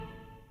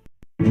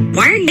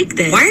Why are you like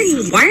this? Why are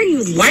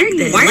you like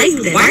this? Why are you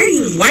like this? Why are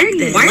you like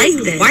this?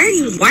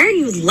 Why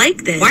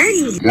are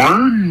you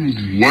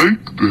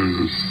like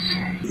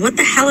this? What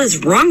the hell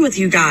is wrong with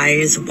you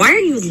guys? Why are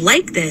you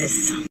like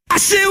this? I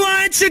say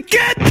why don't you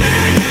get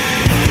back?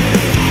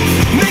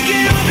 Make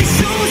it all be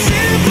so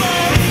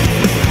simple.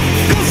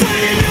 Go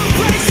find a new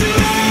place to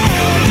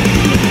roam.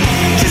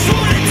 Just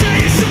wanna tell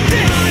you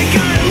something. I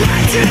gotta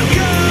let you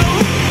go.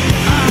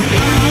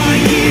 I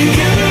can't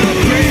get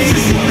away.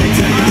 Just wanna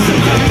tell you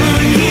something.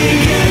 I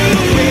can't get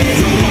away.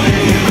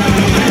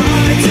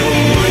 I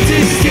don't want to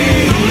stay.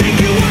 I'll make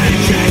you wanna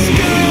just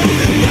go.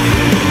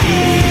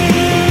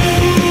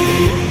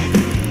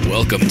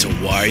 Welcome to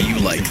Why Are You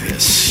Like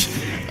This?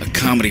 A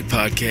comedy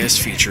podcast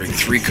featuring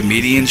three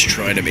comedians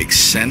trying to make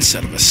sense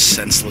out of a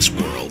senseless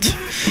world.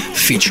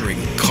 Featuring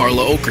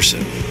Carla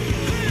Okerson,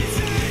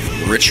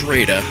 Rich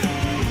Rada,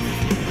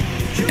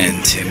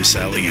 and Tim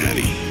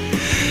Saliani.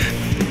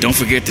 Don't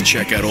forget to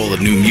check out all the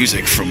new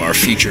music from our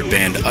featured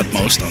band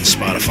Utmost on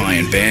Spotify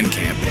and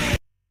Bandcamp.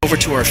 Over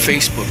to our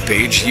Facebook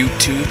page,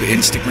 YouTube,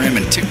 Instagram,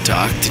 and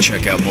TikTok to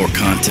check out more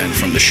content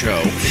from the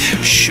show.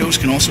 Shows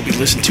can also be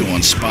listened to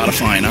on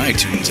Spotify and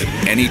iTunes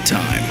at any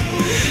time.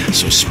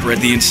 So spread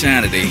the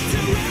insanity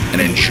and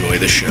enjoy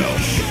the show.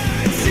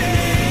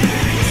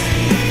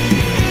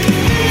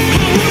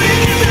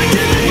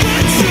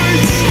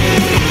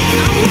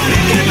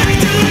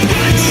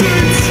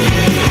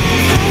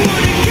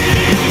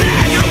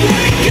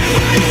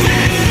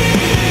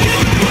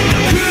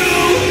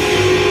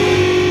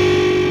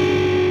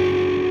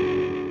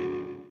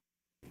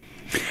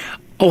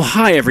 Oh,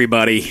 hi,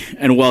 everybody,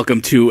 and welcome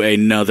to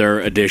another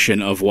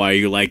edition of Why Are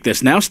You Like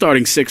This? Now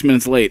starting 6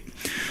 minutes late.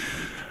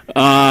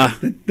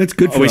 That's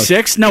good for us. Are we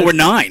 6? No, we're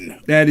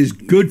 9. That is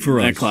good for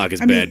us. That clock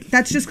is I bad. mean,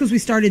 that's just because we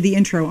started the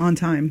intro on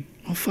time.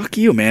 Oh, fuck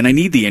you, man. I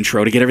need the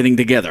intro to get everything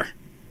together.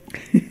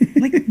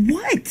 Like,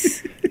 what?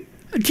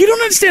 You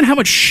don't understand how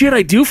much shit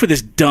I do for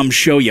this dumb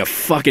show, you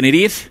fucking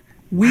idiot.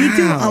 We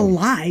do a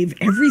live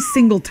every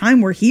single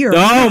time we're here.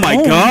 Oh, my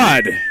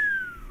God.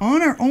 On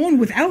our own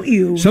without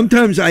you.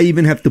 Sometimes I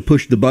even have to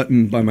push the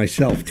button by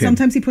myself, Tim.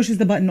 Sometimes he pushes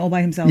the button all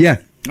by himself. Yeah.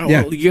 Oh,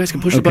 yeah. well, you guys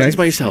can push the buttons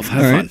by yourself. Have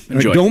All fun. right.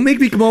 Enjoy. Don't make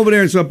me come over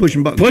there and start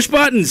pushing buttons. Push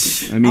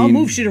buttons. I mean, I'll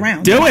move shit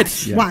around. Do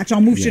Watch. it. Watch,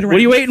 I'll move shit around. What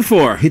are you waiting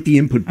for? hit the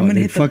input button. gonna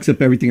It hit the- fucks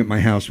up everything at my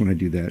house when I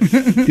do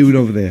that. Do it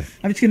over there.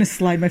 I'm just going to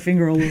slide my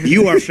finger all over.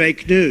 You are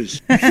fake news.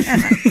 Let's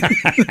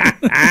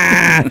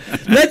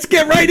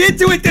get right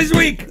into it this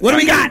week. What do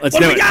we got? Let's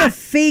What do we it. got?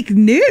 Fake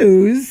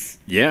news.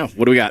 Yeah,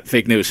 what do we got?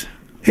 Fake news.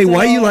 Hey,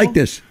 why you like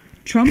this?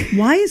 Trump.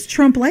 Why is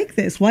Trump like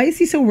this? Why is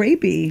he so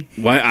rapey?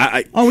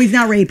 Why? Oh, he's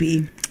not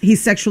rapey.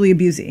 He's sexually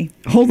abusing.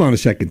 Hold on a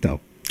second,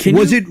 though. Can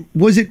was you-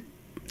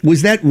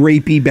 that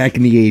rapey back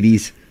in the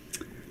 80s?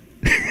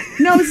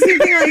 No, it's the same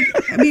thing.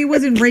 Like, I mean, it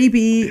wasn't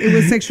rapey. It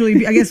was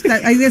sexually. I guess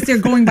they're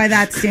going by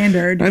that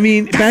standard. I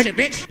mean,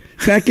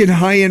 back in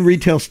high-end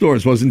retail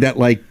stores, wasn't that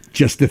like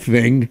just a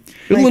thing?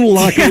 A little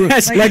locker room,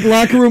 Yes. like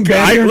locker room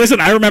banter. Listen,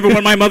 I remember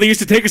when my mother used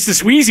to take us to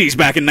Sweezy's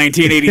back in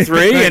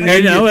 1983, and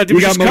you know, it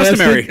was just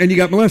customary. And you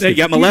got molested. You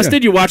got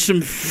molested. You watched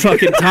some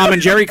fucking Tom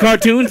and Jerry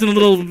cartoons in a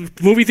little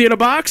movie theater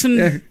box, and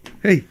Yeah.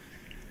 Hey,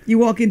 You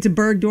walk into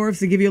Bergdorf's,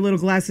 they give you a little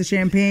glass of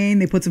champagne,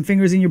 they put some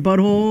fingers in your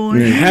butthole.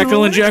 And,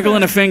 heckle and jekyll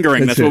and a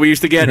fingering. That's it. what we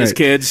used to get as Right.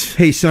 kids.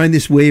 Hey, sign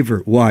this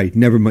waiver. Why?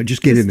 Never mind.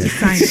 Just get in there.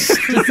 Sign it.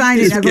 Just sign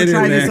it. Just I'll go get in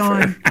try this there.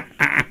 on.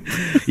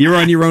 You're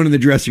on your own in the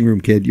dressing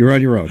room, kid. You're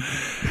on your own.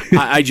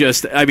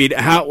 I mean,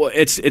 how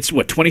it's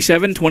what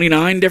 27,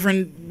 29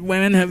 different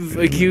women have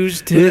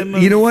accused him.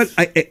 You know what?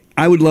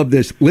 I would love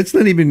this. Let's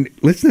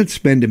not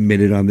spend a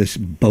minute on this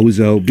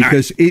bozo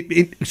because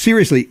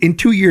seriously, in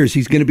 2 years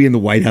he's going to be in the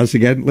White House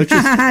again. Let's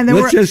just and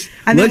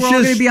then we're all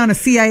going to be on a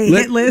CIA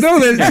hit list. No,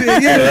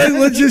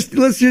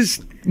 let's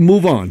just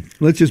move on.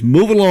 Let's just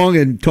move along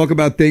and talk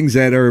about things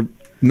that are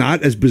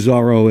not as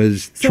bizarro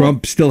as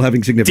Trump still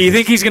having significance. Do you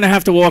think he's going to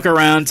have to walk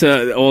around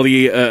to all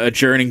the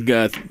adjourning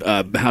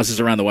houses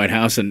around the White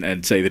House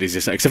and say that he's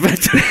a sex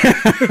offender?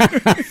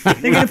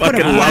 They're going to put a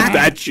love plaque.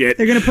 that shit.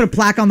 They're going to put a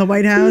plaque on the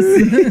White House.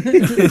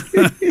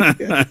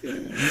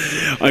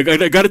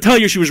 I got to tell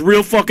you, she was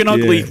real fucking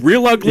ugly. Yeah.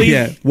 Real ugly.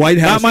 Yeah. White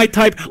House. Not my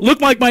type.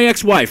 Looked like my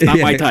ex-wife. Not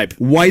my type.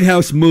 White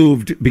House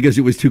moved because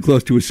it was too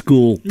close to a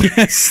school.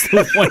 Yes.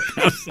 The White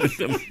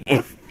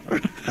House.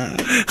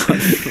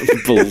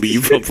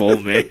 Unbelievable,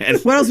 man.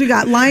 What else we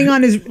got? Lying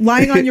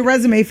on your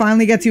resume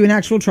finally gets you in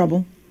actual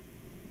trouble.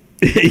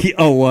 The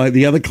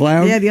other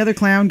clown? Yeah, the other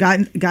clown got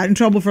in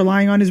trouble for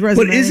lying on his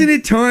resume. But isn't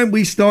it time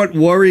we start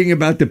worrying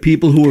about the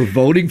people who are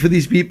voting for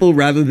these people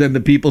rather than the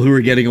people who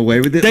are getting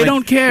away with it? They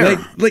don't care.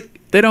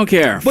 They don't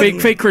care.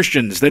 Fake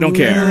Christians. They don't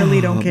care.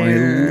 Literally don't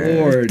care.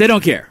 My Lord. They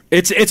don't care.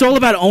 It's all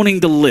about owning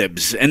the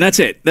libs, and that's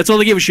it. That's all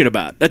they give a shit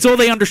about. That's all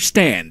they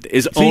understand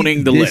is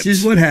owning the libs. This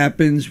is what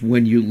happens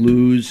when you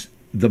lose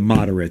the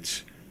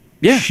moderates.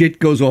 Yeah. Shit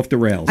goes off the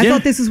rails. I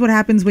thought this is what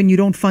happens when you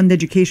don't fund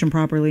education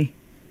properly.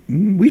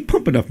 We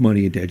pump enough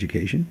money into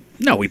education.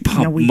 No, we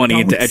pump we money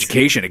don't. into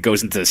education. It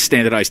goes into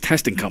standardized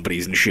testing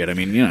companies and shit. I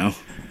mean, you know.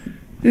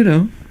 You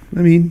know.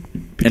 I mean,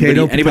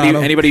 potato, potato.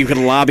 Anybody who could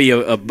lobby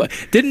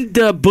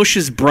didn't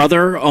Bush's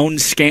brother own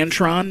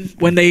Scantron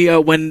when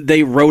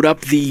they wrote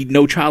up the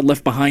No Child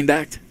Left Behind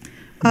Act?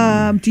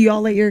 Do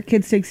y'all let your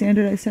kids take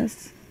standardized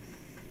tests?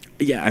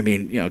 Yeah, I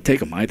mean, take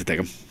them. I had to take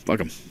them. Fuck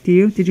them. Do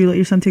you? Did you let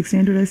your son take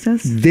standardized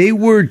tests? They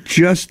were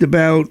just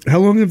about. How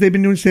long have they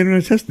been doing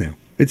standardized tests now?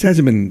 It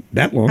hasn't been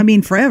that long. I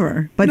mean,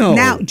 forever. But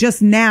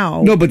just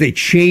now. No, but they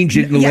changed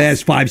it in the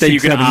last 5,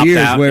 6, 7 years.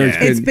 Out, where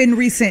it's been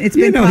recent. It's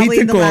been probably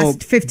in the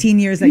last 15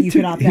 years that you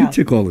could opt out.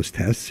 He took all his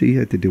tests. He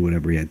had to do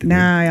whatever he had to do.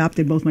 Nah, I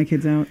opted both my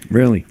kids out.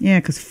 Really? Yeah,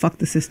 because fuck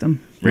the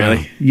system. Really?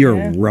 Wow. You're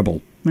a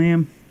rebel. I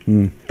am.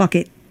 Fuck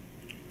it.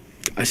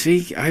 I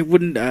see. I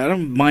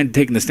don't mind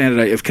taking the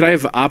standard. Could I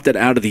have opted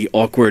out of the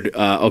awkward?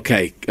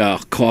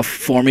 Cough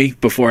for me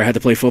before I had to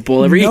play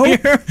football every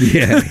year.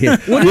 Yeah.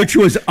 Which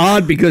was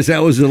odd because that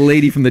was a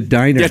lady from the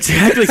diner. That's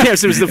exactly.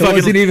 Yes, it was the fucking. It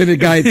wasn't even a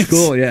guy at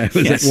school. Yeah. It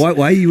was Yes. like,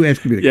 why are you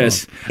asking me to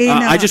Yes.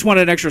 I just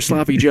wanted an extra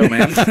sloppy Joe,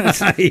 man.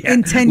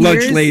 In 10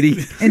 Lunch years, lady.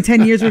 In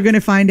 10 years, we're going to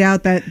find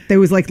out that there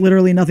was like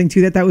literally nothing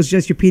to that. That was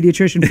just your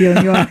pediatrician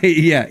feeling you up.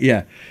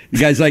 Yeah. The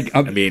guy's like,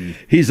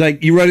 he's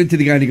like, you run into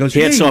the guy and he goes, He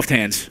had "Hey." soft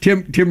hands.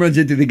 Tim runs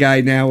into the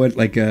guy now at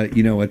like at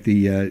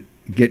the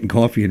getting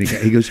coffee, and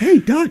he goes, "Hey,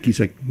 doc." He's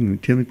like,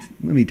 "Tim,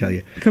 let me tell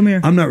you, come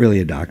here. I'm not really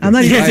a doctor. I'm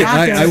not even a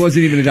doctor. I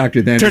wasn't even a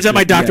doctor then." Turns out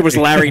my doctor was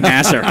Larry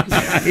Nasser.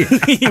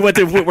 He went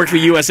to work for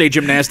USA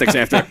Gymnastics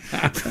after.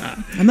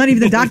 I'm not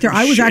even the doctor.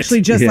 I was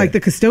actually just like the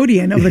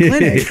custodian of the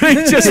clinic.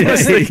 Just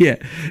was like, yeah.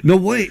 No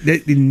way.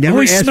 They never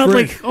always asked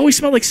smelled for always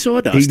smelled like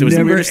sawdust. He It was the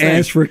never weirdest thing.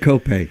 asked for a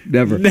copay.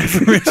 Never.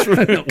 Never asked for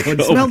a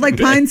copay. Smelled like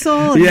pine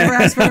sol and never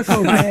asked for a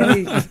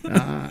copay.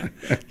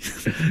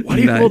 Why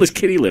do you pull this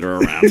kitty litter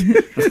around?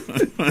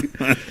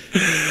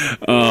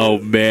 Oh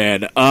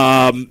man,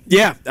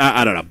 yeah.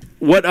 I don't know.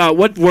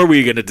 What were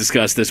we going to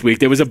discuss this week?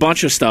 There was a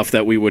bunch of stuff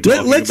that we would talk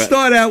about. Let's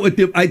start out with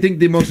I think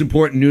the most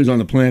important news on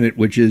the planet,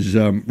 which is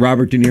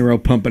Robert De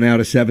Niro pumping out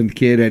a 7th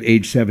kid at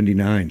age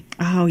 79.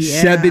 Oh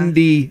yeah,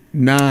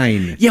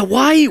 79. Yeah,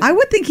 why? I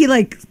would think he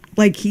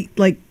he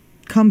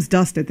comes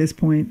dust at this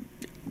point.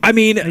 I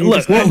mean,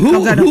 look. Well,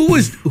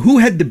 who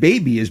had the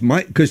baby? Is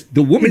because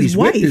the woman His he's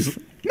wife. with is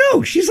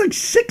no, she's like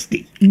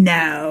 60.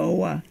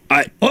 No,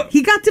 Oh.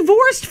 he got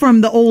divorced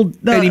from the old.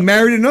 And he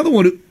married another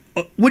one.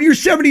 When you're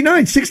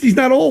 79, 60's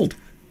not old.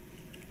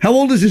 How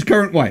old is his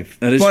current wife?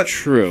 That is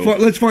true.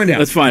 Let's find out.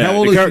 Let's find out. How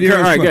old is De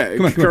Niro's wife?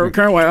 Come on.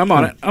 Current wife. I'm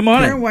on it.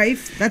 current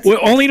wife. That's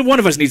Only one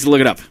of us needs to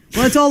look it up.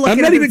 well, let's all look. I'm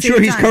it not up even at the sure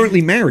same he's time.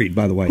 currently married,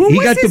 by the way. Who He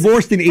was got his-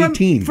 divorced in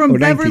 18 from or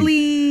 19.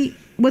 Beverly.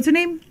 What's her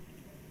name?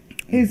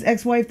 His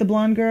ex-wife, the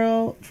blonde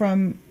girl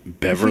from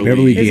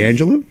Beverly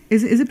D'Angelo?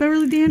 Is it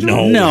Beverly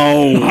D'Angelo?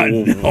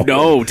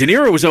 No. De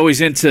Niro was always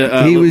into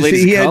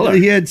ladies of color.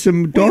 He had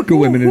some darker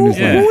women in his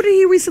life. Who did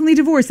he recently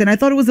divorce? And I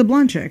thought it was a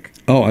blonde chick.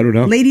 Oh, I don't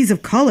know. Ladies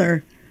of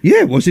color.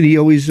 Yeah, wasn't he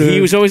always...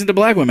 He was always into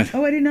black women.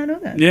 Oh, I did not know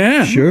that.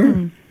 Yeah.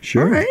 Sure.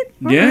 All right.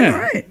 All Yeah.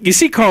 right. You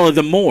see, Carla,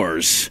 the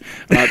Moors.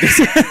 Okay.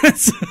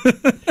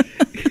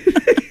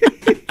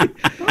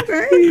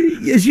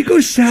 As you go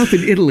south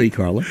in Italy,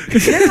 Carla.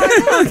 Yeah,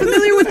 I'm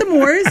familiar with the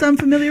Moors. I'm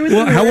familiar with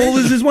Well, the how Moors. old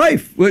is his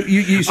wife? Well,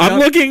 I'm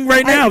looking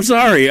right now. I'm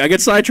sorry. I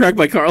get sidetracked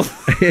by Carla.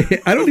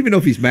 I don't even know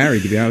if he's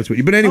married, to be honest with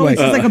you. But anyway.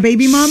 She's like a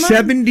baby mama?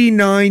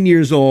 79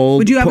 years old.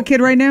 Would you have a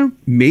kid right now?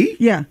 Me?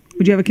 Yeah.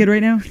 Would you have a kid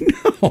right now?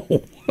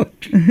 No.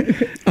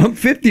 I'm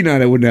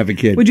 59. I wouldn't have a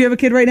kid. Would you have a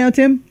kid right now,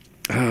 Tim?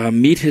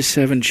 Meet his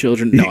 7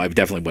 children. No, I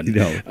definitely wouldn't.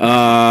 No.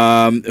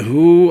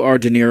 Who are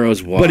De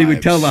Niro's wives? But he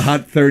would tell the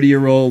hot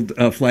 30-year-old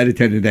flight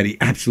attendant that he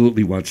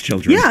absolutely wants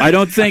children. Yeah. I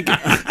don't think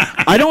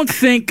that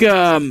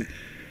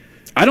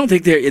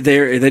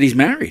he's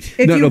married.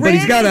 If No, you but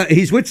ran-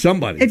 he's with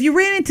somebody. If you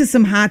ran into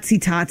some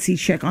hotsy-totsy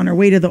chick on her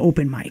way to the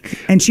open mic,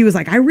 and she was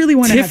like, I really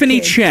want to have Tiffany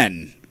kids.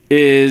 Chen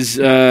is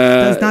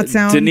Does not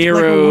sound De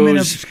like a woman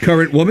of- Niro's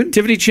current woman?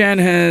 Tiffany Chen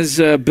has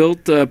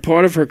built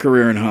part of her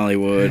career in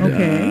Hollywood.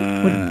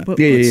 Okay. What-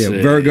 Yeah.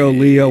 see. Virgo,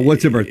 Leo.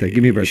 What's her birthday?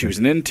 Give me a birthday. She was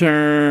an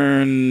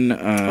intern.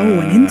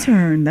 an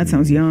intern. That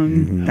sounds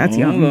young. That's Hold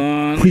young.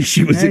 on.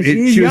 She was Yeah,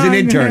 she's she was an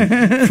young.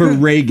 intern for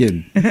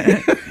Reagan.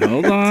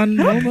 Hold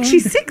on.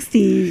 She's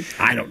 60.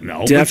 I don't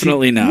know.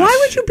 Definitely not. Why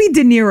would you be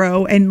De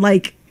Niro and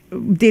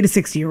date a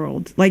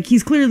 60-year-old? Like,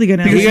 he's clearly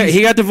gonna.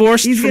 He got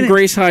divorced He's from gonna-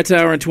 Grace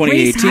Hightower in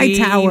 2018. Grace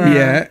Hightower.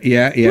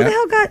 Yeah. Who the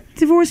hell got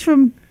divorced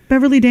from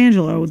Beverly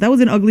D'Angelo? That was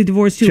an ugly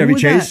divorce too. Chevy Who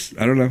was Chase?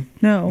 I don't know.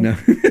 No.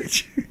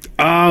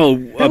 Oh,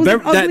 was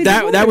an ugly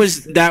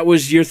that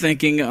was you're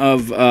thinking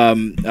of oh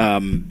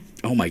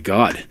my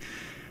God,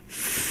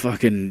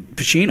 fucking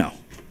Pacino.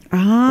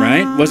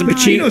 Right? Wasn't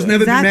Pacino's Pacino?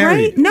 never Is that been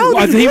married. right? No,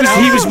 I think he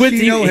was with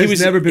Pacino has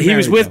never been he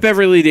was married, with though.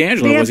 Beverly Do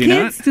D'Angelo, they have was he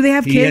kids? not? Do they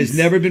have He kids? has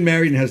never been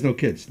married and has no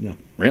kids. No.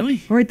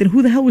 Really? All right, then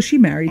who the hell was she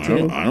married to? I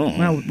don't know.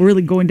 Wow, we're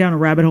really going down a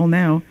rabbit hole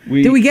now.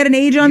 We- Did we get an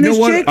age on You know this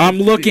what? chick? I'm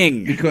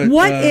looking. Because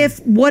What if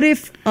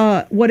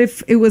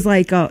it was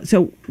like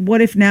so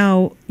what if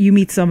now you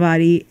meet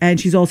somebody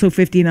and she's also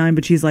 59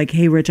 but she's like,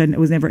 hey Rich, I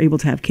was never able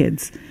to have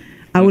kids,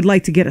 I would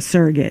like to get a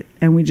surrogate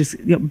and we just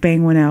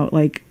bang one out,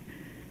 like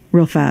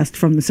real fast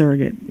from the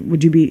surrogate.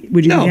 Would you be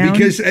No, down?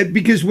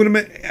 because when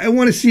I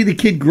want to see the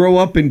kid grow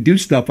up and do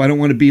stuff. I don't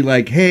want to be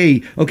like,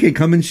 hey, okay,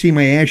 come and see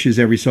my ashes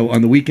every so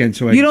on the weekend.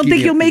 So you don't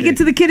think you'll make it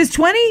to the kid is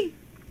 20?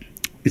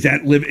 Is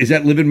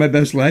that living my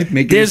best life?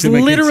 Making There's it to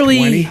my literally-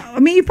 kid's 20? I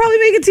mean, you probably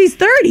make it till he's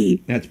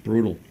 30. That's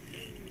brutal.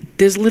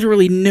 There's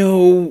literally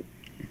no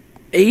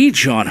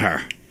age on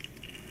her.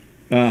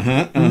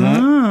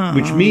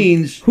 Which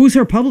means Who's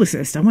her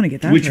publicist? I want to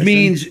get that. which person.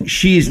 means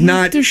she's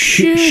not the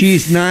shit?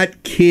 she's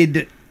not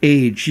kid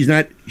age. She's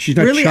not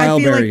really,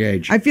 childbearing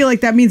age. I feel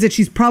like that means that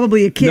she's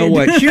probably a kid. No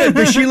way.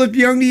 Does she look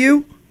young to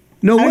you?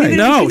 No don't way. even-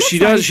 No, she she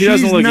looks does. She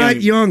doesn't She's look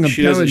not young. I'm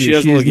She doesn't. telling She you,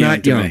 doesn't she look is young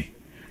not to young. me.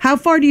 How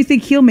far do you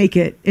think he'll make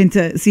it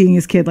into seeing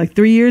his kid? Like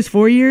 3 years,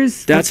 4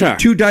 years? That's her.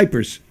 2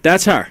 diapers.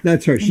 That's her.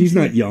 That's her. She's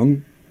not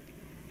young.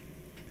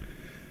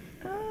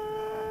 I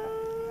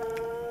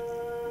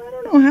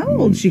don't know how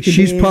old she could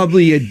She's be.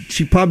 probably a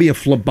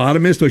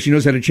phlebotomist, or she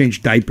knows how to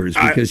change diapers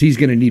because he's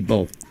going to need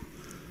both.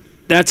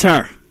 That's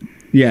her.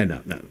 Yeah,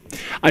 no.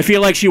 I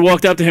feel like she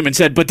walked up to him and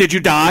said, "But did you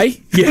die?"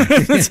 Yeah.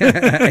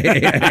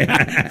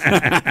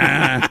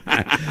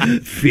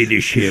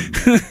 Finish him.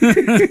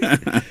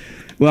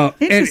 Well,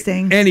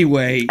 Interesting.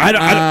 Anyway,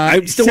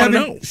 I still wanna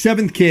know.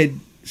 Seventh kid.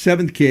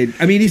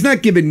 I mean, he's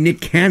not giving Nick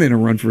Cannon a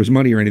run for his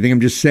money or anything. I'm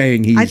just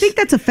saying he's. I think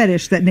that's a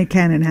fetish that Nick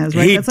Cannon has,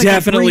 right? He That's like a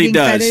definitely breeding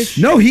does. fetish.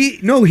 No,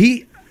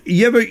 he.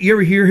 You ever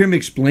hear him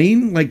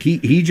explain? Like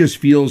he just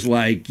feels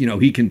like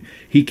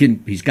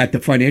he's got the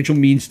financial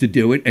means to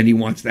do it, and he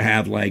wants to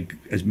have like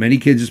as many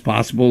kids as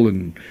possible,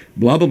 and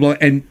blah blah blah.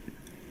 And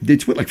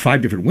it's with like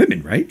 5 different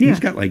women, right? Yeah. He's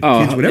got like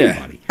kids with yeah.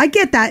 everybody. I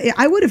get that.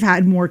 I would have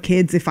had more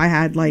kids if I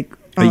had like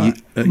you-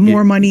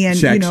 more money and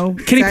sex.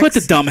 Can he put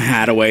the sex. dumb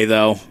hat away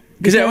though?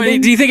 Because building?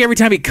 do you think every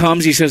time he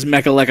comes he says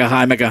 "Mecca lecca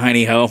hi, Mecca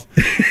hiney ho"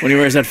 when he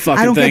wears that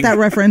fucking I don't thing? get that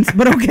reference,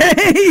 but okay.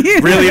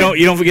 Really,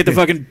 you don't forget the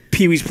fucking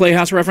Pee Wee's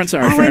Playhouse reference? All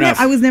right, fair enough.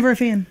 I was never a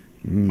fan.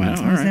 Wow,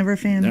 all I was right. never a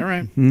fan. All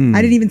right,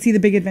 I didn't even see The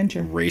Big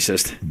Adventure.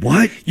 racist.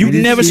 What? You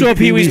didn't never see saw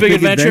Pee-wee's Big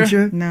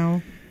Adventure?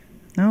 No,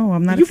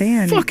 I'm not You a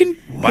fan. fucking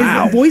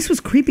wow. His voice was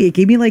creepy. It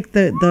gave me like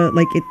the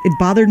like it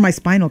bothered my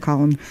spinal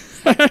column.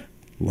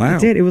 Wow. It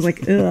did. It was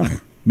like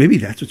ugh. Maybe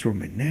that's what's wrong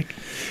with my neck.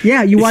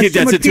 Yeah, you watched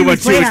That's too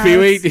much too much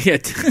Pee-wee's Pee-wee.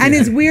 Playhouse. Yeah. And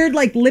his weird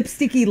like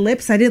lipsticky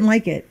lips. I didn't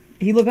like it.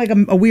 He looked like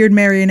a weird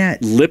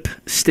marionette. Lip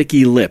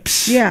sticky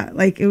lips. Yeah,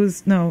 like it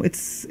was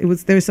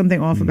there's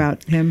something off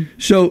about him.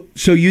 So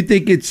you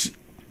think it's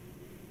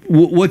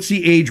what's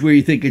the age where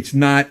you think it's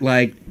not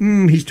like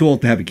he's too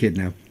old to have a kid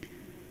now?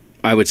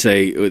 I would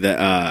say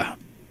that.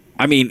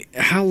 I mean,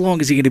 how long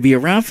is he going to be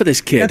around for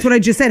this kid? That's what I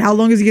just said. How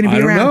long is he going to I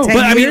be don't around? know. 10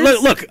 But I mean,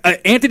 years? look,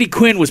 Anthony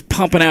Quinn was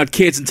pumping out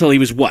kids until he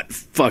was what,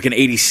 fucking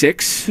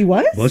 86? He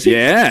was? Was he?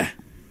 Yeah.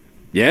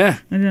 I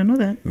didn't know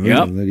that. I don't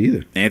Yep. know that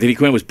either. Anthony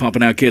Quinn was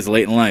pumping out kids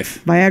late in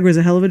life. Viagra's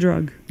a hell of a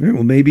drug. All right,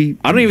 well, maybe.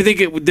 I don't even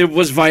think there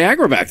was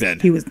Viagra back then.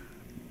 He was.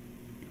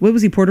 What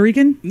was he? Puerto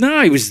Rican?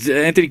 No, he was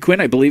Anthony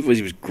Quinn. I believe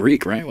he was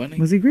Greek, right? Wasn't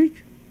he? Was he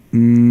Greek?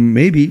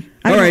 Maybe.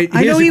 I All don't right. know.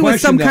 I know here's a he was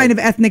question, some though. kind of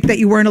ethnic that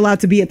you weren't allowed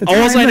to be at the time.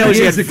 All I know is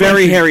he Here's had the very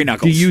question. hairy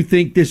knuckles. Do you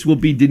think this will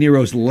be De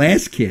Niro's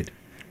last kid?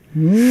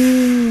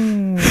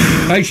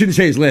 I shouldn't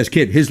say his last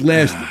kid. His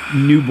last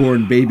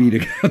newborn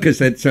baby, because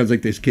that sounds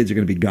like these kids are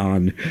going to be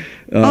gone.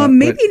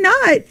 Maybe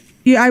not.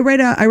 Yeah, I read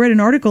an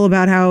article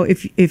about how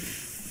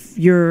if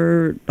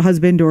your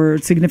husband or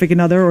significant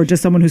other or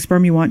just someone whose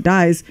sperm you want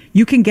dies,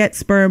 you can get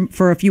sperm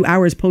for a few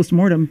hours post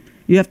mortem.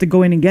 You have to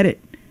go in and get it.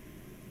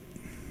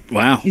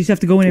 Wow. You just have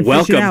to go in and fish it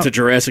Welcome out. to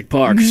Jurassic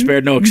Park.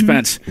 Spared no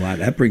expense. Wow,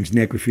 that brings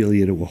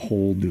necrophilia to a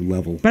whole new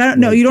level. But I don't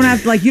know. You don't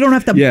have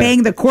to Yeah.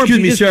 bang the corpse. Excuse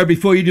You me, just- sir.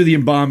 Before you do the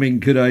embalming,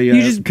 could I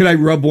just- could I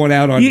rub one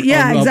out on,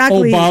 Yeah, on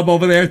exactly. old Bob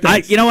over there?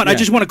 Thanks. You know what? I Yeah.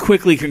 just want to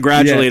quickly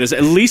congratulate Yeah. us.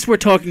 At least we're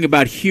talking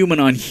about human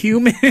on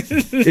human.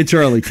 It's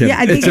early, Tim. Yeah,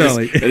 I think it's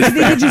early. I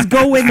think you just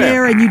go in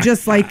there and you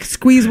just like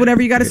squeeze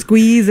whatever you got to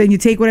squeeze, and you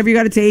take whatever you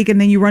got to take, and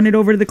then you run it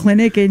over to the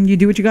clinic and you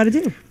do what you got to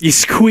do. You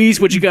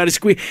squeeze what you got to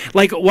squeeze.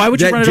 Like, why would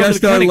you That run it over to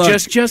just the our clinic?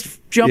 luck. Just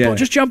jump Yeah. on.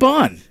 Just jump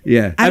on.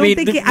 Yeah. I don't mean,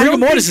 think the it- I rigor don't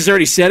mortis think- is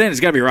already set in. It's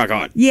got to be rock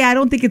on. Yeah, I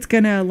don't think it's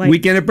gonna like.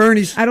 Weekend at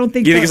Bernie's. I don't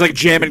think. You think the- it's like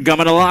jamming gum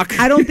in a lock?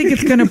 I don't think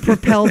it's gonna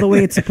propel the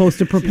way it's supposed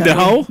to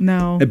propel.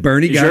 No? No.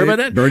 Bernie You got sure it. about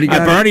that? Bernie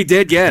got it. Bernie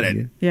did get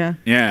it. Yeah.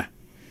 Yeah.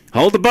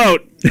 Hold the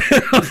boat.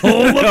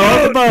 Hold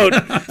the boat.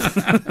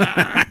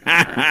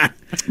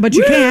 But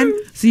you can,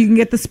 so you can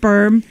get the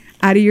sperm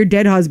out of your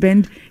dead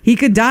husband. He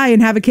could die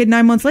and have a kid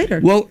 9 months later.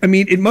 Well, I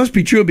mean, it must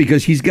be true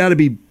because he's got to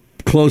be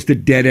close to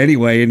dead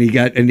anyway,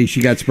 and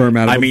she got sperm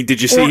out of I him. mean,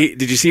 did you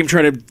see him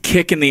try to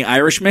kick in the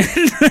Irishman?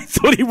 I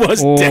thought he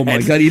was Oh dead.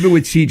 my god! Even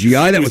with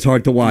CGI, that was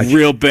hard to watch.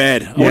 Real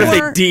bad. What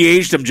if Or- they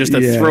de-aged him just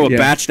to throw a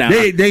batch down?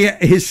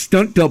 His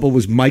stunt double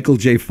was Michael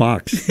J.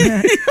 Fox.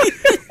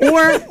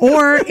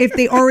 Or if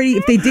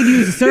they did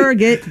use a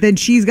surrogate, then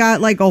she's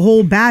got like a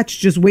whole batch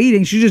just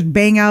waiting. She just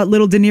bang out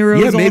little De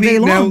Niro's all day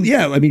long.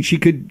 I mean, she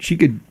could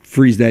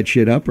freeze that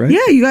shit up, right?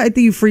 Yeah,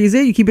 you freeze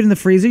it, you keep it in the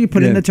freezer, you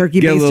put it in the turkey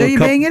Get a baster, little you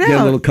cup- bang it Get a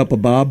out. little cup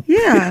of Bob.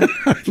 Yeah.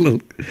 Little-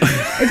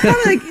 It's kind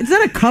of like, it's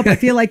not a cup. I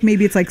feel like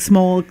maybe it's like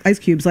small ice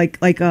cubes, like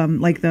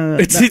the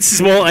It's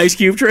small ice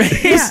cube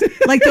trays. yeah,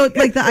 like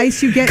the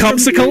ice you get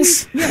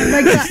Cupsicles? From, yeah,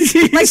 like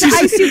the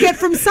ice you get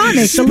from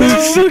Sonic, the little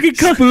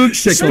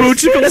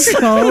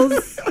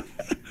spooksicles.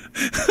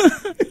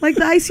 Like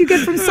the ice you get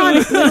from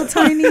Sonic, little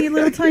tiny.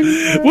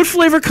 What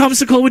flavor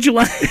cupsicle would you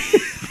like?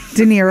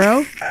 De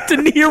Niro. De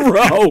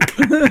Niro.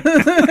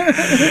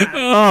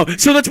 Oh,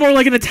 so that's more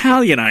like an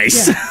Italian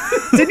ice. Yeah.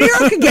 De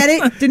Niro could get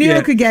it. De Niro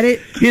Yeah. could get it.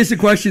 Here's the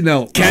question,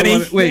 though. Can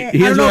he? Wait, I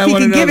here's don't know what I if he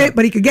want to can know. give it,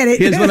 but he could get it.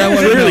 Here's what I want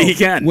to know. Clearly he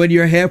can. When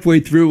you're halfway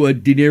through a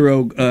De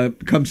Niro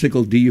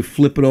cumsicle, do you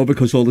flip it over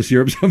because all the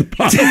syrup's on the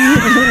bottom?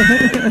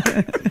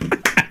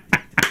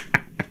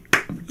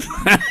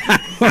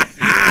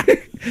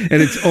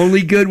 And it's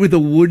only good with a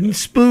wooden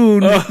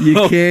spoon. You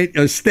can't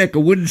a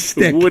wooden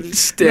stick. Wooden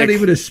stick. Not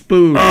even a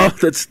spoon. Oh,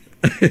 that's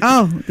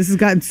Oh, this has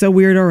gotten so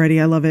weird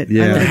already. I love it. I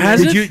Yeah. love it.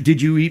 Has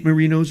Did you eat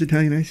Marino's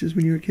Italian ices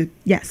when you were a kid?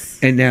 Yes.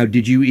 And now,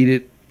 did you eat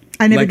it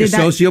I never like did a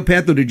that.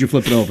 sociopath, or did you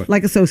flip it over?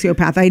 Like a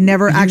sociopath. I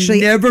never actually.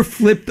 You never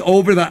flipped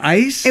over the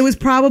ice? It was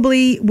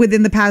probably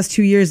within the past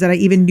 2 years that I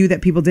even knew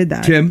that people did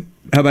that. Tim,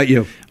 how about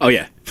you? Oh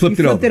yeah. Flipped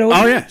You it flipped over. it over?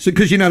 Oh yeah. So,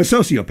 because you're not a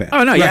sociopath.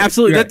 Oh no, yeah, Right,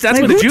 absolutely. right. That's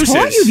Like, where the who juice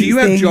taught is. you Do you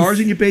have things. jars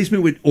in your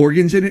basement with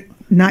organs in it?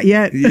 Not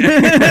yet.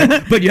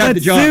 But you have But the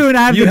jars. soon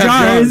I have You the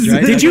jars.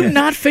 right? Did you Okay.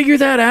 not figure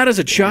that out as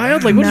a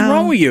child? Like, what's No.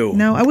 wrong with you?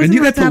 No, I And wasn't.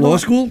 you allowed got to have a law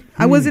lot- school?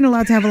 I wasn't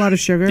allowed to have a lot of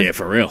sugar. Yeah,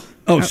 for real.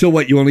 Oh, so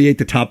what? You only ate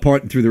the top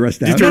part and threw the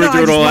rest You out? threw No, it I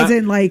threw it just all out?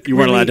 wasn't, like, You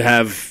weren't really- allowed to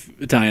have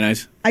Italian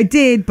ice. I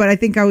did, but I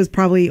think I was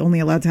probably only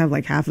allowed to have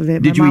like half of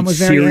it. Did My you mom eat was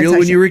very cereal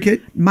when you were a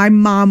kid? My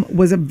mom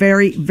was a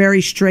very,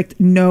 very strict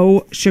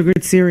no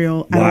sugared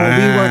cereal at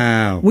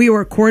Wow. all. We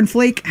were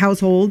cornflake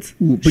households,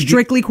 but you-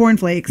 strictly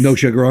cornflakes. No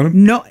sugar on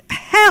them? No,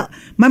 hell.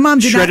 My mom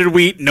did Shredded not.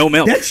 wheat, no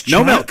milk.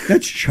 No milk.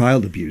 That's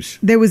child abuse.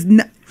 There was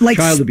no, like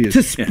Child abuse.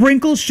 to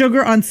sprinkle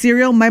sugar on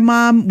cereal. My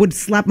mom would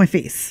slap my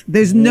face.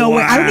 There's no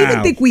way. I don't even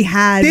Wow. think we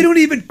had. They don't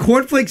even,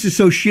 cornflakes are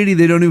so shitty,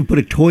 they don't even put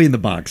a toy in the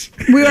box.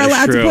 We were That's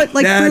allowed true. to put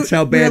like That's fruit.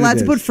 how We bad were it allowed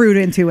to is. put fruit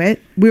into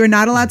it. We were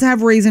not allowed to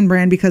have raisin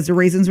bran because the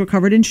raisins were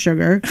covered in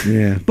sugar.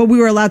 Yeah. But we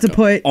were allowed to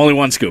put. Only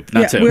one scoop,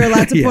 not two. We were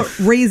allowed to Yeah. put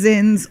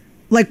raisins,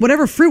 like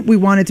whatever fruit we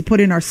wanted to put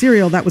in our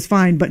cereal. That was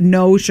fine, but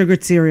no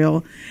sugared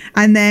cereal.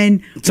 And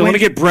then So when-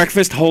 when I get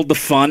breakfast, hold the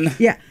fun.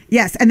 yeah,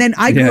 yes. And then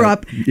I grew Yeah.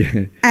 up, Yeah.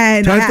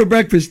 and Time I- for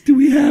breakfast. Do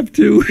we have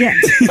to? Yeah.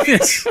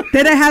 Yes.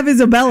 Then I have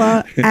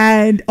Isabella,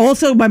 and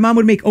also my mom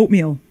would make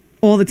oatmeal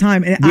all the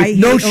time, and I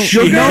no hate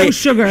sugar? no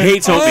sugar,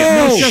 Hates oatmeal.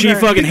 Oh. No She sugar.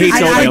 fucking hates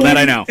I oatmeal. That I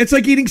won't- know. It's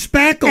like eating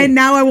spackle. And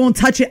now I won't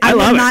touch it. I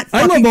love will it. not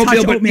I love fucking touch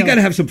oatmeal, but oatmeal. you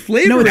gotta have some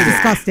flavor. No, it's in it.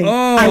 disgusting.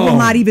 Oh. I will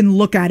not even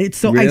look at it.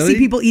 So I Really? see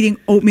people eating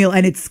oatmeal,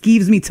 and it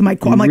skeeves me to my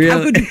core. I'm like, how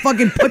Really? could you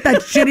fucking put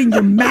that shit in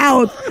your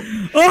mouth?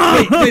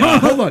 Oh. Wait,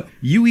 hold on.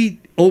 You eat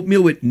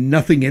oatmeal with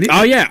nothing in it?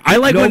 Oh yeah, I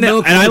like No when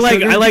milk, and no I like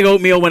sugar? I like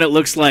oatmeal when it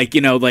looks like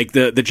like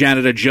the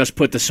janitor just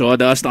put the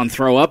sawdust on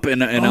throw up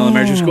in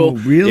elementary school.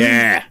 really?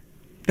 Yeah,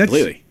 That's,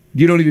 completely.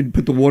 You don't even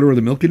put the water or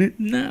the milk in it?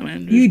 No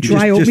man, You eat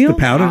dry just oatmeal? the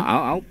powder?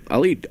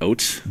 I'll eat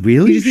oats.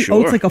 Really? You just eat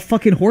Sure. oats like a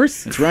fucking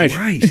horse. That's right.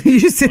 Christ. You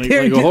just sit Like,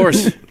 there. like and a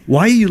horse.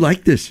 Why are you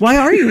like this? Why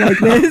are you like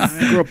this?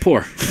 I grew up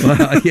poor.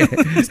 Yeah.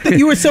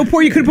 You were so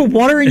poor you couldn't put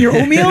water in your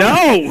oatmeal.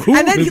 No, who,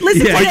 And then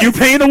listen to are this. you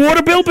paying the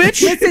water bill,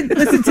 bitch? Listen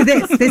to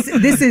this.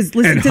 This is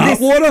listen And to hot this.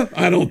 water?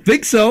 I don't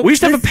think so. We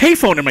used to have a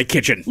payphone in my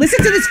kitchen.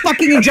 Listen to this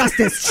fucking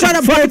injustice. Shut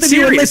up, Fucking both of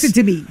you, and serious. listen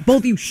to me. Both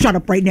of you, shut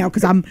up right now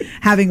because I'm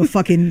having a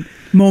fucking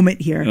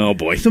moment here. Oh,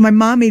 boy. So my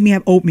mom made me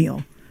have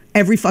oatmeal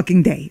every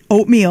fucking day.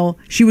 Oatmeal.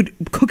 She would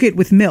cook it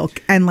with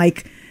milk and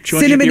like She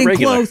wants you to cinnamon be and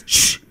regular. cloves.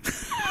 Shh.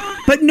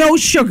 But no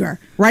sugar,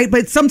 right?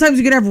 But sometimes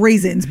you could have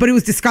raisins, but it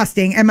was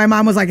disgusting. And my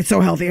mom was like, it's so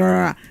healthy.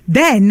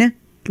 Then,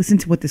 listen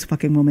to what this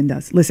fucking woman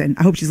does. Listen,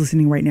 I hope she's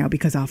listening right now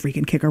because I'll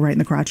freaking kick her right in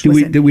the crotch. Do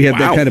Listen. we have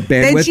Wow. that kind of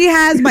Then bandwidth? she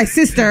has my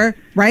sister,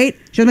 right?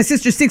 She has my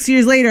sister 6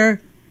 years later.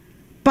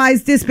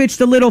 Buys this bitch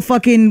the little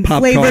fucking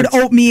flavored Pop-Tarts.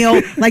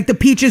 oatmeal, like the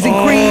peaches and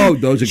Oh,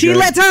 cream. those are she good.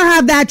 lets her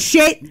have that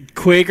shit.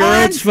 Quaker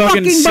oats,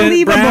 fucking Unfucking brown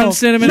believable.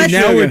 cinnamon Let- and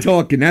now sugar. we're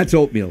talking. That's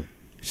oatmeal.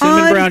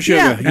 Cinnamon brown sugar.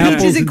 Yeah, Yeah. peaches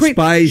Apples and and cream.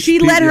 spice, She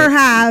let her yeah.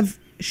 have.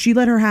 She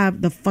let her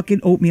have the fucking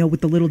oatmeal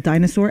with the little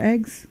dinosaur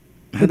eggs.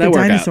 How'd With that the work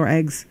out? dinosaur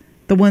eggs.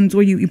 The ones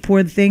where you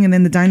pour the thing and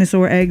then the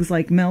dinosaur eggs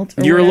like melt.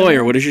 or You're a whatever.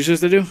 lawyer. What does your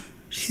sister do?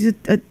 She's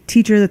a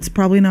teacher that's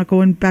probably not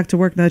going back to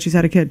work now that she's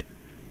had a kid.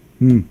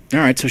 All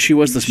right, so she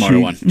was the smarter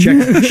one.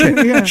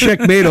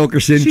 Checkmate,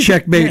 Okerson.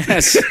 Checkmate.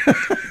 Yes.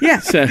 Yeah.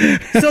 So-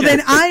 So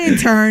then I, in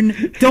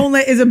turn, don't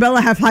let Isabella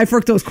have high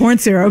fructose corn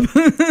syrup.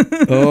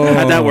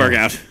 How'd that work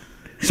out?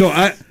 So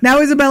I Now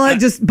Isabella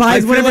just I buys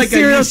feel whatever like I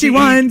cereal used she to eat-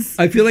 wants.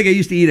 I feel like I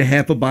used to eat a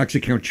half a box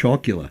of Count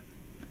Chocula.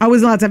 I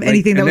wasn't allowed to have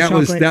anything that And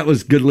was chocolate. that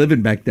was good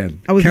living back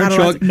then. I was Count not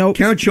allowed to- nope.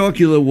 Count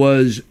Chocula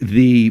was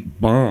the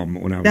bomb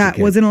when I was a That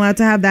kid. wasn't allowed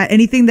to have that.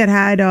 Anything that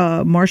had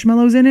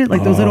marshmallows in it,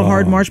 like those little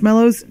hard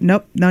marshmallows.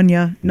 Nope, none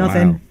ya.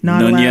 Nothing. Wow.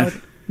 Not None ya. allowed.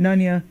 None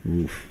ya.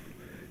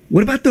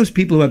 What about those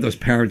people who have those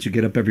parents who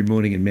get up every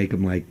morning and make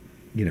them like,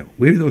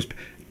 where are those?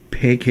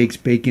 pancakes,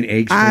 bacon,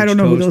 eggs. I French don't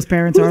know who toast. those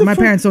parents Who are. the My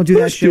fuck- parents don't do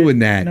that Who's shit. doing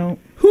that? No.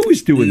 Who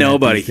is doing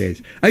Nobody. that these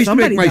days? I used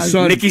Somebody to make my does.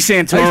 son Nicky I used to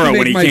Santoro make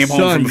when he my came home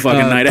son, from a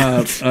fucking night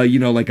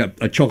out. like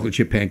a chocolate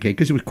chip pancake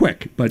because it was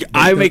quick. But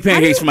I make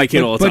pancakes for my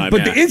kid all the time.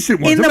 But the instant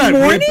ones In I'm the not-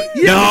 morning?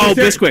 No, because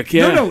they're- Bisquick,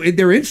 yeah. No,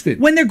 they're instant.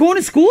 When they're going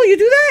to school, you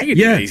do that? You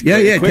can do Yeah, these yeah.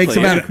 It quickly, takes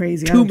about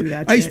Crazy. I 2. don't do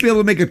that I used to shit. be able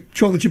to make a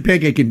chocolate chip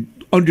pancake in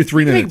under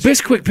 3 Make minutes.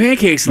 Bisquick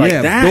pancakes like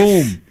yeah, that.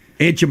 boom.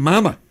 Aunt your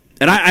mama.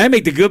 And I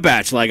make the good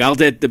batch. Like I'll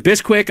do the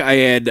Bisquick. I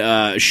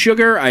add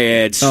sugar. I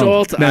add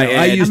salt. No, I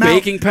add used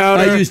baking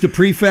powder. I used the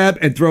prefab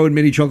and throw in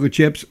mini chocolate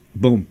chips.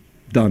 Boom,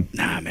 done.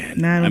 Nah, man.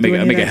 Nah, I don't I do make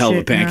any a of hell of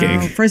a that shit.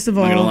 pancake. No. First of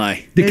I'm all, not gonna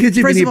lie. The kids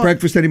even First eat of all,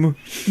 breakfast anymore.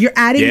 You're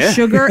adding Yeah.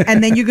 sugar,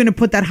 and then you're going to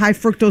put that high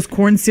fructose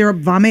corn syrup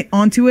vomit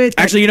onto it.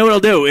 Actually, you know what I'll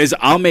do is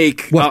I'll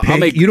make. What? I'll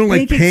make. You don't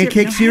like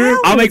pancake syrup?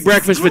 I'll make It's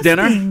breakfast for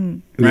dinner.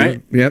 disgusting.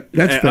 Right? Yep,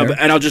 that's fair.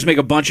 And I'll just make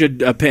a bunch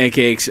of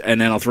pancakes, and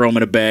then I'll throw them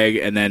in a bag,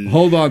 and then.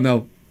 Hold on,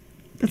 though.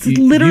 That's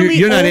literally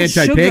You're not all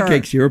anti-pancake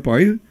sugar. syrup,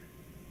 are you?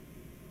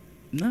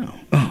 No.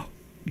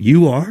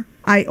 You are?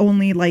 I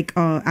only like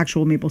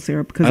actual maple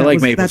syrup because I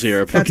like maple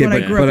syrup. That's Okay, what I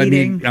but- grew but up I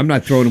eating. mean, I'm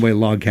not throwing away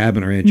log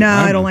cabin or Aunt No,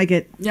 Jemima. I don't like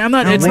it. Yeah, I'm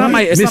not. I It's don't not my.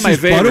 like It's Mrs. not my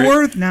favorite.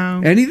 Butterworth?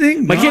 No.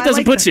 Anything? My No? kid I doesn't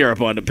like put that.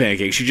 syrup on the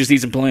pancakes. She just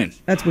eats them plain.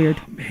 That's weird.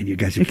 Man, you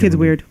guys are Your kid's killing me.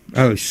 weird.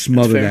 I would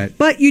smother fair. that.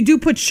 But you do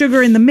put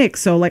sugar in the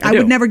mix, so like I do.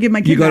 would never give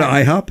my kid You go to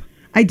that. IHOP?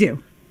 I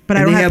do, but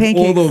I And don't they have have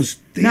all pancakes. those-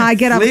 they No, have I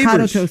get avocado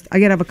flavors. toast. I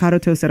get avocado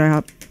toast at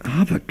IHOP.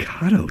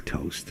 Avocado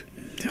toast.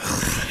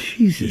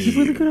 Jesus. It's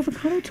really good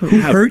avocado toast.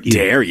 Who How hurt you?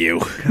 dare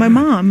you? My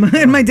mom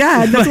and my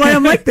dad. That's why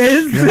I'm like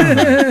this.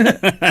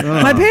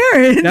 My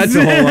parents. That's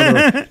a whole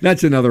other.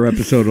 That's another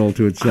episode all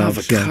to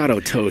itself. so. Avocado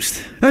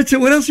toast. That's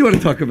it. What else do you want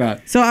to talk about?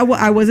 So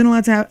I wasn't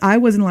allowed to have. I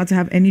wasn't allowed to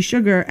have any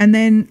sugar, and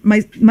then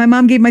my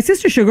mom gave my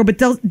sister sugar, but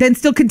then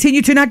still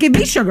continued to not give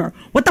me sugar.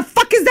 What the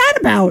fuck is that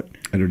about?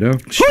 I don't know. Who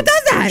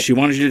does that? She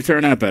wanted you to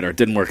turn out better. It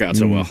didn't work out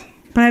so well.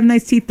 But I have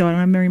nice teeth though. I don't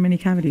have very many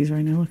cavities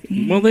right now. Look.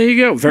 Well, there you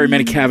go. Very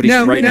many cavities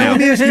Now, right now. let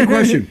me ask you a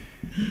question.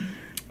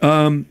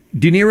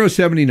 De Niro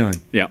 79.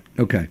 Yeah.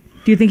 Okay.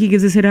 Do you think he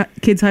gives his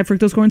kids high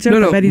fructose corn syrup? I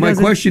No. bet he My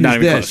doesn't. question Not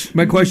is even this. close.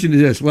 My question is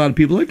this. A lot of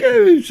people are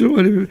like, so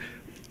whatever.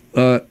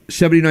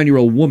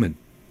 79-year-old woman.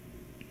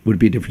 Would it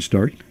be a different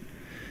story?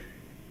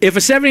 If a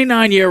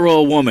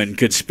 79-year-old woman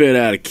could spit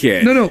out a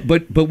kid, No,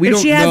 but we If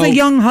don't she has know. a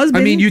young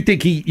husband- I mean, you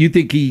think he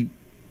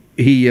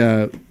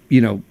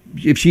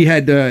if she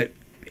had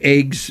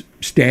eggs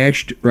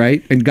stashed,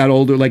 right, and got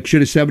older, like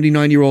should a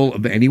 79-year-old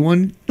of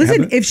anyone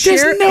Listen, have a- if Cher,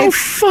 there's no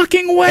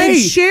fucking way.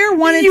 if Cher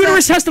wanted the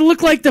uterus has to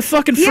look like the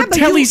fucking Yeah, but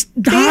Fratelli's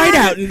they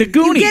hideout in the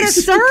Goonies. You get a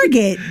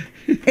surrogate.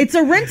 It's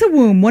a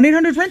rent-a-womb.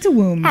 1-800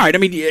 rent-a-womb. All right, I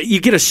mean, you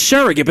get a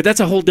surrogate, but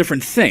that's a whole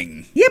different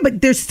thing. Yeah,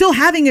 but they're still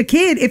having a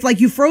kid. If like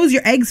you froze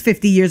your eggs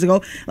 50 years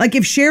ago, like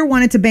if Cher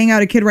wanted to bang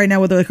out a kid right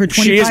now with like her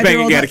 25 She is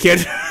banging out a kid.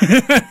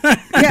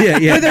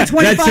 Yeah, with her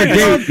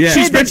 25-year-old yeah.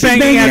 She's kid been that she's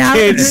banging out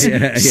kids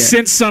Yeah.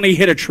 since Sonny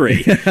hit a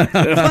tree.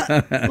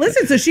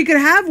 Listen, so she could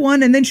have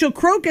one, and then she'll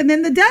croak, and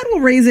then the dad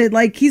will raise it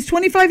like he's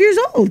 25 years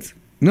old.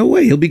 No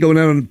way. He'll be going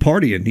out and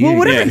partying. Well,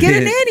 whatever. Get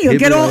a nanny. He'll He'll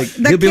get be all. like,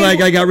 that he'll be kid like,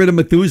 will- I got rid of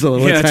Methuselah.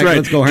 Yeah, that's right.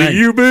 Let's go hang. Do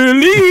you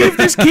believe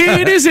this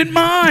kid isn't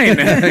mine?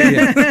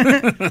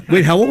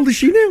 Wait, how old is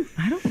she now?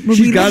 I don't. She's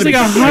we gotta looked be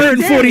at the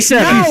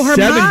 147. other day. No, her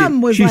 70.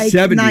 mom was She's like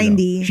 70 though.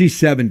 90. She's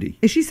 70.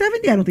 Is she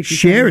 70? I don't think she's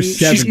Cher is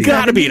 70. 70. She's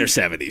got to be in her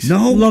 70s.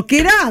 No. Look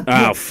it up.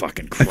 Oh,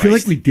 fucking I Christ. feel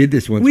like we did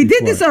this once we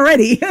did before. this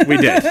already. We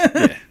did.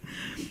 Yeah.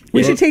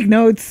 We should take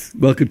notes.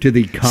 Welcome to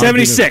the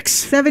cognitive- 76.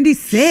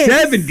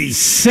 76.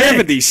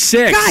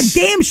 76. God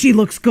damn, she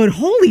looks good.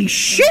 Holy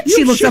shit,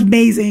 she looks just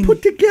amazing.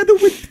 Put together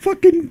with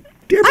fucking...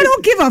 I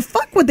don't give a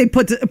fuck what they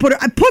put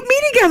me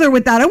together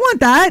with that. I want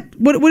that.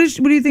 What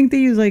do you think they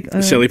use? Like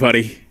Silly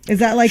putty. Is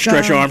that like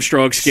Stretch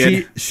Armstrong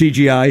skin.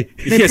 CGI.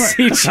 They Yes,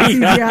 put-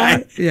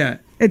 CGI. Yeah.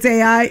 It's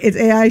AI. It's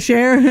AI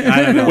share.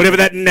 I don't know. Whatever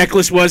that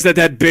necklace was that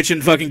bitch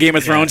in fucking Game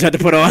of Thrones had to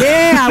put on.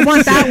 Yeah, I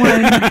want that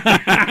one.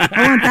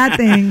 I want that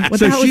thing. What the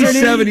So hell was her she's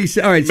name?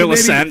 70. All right. So maybe-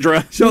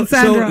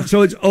 Melisandre.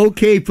 So it's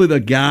okay for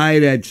the guy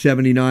that's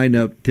 79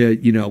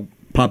 to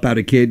pop out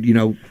a kid,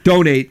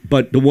 donate,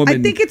 but the woman...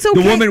 I think it's The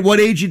okay. woman,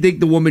 what age you think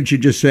the woman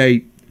should just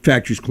say,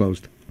 factory's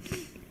closed?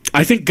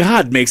 I think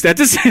God makes that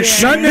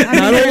decision.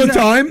 Not all the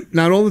time.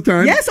 Not all the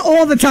time. Yes,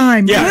 all the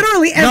time. Yeah.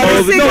 Literally No,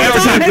 every single every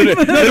time. time.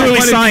 Literally But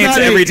it's science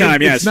not every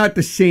time, yes. It's not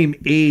the same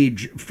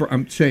age.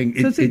 I'm saying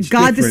So it's it's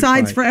God different,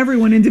 decides right? for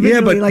everyone Yeah,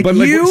 individually. but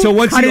you so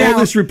what's cut the it out.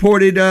 oldest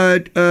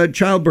reported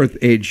childbirth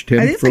age, Tim,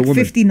 I think it's for a like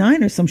woman?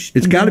 59 or some shit.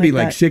 It's got to be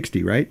like like that.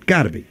 60, right?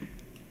 Got to be.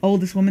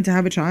 Oldest woman to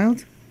have a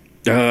child?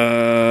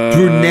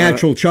 Through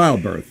natural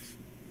childbirth,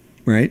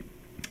 right?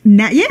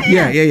 Yeah.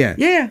 Yeah. Yeah.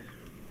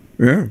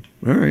 Yeah.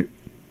 All right.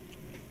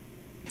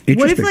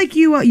 What if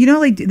Interesting. like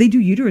like they do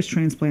uterus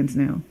transplants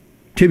now?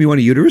 Tim, you want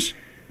a uterus?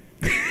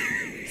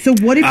 So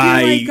what if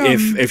you're like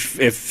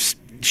if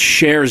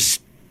Cher's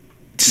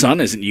son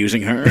isn't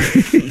using her,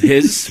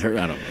 her,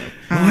 I don't know.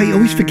 Oh, I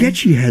always forget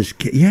she has.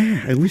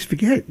 Yeah, I always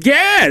forget.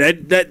 Yeah,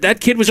 that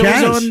kid was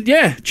Chaz. always on.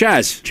 Yeah,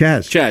 Chaz.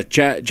 Chaz. Chaz.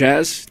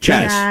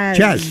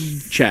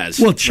 Chaz.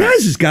 Well,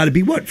 Chaz has got to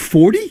be what,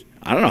 40?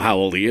 I don't know how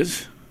old he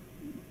is.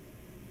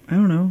 I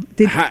don't know.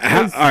 All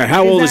right,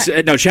 how old is...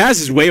 No, Chaz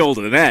is way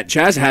older than that.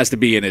 Chaz has to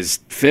be in his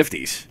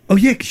 50s. Oh,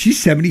 yeah, 'cause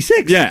she's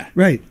 76. Yeah.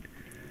 Right.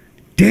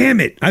 Damn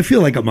it. I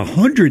feel like I'm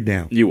 100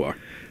 now. You are.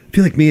 I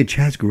feel like me and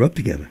Chaz grew up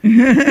together.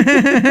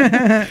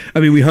 I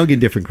mean, we hung in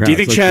different crowds. Do you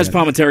think Chaz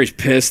Palminteri's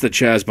pissed that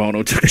Chaz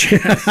Bono took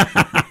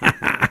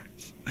Chaz?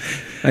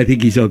 I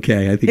think he's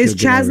okay. I think Is he'll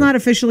get Chaz over not it.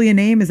 officially a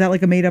name? Is that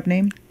like a made up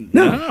name?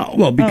 No.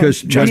 Well,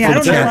 because Chaz Yeah, I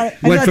don't know.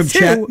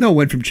 Palminteri I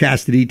went from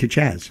chastity to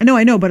Chaz. No,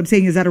 I know, but I'm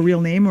saying, is that a real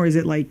name, or is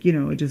it like,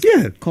 it just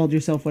called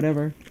yourself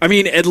whatever? I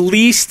mean, at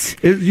least...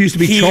 It used to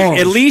be Charles.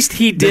 At least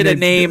he did Then a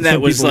name that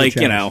some was people were like,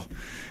 Chaz.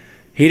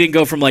 He didn't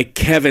go from like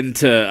Kevin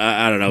to,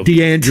 I don't know,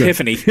 Deandra.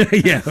 Tiffany.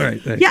 Yeah, all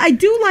right. Thanks. Yeah, I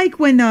do like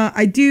when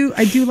I do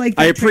like.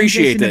 I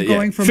appreciate transition of that, yeah.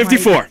 Going from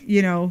 54. like,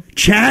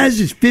 Chaz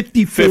is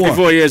 54.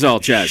 54 years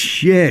old, Chaz.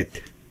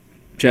 Shit.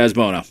 Chaz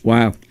Bono.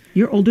 Wow.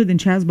 You're older than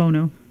Chaz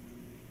Bono.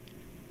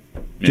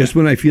 Just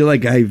when I feel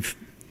like Is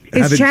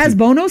Chaz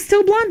Bono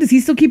still blonde? Does he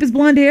still keep his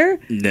blonde hair?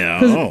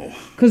 No.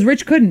 Because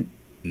Rich couldn't.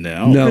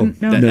 No. No.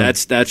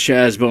 That's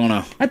Chaz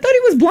Bono. I thought he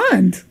was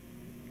blonde.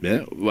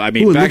 Yeah. Well, I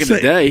mean, back in the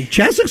day.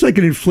 Chaz looks like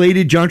an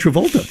inflated John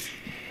Travolta.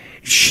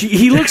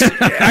 He looks...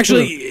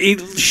 Actually,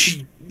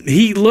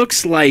 he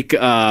looks like...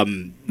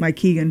 Mike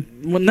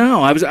Keegan. Well,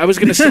 no. I was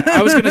gonna say...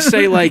 I was gonna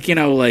say like,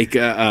 like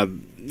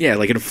an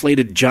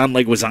inflated John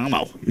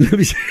Leguizamo.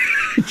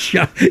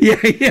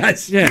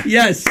 Yes.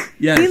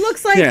 He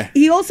looks like... Yeah.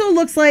 He also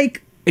looks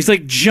like... It's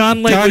like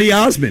Donny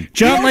Osmond.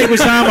 John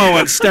Leguizamo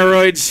on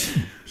steroids.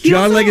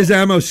 John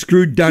Leguizamo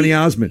screwed Donny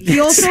Osmond. He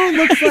also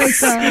looks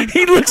like...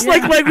 He looks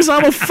like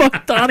Leguizamo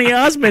fucked Donny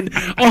Osmond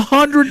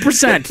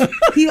 100%.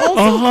 He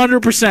also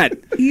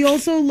 100%. He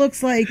also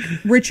looks like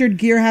Richard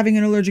Gere having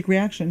an allergic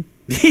reaction.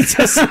 He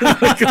does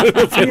look a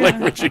little bit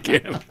like Richard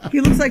Gere. He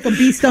looks like a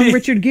bee-stung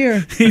Richard Gere.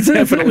 He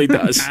definitely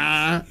does.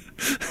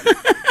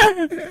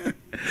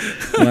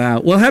 Wow.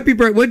 Well, happy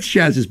birthday. When's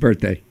Chaz's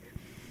birthday?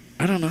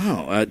 I don't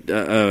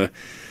know.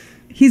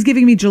 He's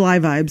giving me July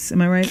vibes.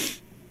 Am I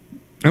right?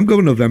 I'm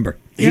going November.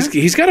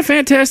 He's got a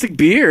fantastic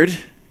beard.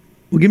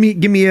 Well, give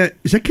me a...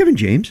 Is that Kevin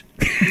James?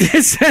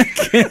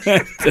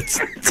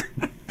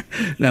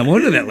 No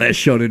wonder that last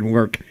show didn't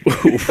work.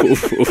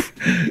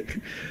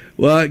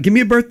 Well, give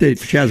me a birthday,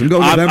 Chaz. I'm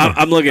going November.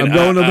 I'm looking. I'm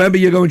going November.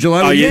 You're going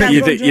July. Oh, What do you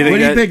think? think What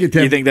do you think,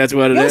 Tim? You think that's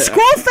what it is?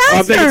 Scroll faster.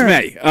 I think it's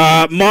May.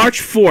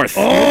 March 4th.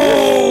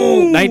 Oh!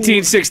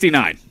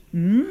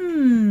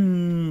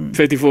 1969.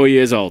 54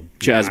 years old.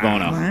 Chaz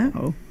Bono.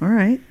 Wow. All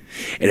right.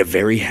 And a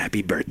very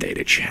happy birthday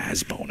to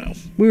Chaz Bono.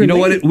 You know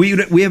what?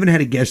 We haven't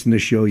had a guest in the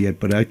show yet,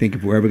 but I think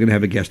if we're ever going to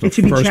have a guest, the It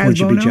should be first Chaz one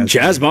should be Bono? Chaz.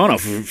 Chaz Bono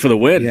for the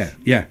win.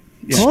 Yeah.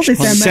 Call this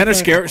Center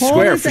MFR. Call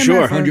Square this for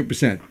sure. MFR.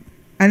 100%.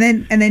 And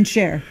then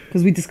share,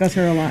 because we discuss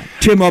her a lot.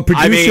 Tim, our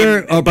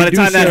producer. By the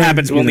time that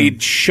happens, we'll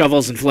need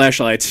shovels and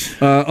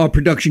flashlights. Our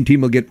production team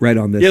will get right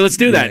on this. Yeah, let's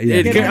do that.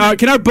 Yeah.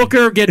 Can our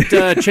booker get...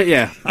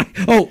 yeah.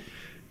 Oh,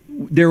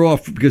 they're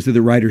off because of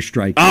the writer's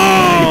strike.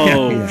 Oh,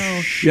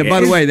 Yeah,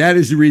 by the way, that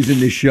is the reason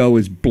this show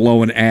is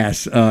blowing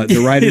ass.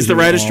 The writers Is the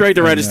writer's strike?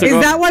 The writers took Is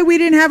off? that why we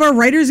didn't have our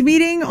writers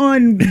meeting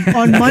on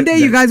Monday?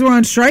 You guys were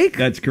on strike?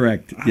 That's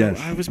correct. Yes.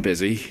 I was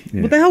busy.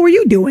 What the hell were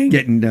you doing?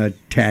 Getting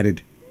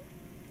tatted.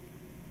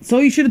 So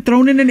you should have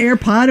thrown in an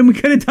AirPod and we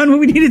could have done what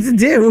we needed to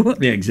do.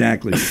 Yeah,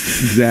 exactly.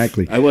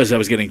 Exactly. I was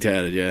getting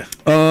tatted, yeah.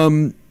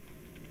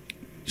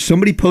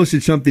 Somebody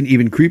posted something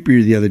even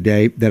creepier the other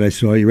day that I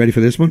saw. You ready for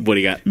this one? What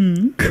do you got?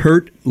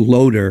 Kurt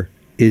Loder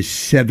is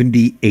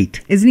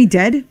 78. Isn't he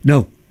dead?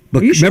 No.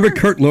 But Are you remember sure?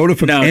 Kurt Loder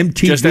from No,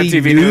 MTV, just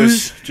MTV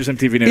News. Just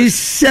MTV News. is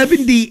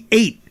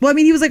 78. Well, I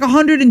mean, he was like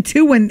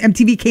 102 when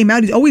MTV came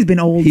out. He's always been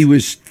old. He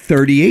was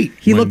 38.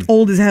 He when- looked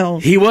old as hell.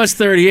 He was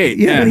 38.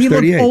 Yeah, but he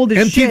looked 38. old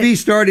as MTV shit.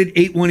 started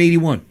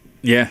 8/1/81,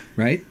 Yeah.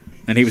 right?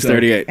 And he was So-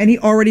 38. And he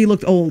already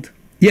looked old.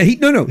 Yeah, he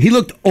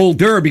looked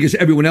older because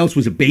everyone else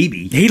was a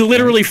baby. He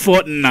literally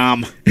fought in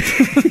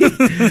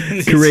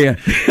Korea.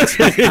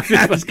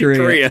 That's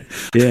Korea.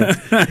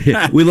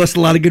 Yeah. We lost a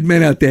lot of good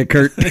men out there,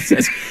 Kurt.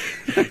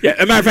 Yeah,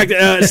 as a matter of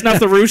fact, Snuff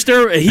the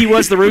Rooster, he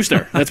was the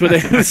rooster. That's what they...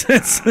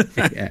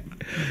 Yeah.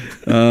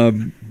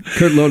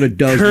 Kurt Loder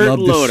does Kurt love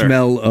Loder. the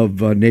smell of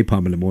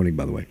napalm in the morning,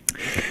 by the way.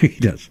 He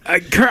does.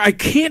 Kurt, I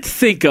can't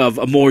think of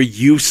a more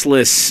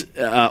useless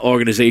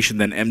organization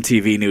than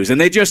MTV News.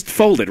 And they just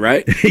folded,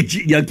 right?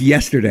 Like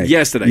yesterday.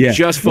 Yesterday,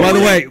 just By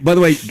folded.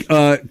 the way,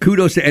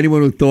 kudos to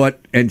anyone who thought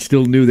and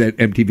still knew that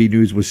MTV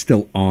News was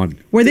still on.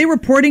 Were they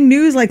reporting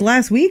news like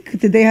last week?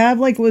 Did they have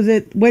was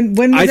it when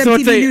was I thought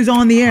MTV News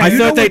on the air? I You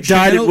know thought they what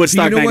died channel- at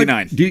Woodstock do you know what-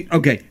 99.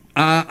 Okay,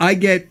 I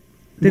get.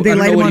 Did they I don't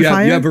light know them what on you have.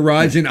 fire? You have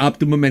Verizon,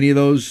 Optimum, any of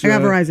those? I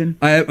got Verizon.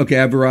 I have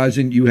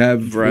Verizon. You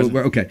have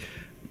Verizon. Okay,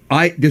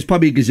 there's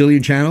probably a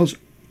gazillion channels.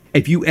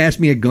 If you ask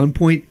me at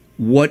gunpoint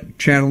what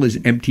channel is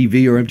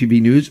MTV or MTV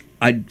News,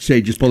 I'd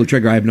say just pull the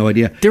trigger. I have no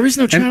idea. There is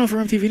no channel for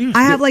MTV News.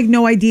 I have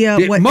no idea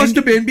It what. must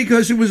have been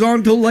because it was on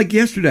until like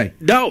yesterday.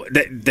 No,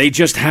 they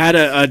just had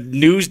a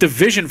news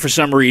division for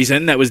some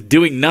reason that was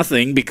doing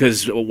nothing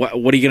because what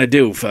are you going to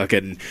do?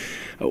 Fucking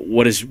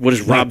what is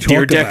Rob talk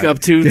Dyrdek about up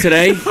to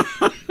today?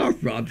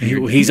 Rob De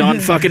Niro. He's on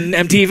fucking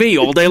MTV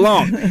all day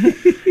long.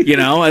 You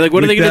know, like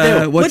what are they going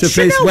to do? What's her What's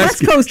face? Chanel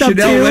West Coast up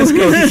Chanel to? West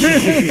Coast.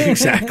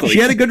 Exactly. She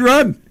had a good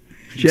run.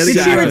 Did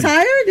she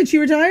retire? Did she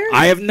retire?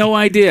 I have no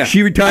idea.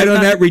 She retired I'm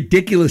on not- that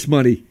ridiculous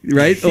money,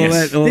 right?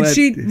 Yes. Did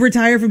she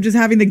retire from just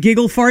having the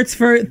giggle farts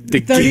for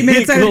 30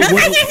 minutes? giggle-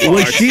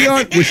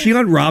 was she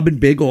on Robin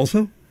Big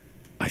also?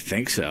 I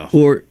think so.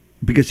 Or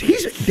because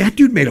that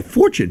dude made a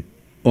fortune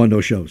on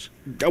those shows.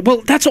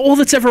 Well, that's all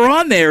that's ever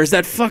on there is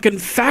that fucking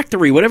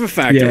factory, whatever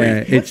factory. Yeah,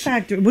 What it's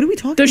factor? What are we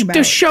talking about?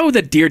 The show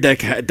that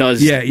Deerdeck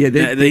does. Yeah.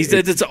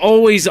 It's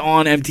always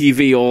on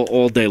MTV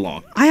all day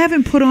long. I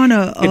haven't put on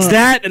It's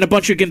that and a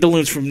bunch of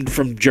Gindaloons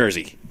from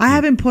Jersey. I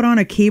haven't put on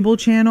a cable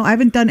channel. I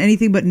haven't done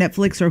anything but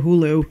Netflix or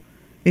Hulu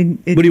in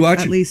What are you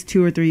watching? at least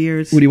 2 or 3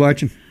 years. what are you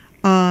watching?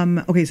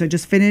 Okay, so I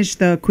just finished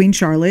the Queen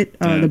Charlotte,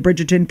 the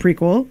Bridgerton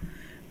prequel.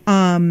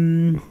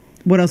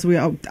 What else are we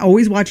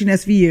always watching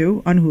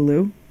SVU on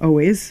Hulu?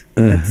 Always.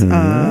 That's,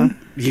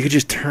 You could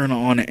just turn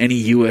on any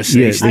USA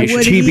Yes, station.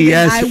 wouldn't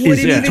TBS even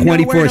is know a where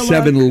to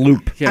 24/7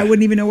 loop. Yeah. I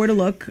wouldn't even know where to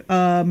look.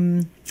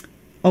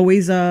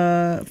 Always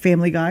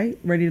Family Guy.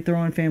 Ready to throw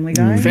on Family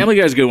Guy. Family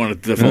Guy's a good one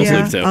to fall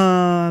Yeah, asleep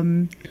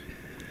to.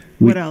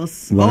 What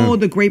else? Wow. Oh,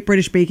 the Great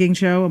British Baking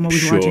Show. I'm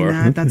always watching Sure.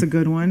 that. That's a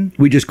good one.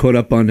 We just caught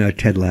up on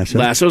Ted Lasso.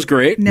 Lasso's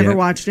great. Never Yeah.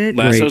 watched it.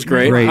 Lasso's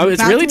great. Great. Oh,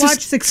 it's About really to watch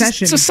just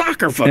Succession. It's a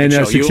soccer fucking And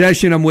show.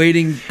 Succession, I'm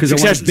waiting because I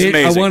Succession's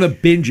amazing. want to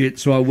binge it,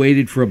 so I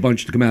waited for a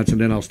bunch to come out, so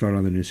then I'll start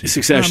on the new season. I'm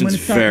Succession's going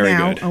to start very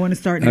now. good. I want to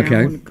start now.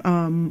 Okay.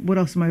 What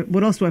else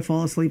What else do I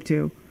fall asleep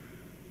to?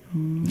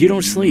 You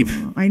don't sleep.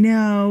 I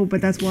know,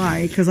 but that's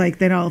why. Because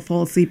then I'll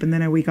fall asleep and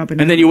then I wake up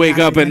And then you wake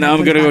up and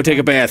I'm going to go take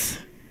a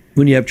bath.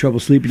 When you have trouble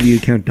sleeping, do you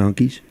count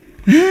donkeys?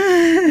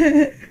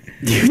 Why?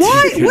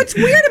 What's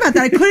weird about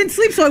that? I couldn't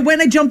sleep, so I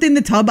went. I jumped in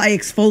the tub. I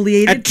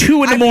exfoliated At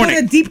 2 in the morning. I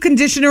put a deep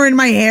conditioner in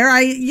my hair.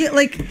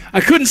 I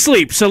couldn't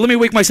sleep, so let me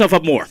wake myself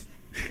up more.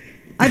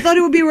 I thought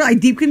it would be. I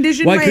deep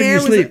conditioned Why my couldn't hair.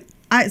 you sleep?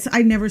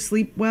 I never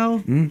sleep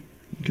well.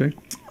 Okay.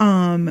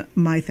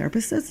 My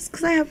therapist says it's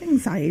because I have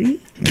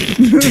anxiety.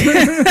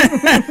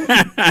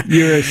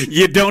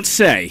 You don't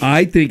say.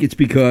 I think it's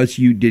because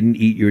you didn't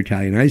eat your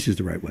Italian ices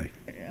the right way.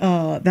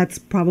 That's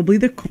probably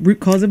the root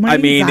cause of my I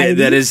mean, anxiety.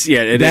 that is,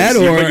 it That is.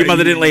 or Your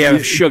mother didn't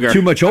have sugar.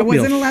 Too much I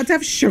oatmeal. wasn't allowed to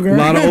have sugar. A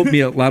lot of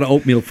oatmeal. A lot of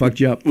oatmeal fucked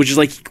you up. Which is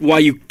like why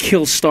you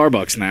kill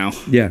Starbucks now.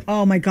 Yeah.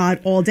 Oh my God,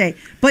 all day.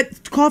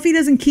 But coffee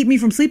doesn't keep me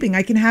from sleeping.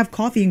 I can have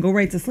coffee and go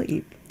right to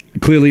sleep.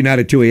 Clearly not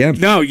at 2 a.m.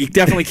 No, you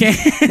definitely can't.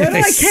 No,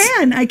 I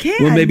can. I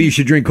can. Well, maybe you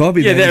should drink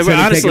coffee. Yeah, then,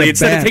 honestly,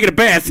 instead of taking a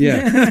bath,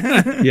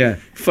 Yeah. Yeah.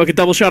 fucking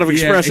double shot of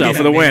espresso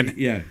for the win.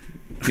 Yeah.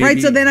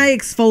 Right, so then I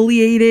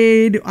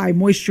exfoliated, I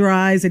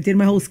moisturized, I did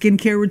my whole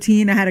skincare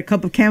routine. I had a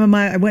cup of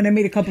chamomile. I went and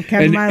made a cup of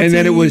chamomile And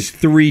then tea. it was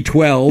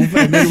 3:12.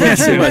 And then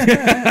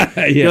it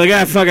was, You're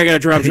like, fuck, I got to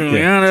drop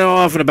something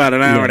off in about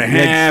an hour and a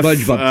half.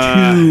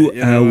 SpongeBob,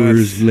 2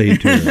 hours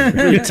later.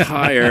 Really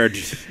tired.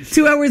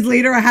 2 hours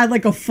later, I had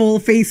like a full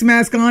face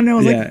mask on. And I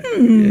was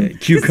like,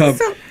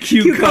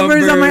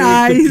 Cucumbers on my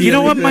eyes. You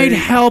know what might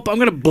help? I'm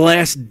going to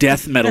blast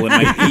death metal in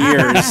my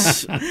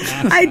ears.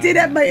 I did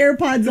have my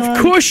AirPods on.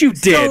 Of course you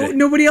did. So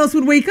nobody else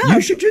would wake up.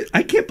 You should just,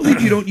 I can't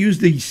believe you don't use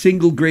the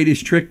single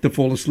greatest trick to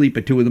fall asleep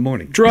at 2 in the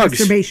morning. Drugs.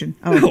 Masturbation.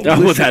 Oh.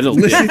 Oh, that'll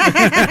Listen,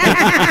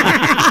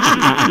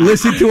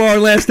 listen to our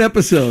last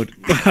episode.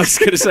 I was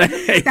going to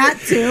say. That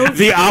too.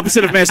 The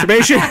opposite of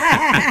masturbation.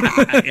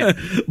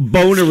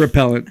 Boner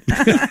repellent.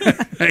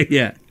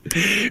 Yeah.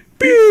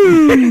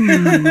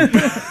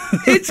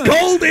 It's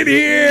cold in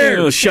here.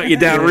 It'll shut you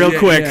down real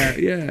quick.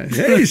 Yeah.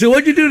 Hey, so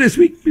what'd you do this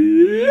week?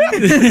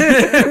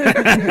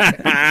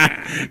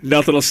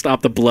 Nothing will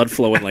stop the blood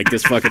flowing like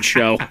this fucking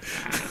show.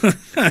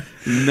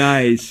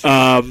 Nice.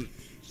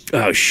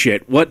 Oh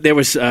shit! What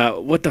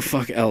the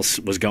fuck else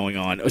was going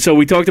on? So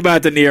we talked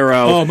about De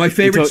Niro. Oh, my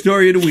favorite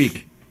story of the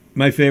week.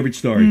 My favorite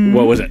story.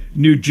 What was it?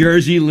 New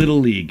Jersey Little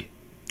League.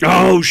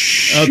 Oh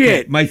shit!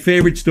 Okay, my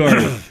favorite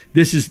story.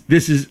 This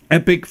is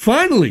epic.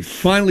 Finally,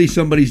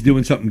 somebody's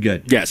doing something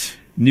good. Yes.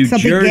 New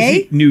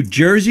Something New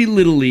Jersey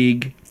Little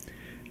League.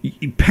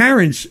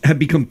 Parents have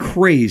become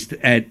crazed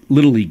at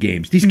Little League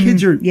games. These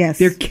kids are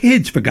they're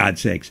kids, for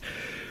God's sakes.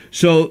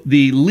 So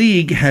the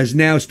league has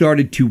now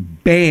started to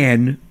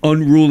ban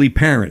unruly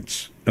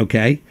parents,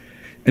 okay?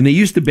 And they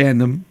used to ban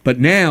them, but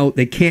now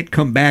they can't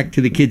come back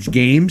to the kids'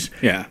 games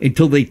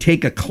until they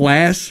take a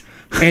class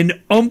and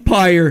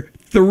umpire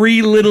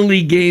 3 Little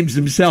League games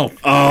themselves.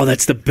 Oh,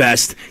 that's the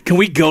best. Can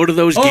we go to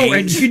those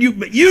games? And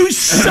you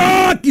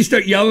suck! You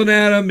start yelling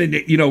at them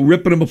and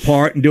ripping them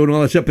apart and doing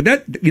all that stuff. But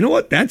that, you know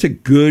what? That is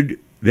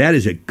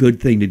a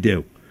good thing to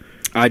do.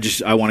 I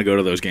want to go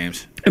to those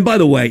games. And by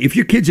the way, if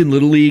your kid's in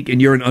Little League and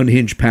you're an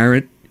unhinged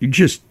parent, you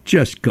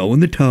just go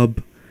in the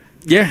tub.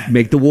 Yeah.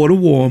 Make the water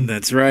warm.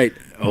 That's right.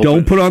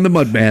 Don't put on the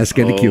mud mask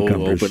and the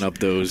cucumbers. Open up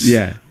those.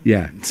 Yeah.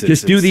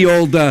 Just do the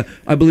old,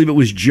 I believe it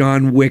was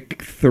John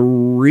Wick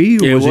 3.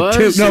 Or was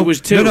it 2? No, it was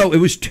 2. No, it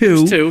was 2. It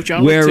was 2.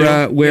 John Wick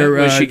 2.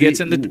 Where she gets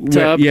in the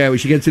tub. Where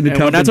she gets in the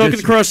tub. We're not talking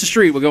just, across the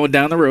street. We're going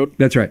down the road.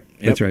 That's right.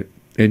 That's right.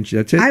 And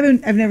that's it.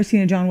 I've never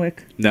seen a John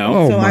Wick. No.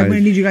 Oh, So my. I'm going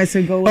to need you guys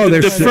to go. Oh, with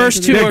they're The us.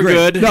 first two they're are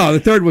great. good. No, the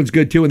third one's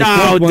good too, and the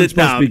fourth one's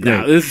supposed to be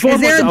great. The fourth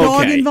Is there a one's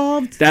dog okay.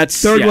 involved? That's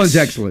Third yes. one's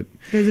excellent.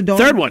 There's a dog.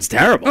 Third one's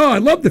terrible. Oh, I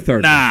love the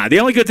third. Nah, the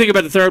only good thing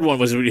about the third one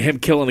was him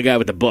killing the guy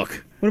with the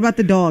book. What about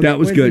the dog? That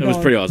was Where's good. the It was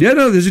dog? pretty awesome. Yeah,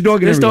 no, there's a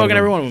dog in There's every dog one in of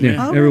every them. one of them,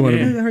 Yeah, Oh, every one of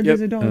I them. heard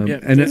there's a dog.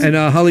 Yep. And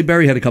Holly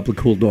Berry had a couple of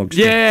cool dogs.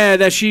 too. Yeah,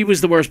 that she was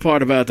the worst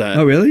part about that.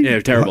 Oh, really? Yeah,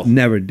 terrible.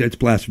 Never. That's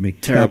blasphemy.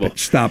 Terrible.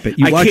 Stop it.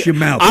 You I watch can't- your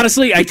mouth.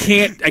 Honestly, I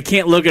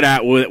can't look at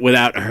that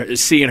without her,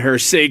 seeing her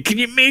say, "Can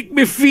you make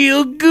me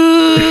feel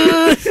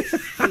good?"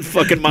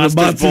 Fucking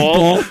Monsters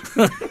Ball.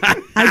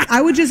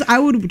 I would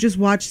just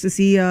watch to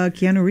see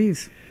Keanu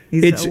Reeves.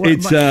 He's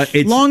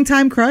It's long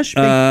time crush,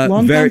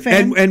 long very,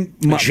 time fan.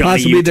 and Johnny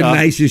possibly the Utah.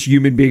 nicest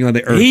human being on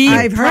the earth.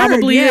 I've heard,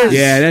 probably yeah. is.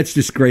 Yeah, that's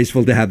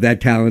disgraceful to have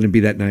that talent and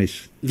be that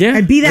nice. Yeah,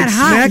 and be that Like,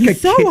 hot. smack He's a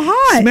so kid-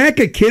 hot. Smack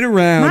a kid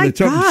around. My and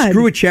something. God.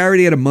 Screw a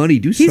charity out of money.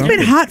 Do He's something.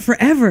 been hot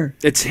forever.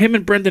 It's him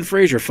and Brendan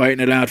Fraser fighting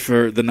it out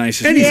for the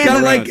nicest. And he's people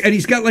got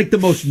around. the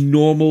most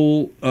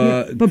normal.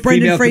 But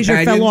Brendan female Fraser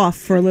companion. fell off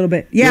for a little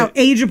bit. Yeah, Yeah.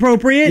 age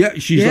appropriate. Yeah,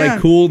 she's like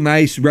cool,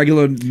 nice,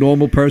 regular,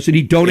 normal person.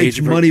 He donates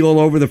Age appro- money all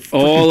over the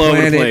all frickin' over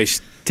planet. the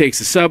place. Takes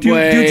the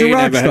subway. Dude's a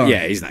rock never- star.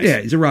 Yeah, he's nice.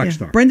 Yeah, he's a rock Yeah.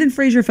 star. Brendan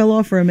Fraser fell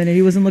off for a minute.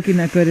 He wasn't looking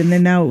that good, and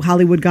then now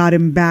Hollywood got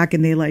him back,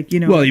 and they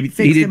Well, he fixed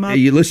did. him up.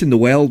 You listen, the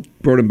whale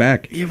brought him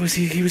back. He was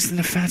in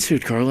a fat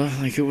suit, Carla.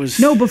 Like it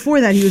was. No,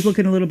 before that, he was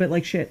looking a little bit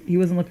like shit. He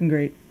wasn't looking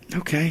great.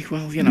 Okay,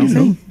 well,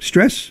 No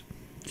stress.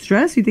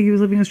 Stress? You think he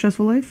was living a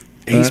stressful life?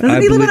 He's- Doesn't I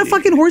he live on a believe-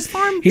 fucking horse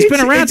farm? He's been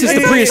around since the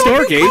It's a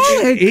prehistoric fucking age.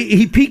 college.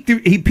 He peaked.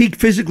 He peaked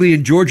physically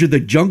in Georgia the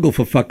Jungle,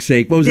 for fuck's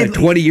sake. What was that?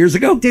 20 years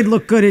ago. Did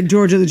look good in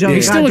Georgia the Jungle.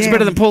 he still looks goddamn.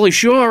 better than Pauly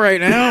Shore right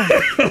now.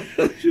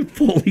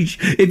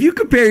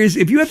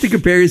 If you have to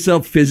compare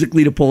yourself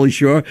physically to Pauly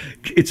Shore,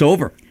 it's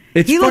over.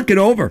 It's He looked- fucking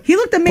over. He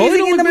looked Pauly amazing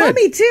don't in The look bad.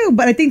 Mummy too,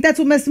 but I think that's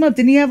what messed him up.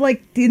 Didn't he have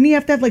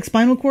to have like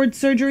spinal cord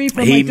surgery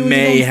from He like doing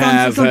may his own stunts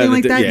have or something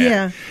like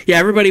that? Yeah.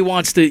 Everybody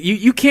wants to.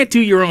 You can't do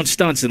your own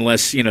stunts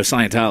unless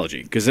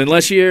Scientology, because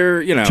unless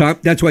you're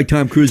That's why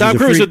Tom Cruise. Tom is a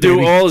Cruise freak, will do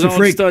baby. all his He's a own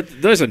freak. stuff.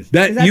 Listen, Is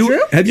that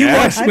true? Have you Yeah.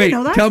 watched? I Wait, didn't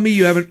know that. tell me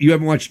you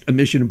haven't watched a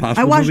Mission Impossible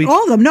I watched movie?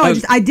 all of them. No,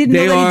 I didn't know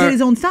they that he are did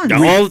his own stunts.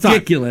 all the time.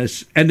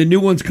 ridiculous, and the new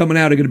ones coming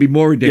out are going to be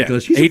more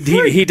ridiculous. Yeah. He's a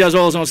freak. He does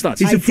all his own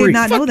stunts. He's I a did freak.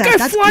 not know that. Guy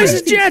That's flies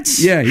his crazy.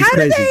 jets. Yeah, he's How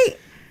crazy. do they?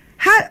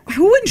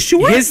 Who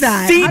insures His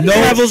that? feet How do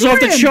they levels insure off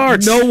the him?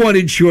 charts. No one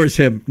insures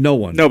him. No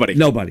one.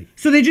 Nobody.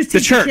 So they just The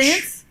take church. a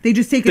chance. They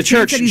just take The a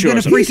chance church that he's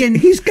going to insures freaking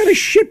He's got a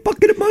shit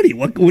bucket of money.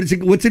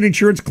 What's an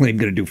insurance claim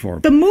going to do for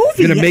him? the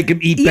movie. Going to make him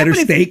eat better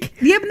but steak?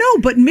 Yeah, but no.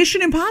 But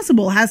Mission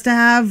Impossible has to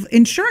have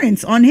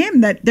insurance on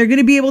him that they're going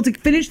to be able to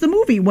finish the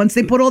movie once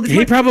they put all the.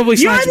 He probably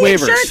You are signs the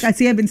waivers. insurance- I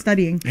see. I've been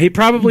studying. He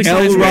probably L.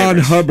 signs Ron waivers.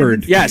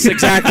 Hubbard. Yes,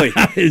 exactly.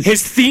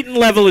 His thetan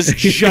level is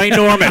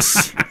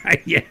ginormous.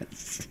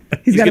 Yes.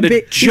 He's got a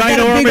big, he's got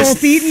a big ginormous old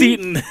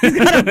thetan. thetan. He's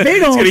got a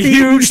big old got a thetan.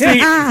 huge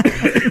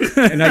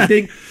thetan. And I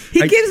think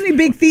He gives me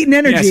big feet and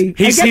energy.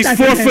 Yes. I get He's that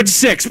from him.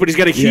 4'6", but he's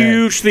got a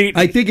huge thetan.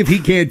 I think if he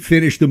can't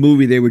finish the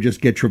movie, they would just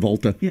get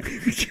Travolta. Yeah.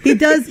 He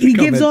does. He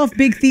Come gives in. off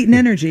big feet and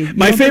energy. You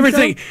My don't favorite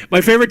think thing,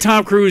 my favorite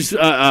Tom Cruise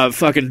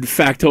fucking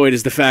factoid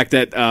is the fact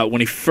that when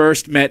he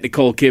first met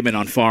Nicole Kidman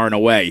on Far and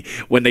Away,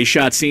 when they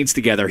shot scenes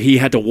together, he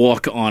had to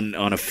walk on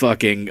a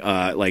fucking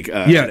Yeah,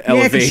 'cause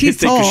elevated she's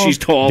thing 'cause tall. she's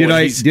tall. Did and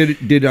I he's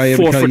did I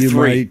ever tell you 4'3".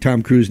 my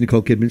Tom Cruise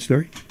Nicole Kidman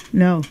story?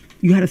 No,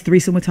 you had a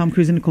threesome with Tom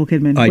Cruise and Nicole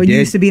Kidman I when did. you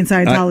used to be in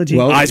Scientology.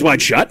 well- Eyes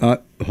wide shut? Hold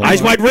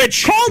Eyes on. wide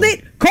rich? Called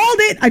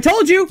it. I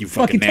told you. You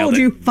fucking told nailed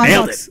you. it.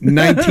 $5.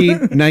 Nailed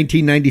it.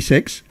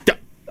 1996.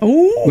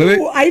 Oh, Wait,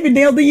 wait. I even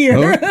nailed the year.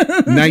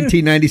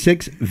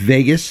 1996,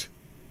 Vegas,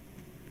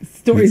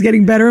 Story's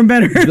getting better and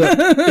better.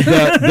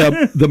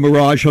 the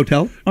Mirage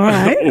Hotel, all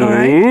right.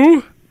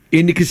 Ooh.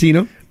 in the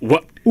casino.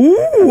 What?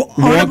 Ooh,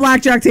 on a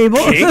blackjack table.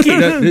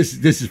 This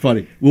is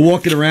funny. We're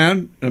walking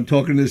around, and I'm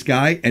talking to this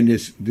guy, and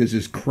there's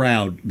this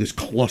crowd, this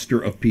cluster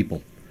of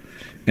people,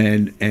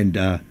 and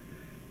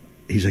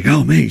he's like,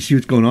 "Oh man, you see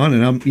what's going on?"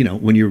 And I'm,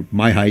 when you're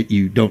my height,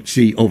 you don't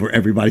see over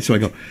everybody, so I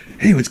go,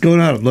 "Hey, what's going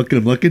on?" I'm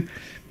looking.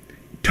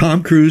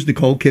 Tom Cruise,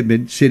 Nicole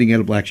Kidman sitting at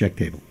a blackjack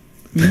table.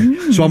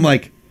 So I'm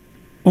like,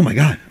 "Oh my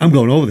god, I'm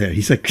going over there."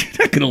 He's like,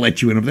 "They're not going to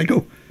let you in." I'm like,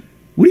 "Oh,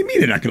 what do you mean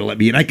they're not going to let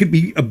me in? I could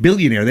be a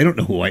billionaire. They don't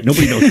know who I am.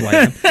 Nobody knows who I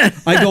am."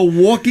 I go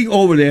walking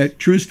over there,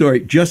 true story,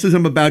 just as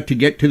I'm about to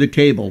get to the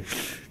table,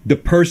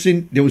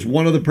 there was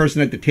one other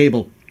person at the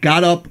table,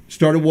 got up,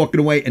 started walking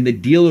away, and the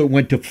dealer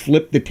went to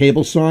flip the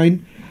table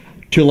sign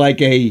to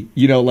like a,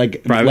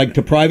 Private. like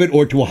to private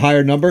or to a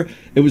higher number.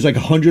 It was like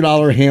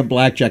 $100 hand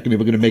blackjack, and they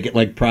were going to make it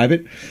like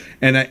private.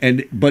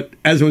 But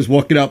as I was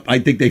walking up, I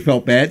think they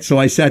felt bad, so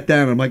I sat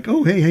down. And I'm like,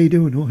 "Oh, hey, how you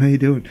doing? Oh, how you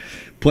doing?"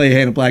 Play a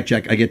hand of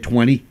blackjack. I get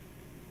 20.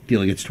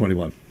 Dealer gets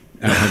 21.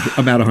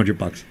 I'm out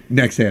 $100.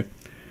 Next hand,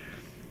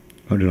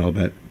 $100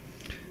 bet.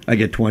 I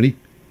get 20.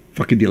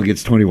 Fucking dealer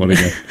gets 21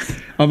 again.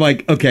 I'm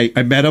like, okay,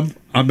 I met him.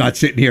 I'm not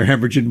sitting here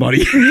hemorrhaging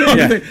money.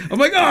 I'm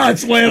like, oh,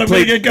 it's late. I'm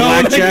gonna get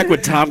going. Blackjack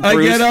with Tom I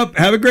Cruise. get up,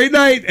 have a great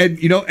night,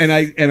 and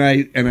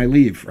I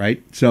leave.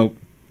 Right. So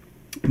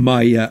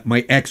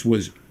my ex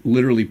was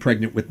literally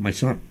pregnant with my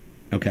son.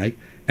 Okay,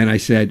 and I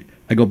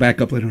go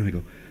back up later and I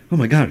go, oh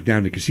my God,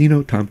 down to the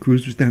casino. Tom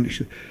Cruise was down there.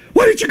 She said,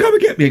 why didn't you come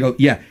and get me? I go,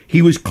 yeah,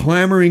 he was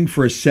clamoring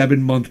for a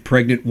 7-month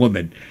pregnant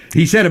woman.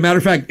 He said, a matter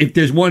of fact, if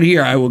there's one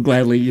here, I will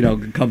gladly,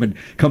 come and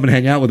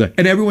hang out with her.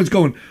 And everyone's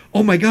going,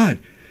 oh my God,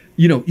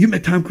 you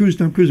met Tom Cruise.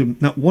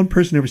 Not one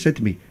person ever said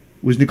to me,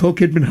 was Nicole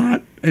Kidman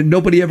hot? And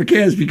nobody ever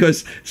cares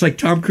because it's like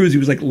Tom Cruise. He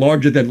was like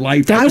larger than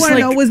life. I want to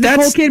know, was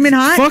Nicole Kidman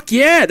hot? Fuck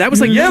yeah, that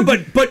was like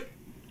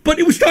But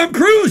it was Tom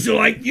Cruise. You're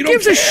like, you don't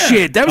gives care. a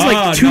shit. That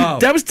was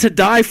that was to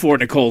die for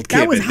Nicole Kidman.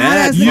 That was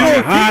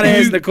hot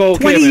as Nicole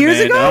 20 Kidman, years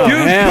man. ago? Oh, Dude,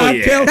 hell yeah.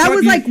 cocktail. That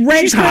was like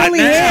red She's hot curly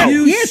now. hair.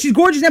 Yeah, she's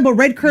gorgeous now, but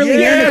red curly hair.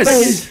 Yes.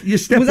 Nicole You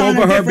step was on a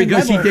over her different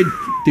because level.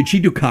 did she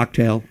do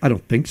Cocktail? I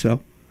don't think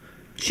so.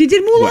 She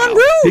did Moulin Wow.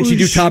 Rouge. Did she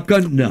do Top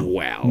Gun? No.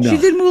 Wow. No. She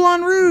did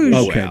Moulin Rouge.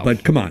 Okay, Wow.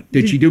 but come on.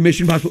 Did she do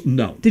Mission Impossible?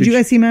 No. Did you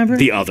guys see Maverick?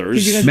 The others.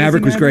 Did you guys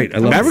Maverick see was great. I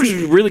love Maverick was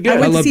really good. I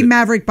went to loved see it.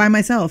 Maverick by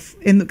myself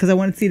because I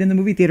wanted to see it in the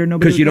movie theater.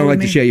 Nobody Because you don't would go like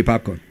with to me. share your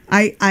popcorn.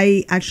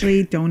 I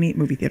actually don't eat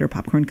movie theater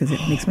popcorn because it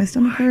makes my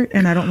stomach hurt,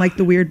 and I don't like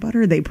the weird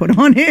butter they put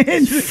on it.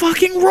 What's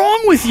fucking wrong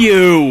with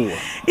you?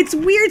 It's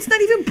weird. It's not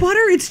even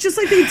butter. It's just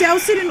like they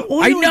douse it in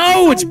oil. I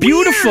know, It's it's so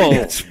beautiful.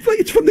 weird.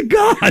 It's from the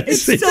gods.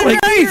 It's so like,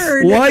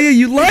 weird. Why are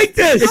you like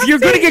this? If you're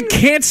going to get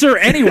cancer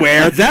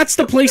anywhere, that's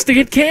the place to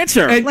get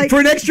cancer. And like- for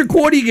an extra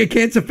quarter, you get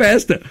cancer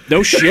faster.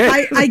 No shit.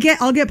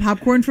 I'll get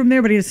popcorn from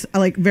there, but it's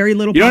like very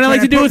little. You know what I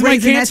popcorn. like to do put with my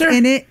Raisinets cancer?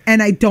 in it,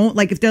 and I don't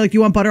like if they're like,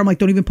 you want butter? I'm like,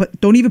 don't even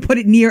put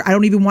it near. I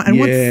don't want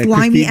Yeah,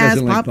 slimy Christine ass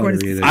doesn't like popcorn.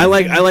 butter either.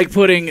 I like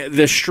putting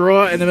the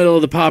straw in the middle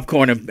of the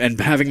popcorn and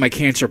having my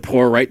cancer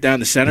pour right down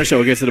the center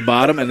so it gets to the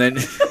bottom and then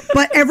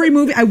But every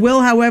movie, I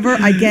will, however,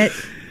 I get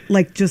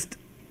like just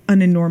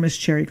an enormous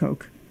cherry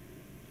Coke.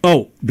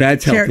 Oh,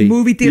 that's healthy.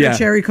 Movie theater Yeah.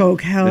 cherry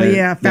Coke. Hell That-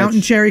 yeah. Fountain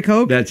that's- cherry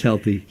Coke. That's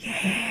healthy.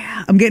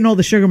 I'm getting all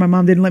the sugar my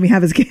mom didn't let me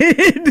have as a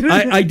kid.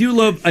 I do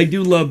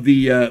love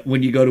the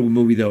when you go to a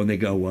movie though and they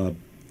go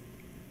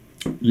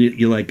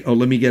you're like, oh,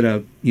 let me get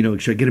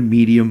should I get a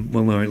medium?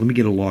 Well, all right, let me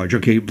get a large.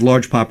 Okay,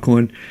 large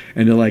popcorn,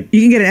 and they're like,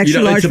 You can get an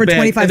extra large it's a for bag.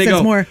 25 And they cents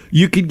go, more.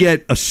 You could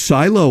get a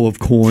silo of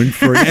corn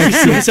for an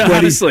extra 20.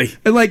 Honestly.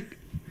 And like,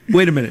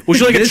 wait a minute, Would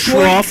you like a This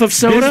trough of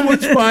soda? This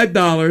one's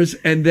 $5,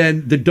 and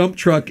then the dump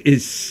truck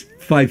is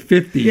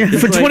 $5.50. Yeah. It's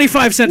for like,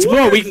 25 cents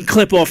more, we can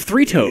clip off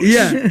 3 toes.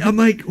 Yeah, I'm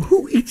like,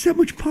 who eats that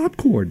much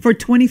popcorn? For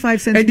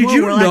 25 cents And did more,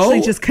 you we'll know?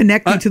 actually just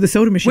connect you to the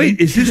soda machine. Wait,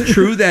 is this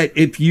true that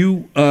if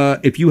you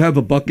have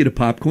a bucket of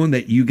popcorn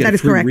that you get That a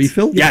is free correct.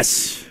 refill?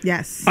 Yes.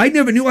 Yes. I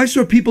never knew. I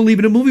saw people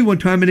leaving a movie one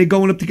time and they're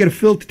going up to get a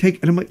fill to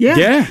take, and I'm like, Yeah.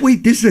 Yeah.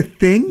 wait, this is a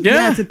thing? Yeah.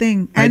 Yeah, it's a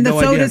thing. I had And the no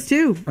idea. sodas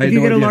too. I had If you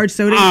no get a idea. large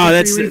soda, Oh, you get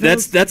that's free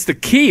refills. that's the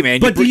key, man.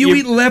 But do you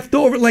eat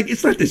leftover? Like,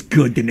 it's not this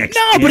good the next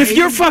No, day. but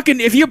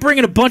if you're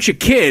bringing a bunch of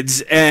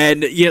kids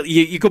and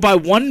you go buy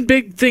one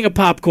big thing of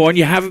popcorn,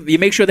 you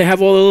make sure they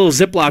have all the little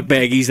Ziploc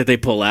baggies that they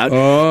pull out.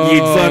 Oh, you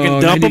fucking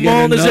dump then you them all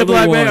get in the another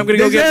Ziploc one. bag. I'm gonna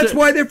go get. That's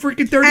why they're freaking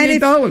And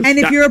 $38.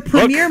 if you're a Look.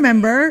 Premier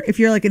member, if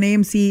you're like an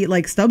AMC,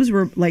 like Stubbs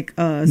were like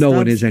No Stubbs,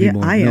 one is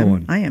anymore. Yeah, I am. No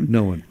one. I am.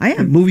 No one. I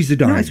am. Movies are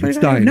dying. No, I swear It's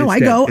to God. dying. No, It's I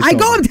dead. go. It's I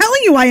go. over. I'm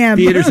telling you, I am.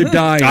 Theaters are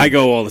dying. I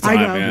go all the I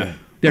time. go. Yeah.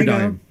 They're I go.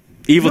 dying.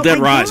 Evil No, Dead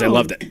I Rise. I go.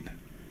 loved it.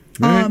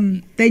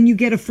 Then you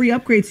get a free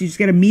upgrade, so you just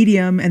get a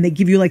medium, and they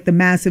give you like the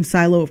massive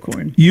silo of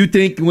corn. You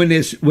think when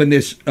this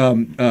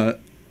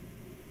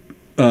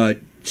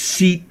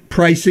seat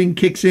pricing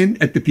kicks in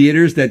at the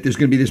theaters that there's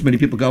going to be this many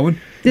people going?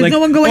 There's no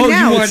one going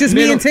now. It's just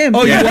me and Tim.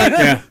 Oh,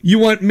 Yeah. you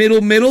want middle,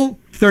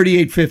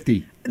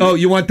 $38.50. Oh,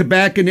 you want the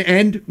back and the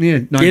end? Yeah,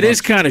 $9. It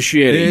is kind of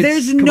shitty.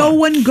 There's come no on.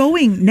 one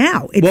going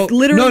now. It's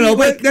literally no,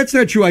 like, but that's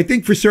not true. I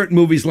think for certain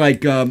movies,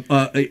 like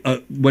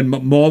when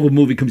Marvel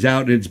movie comes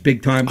out and it's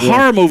big time,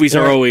 Horror movies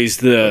are always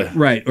the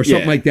right or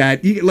something Yeah. like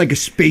that. You get like a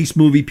space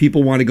movie,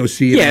 people want to go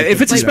see it. Yeah,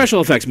 if it's a You know.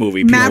 special effects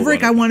movie, people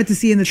Maverick. want I wanted to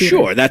see in the theater.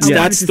 Sure, that's I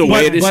wanted that's to the see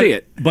way it. to see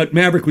it. But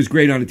Maverick was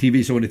great on the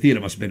TV, so in the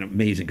theater must have been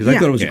amazing because I Yeah.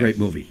 thought it was a Yeah. great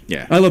movie.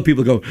 Yeah. I love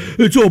people who go,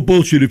 it's all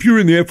bullshit. If you're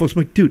in the Air Force, I'm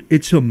like, dude,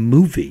 it's a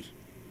movie.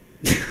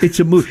 It's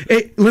a movie.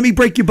 Hey, let me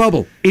break your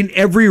bubble. In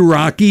every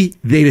Rocky,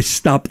 they just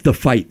stop the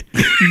fight.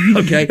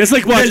 Okay, It's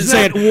like watching There's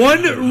not saying,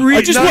 one.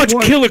 I just watched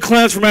Killer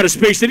Clowns from Outer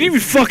Space. They didn't even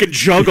fucking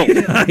juggle.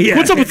 Yeah.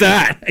 What's up with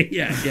that?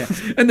 Yeah,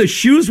 and the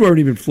shoes weren't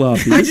even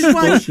fluffy. I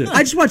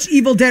just watched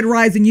Evil Dead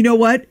Rise, and you know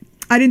what?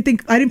 I didn't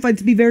find it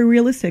to be very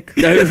realistic.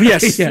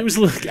 Yes, Yeah. it was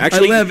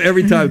actually. I laugh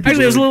every time.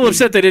 Actually, I was a little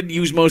upset they didn't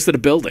use most of the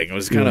building. It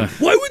was kind of.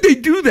 Why would they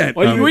do that?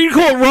 What do you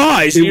call it?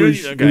 Rise? It You know,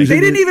 was- okay. it was-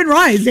 They didn't even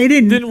rise. They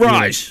didn't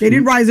rise. They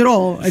didn't rise at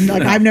all. And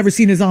like I've never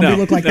seen a zombie No,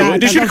 look like no,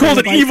 that. They should have called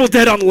it Evil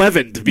Dead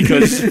Unleavened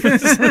because.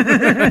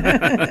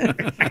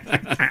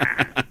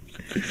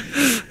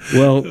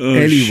 Well,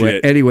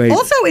 shit. anyway.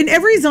 Also, in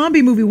every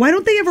zombie movie, why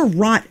don't they ever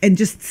rot and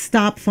just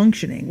stop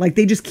functioning? Like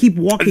they just keep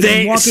walking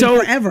and walking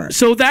forever.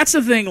 So that's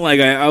the thing. Like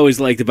I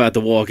always liked about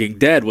The Walking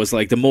Dead was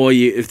like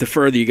the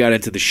further you got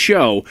into the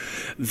show,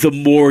 the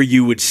more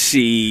you would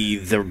see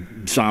the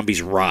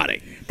zombies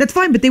rotting. That's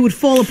fine, but they would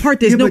fall apart.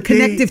 There's Yeah, no but they-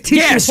 connective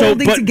tissue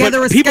holding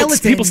together a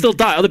skeleton. People still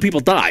die. Other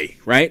people die,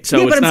 right? So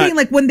yeah, but it's I'm not saying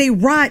like when they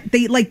rot,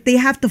 they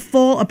have to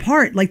fall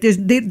apart. Like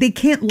they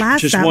can't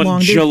last just that one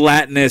long.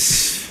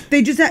 gelatinous.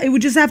 It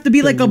would just have to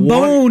be like a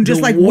bone,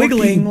 just like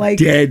wiggling. Like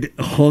Dead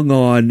hung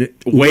on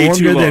Way longer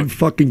too long. than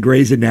fucking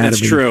Grey's Anatomy.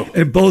 That's true.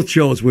 And both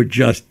shows were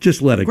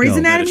just let it Grey's go.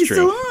 Anatomy's true.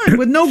 still on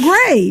with no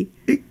Grey.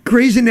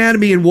 Grey's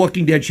Anatomy and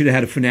Walking Dead should have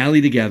had a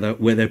finale together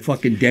where the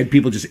fucking dead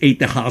people just ate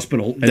the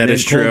hospital and That then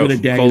is called true. it a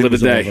day. Called and it a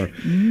was day. over.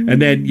 And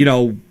then,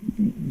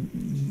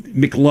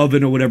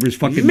 McLovin or whatever his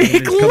fucking name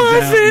is comes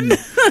out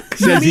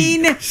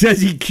and says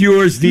he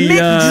cures the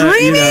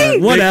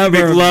McDreamy? whatever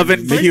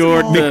McLovin First cured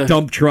of all, the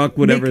McDump truck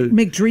whatever.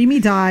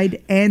 McDreamy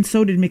died, and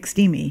so did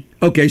McSteamy.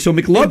 Okay, so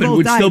They McLovin both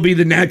would died. still be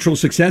the natural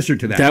successor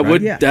to that. That right?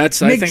 would Yeah.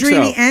 that's I think so.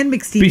 McDreamy and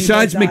McSteamy.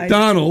 Besides both died.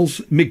 McDonald's,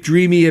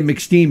 McDreamy and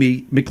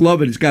McSteamy,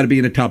 McLovin has got to be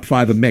in the top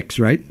 5 of Mix,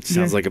 right?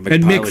 Sounds like a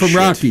And pile Mick of from shit.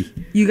 Rocky,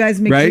 You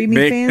guys right?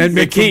 McDreamy fans? and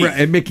Mickey.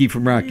 and Mickey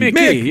from Rocky. Mickey,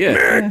 Mick,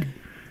 yeah.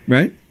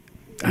 right?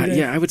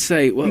 Yeah, I would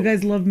say. Well, You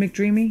guys love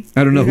McDreamy?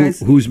 I don't know You guys-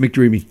 who's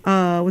McDreamy.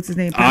 What's his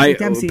name? Patrick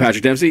Dempsey.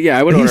 Patrick Dempsey. Yeah,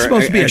 I would He's order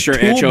supposed to be a extra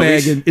tool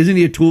anchovies. bag, isn't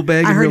he a tool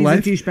bag I in heard real he's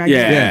life? a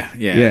douchebag.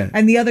 Yeah.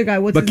 And the other guy,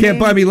 what's But his Can't name?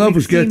 Buy Me Love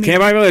was good. McSteamy. Can't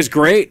Buy Me Love is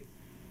great.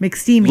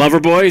 McSteamy.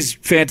 Loverboy's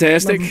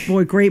fantastic.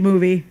 Boy, great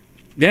movie.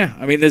 Yeah,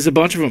 I mean, there's a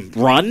bunch of them.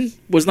 Run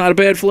was not a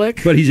bad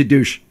flick. But he's a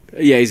douche.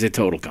 Yeah, he's a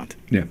total cunt.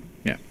 Yeah,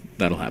 Yeah,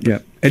 that'll happen. yeah.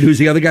 And who's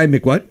the other guy?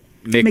 Mick what?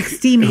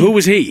 McSteamy. Who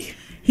was he?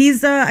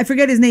 He's I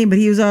forget his name, but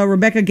he was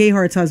Rebecca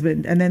Gayhart's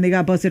husband, and then they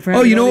got busted for. Oh,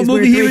 having you know all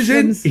what these movie weird he was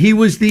in? threesomes. He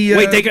was the.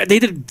 Wait, they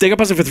got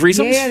busted for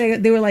threesomes? Yeah,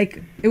 they were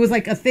like it was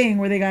like a thing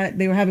where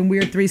they were having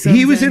weird threesomes.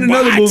 He was in and-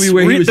 another What? movie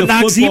where he was The a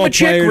football Noxzema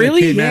chick, player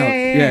really? that came Yeah, out.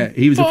 yeah, yeah.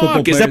 He was a football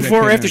Fuck, player. is that before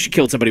or came after out. she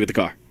killed somebody with the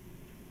car?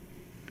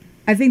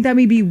 I think that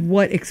may be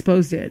what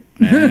exposed it.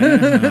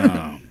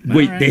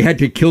 Wait, they had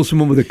to kill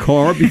someone with a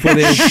car before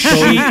they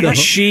exposed the...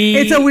 She.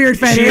 It's a weird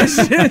fetish.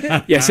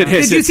 Yes, it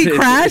is. Did you see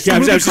Crash? Yeah, I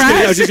was The just movie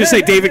gonna- I was just going to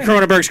say David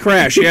Cronenberg's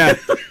Crash. Yeah.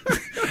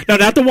 No,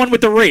 not the one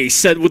with the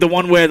race. With the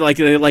one where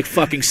they like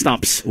fucking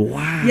stumps.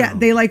 Wow. Yeah,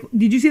 they like.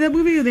 Did you see that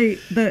movie? Or these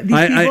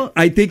people?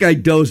 I think I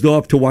dozed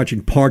off to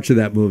watching parts of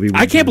that movie.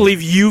 I can't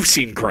believe you've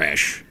seen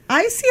Crash.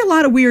 I see a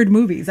lot of weird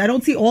movies. I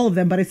don't see all of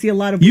them, but I see a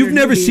lot of. You've weird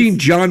never movies. seen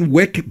John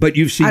Wick, but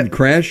you've seen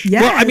Crash?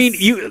 Yes. Well, I mean,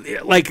 you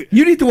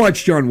You need to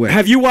watch John Wick.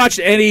 have you watched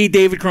any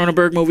David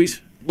Cronenberg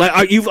movies? Like,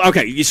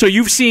 so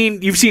you've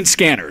seen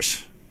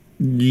Scanners.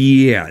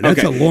 Yeah, that's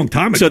Okay. a long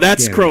time ago. So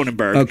that's Yeah.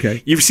 Cronenberg.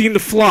 Okay. You've seen The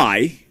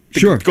Fly. The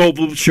Sure.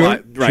 Goldblum Sure, Fly.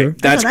 Right. sure.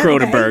 That's Oh, that-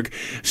 Cronenberg.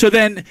 So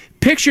then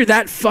picture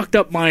that fucked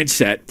up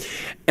mindset.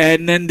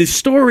 And then the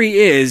story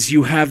is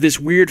you have this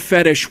weird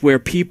fetish where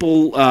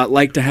people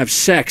like to have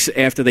sex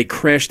after they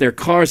crash their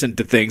cars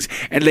into things,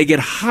 and they get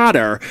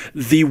hotter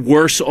the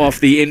worse off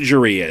the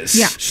injury is.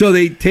 Yeah. So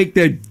they take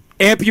their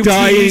Amputees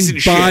dying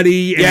and shit.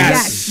 body and-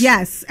 Yes,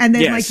 yes, and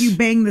then Yes. like you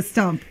bang the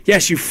stump.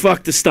 Yes, you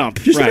fucked the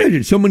stump. Just right.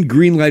 imagine someone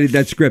greenlighted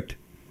that script.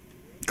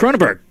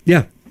 Cronenberg.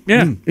 Yeah.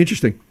 Yeah.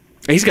 Interesting.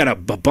 He's got a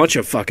bunch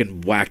of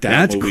fucking whacked out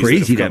That's movies crazy,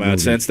 that have that come out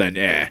movie. since then.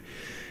 Yeah.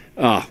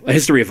 A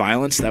History of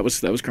Violence. That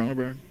was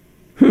Cronenberg.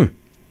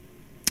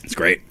 It's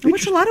great. I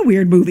watch a lot of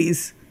weird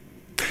movies.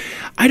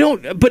 I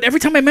don't. But every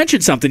time I mention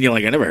something, you're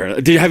like, I never heard of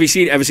it. Have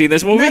you ever seen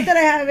this movie? Not that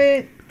I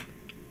haven't.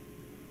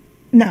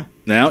 No.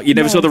 No, you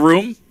never No. saw The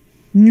Room.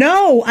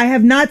 No, I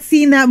have not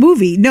seen that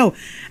movie. No,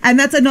 and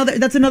that's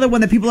another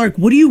one that people are like,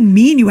 "What do you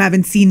mean you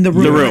haven't seen The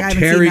Room?" The Room. Like, I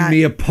haven't seen Tearing that.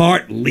 me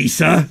apart,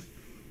 Lisa.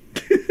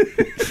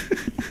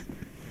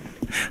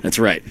 That's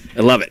right.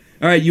 I love it.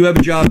 All right, you have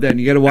a job then.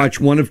 You got to watch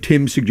one of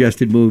Tim's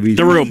suggested movies.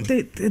 The Room.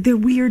 They're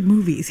weird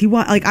movies.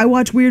 I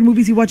watch weird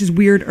movies. He watches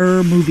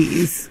weirder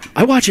movies.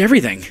 I watch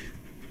everything.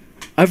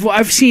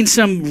 I've seen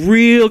some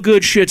real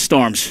good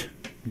shitstorms.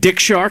 Dick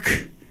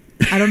Shark.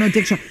 I don't know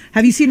Dick Shaw.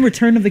 Have you seen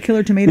Return of the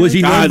Killer Tomatoes? Was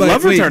he known I by,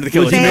 love Return of the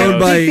Killer was he known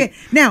Tomatoes. by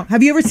Now,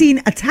 have you ever seen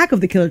Attack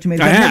of the Killer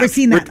Tomatoes? I've never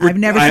seen that. I've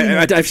never seen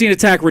it. I've seen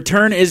Attack.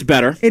 Return is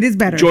better. It is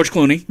better. George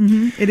Clooney.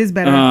 It is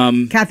better.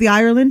 Kathy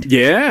Ireland.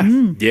 Yeah.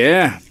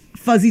 Yeah.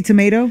 Fuzzy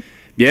Tomato.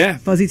 Yeah.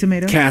 Fuzzy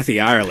Tomato. Kathy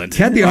Ireland.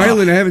 Kathy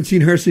Ireland? I haven't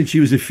seen her since she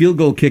was a field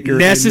goal kicker.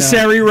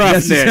 Necessary in,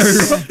 Roughness.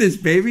 Necessary Roughness,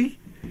 baby.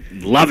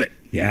 Love it.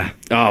 Yeah.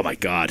 Oh my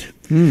God.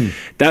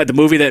 That the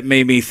movie that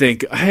made me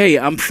think, hey,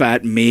 I'm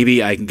fat.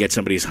 Maybe I can get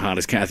somebody as hot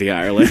as Kathy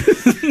Ireland.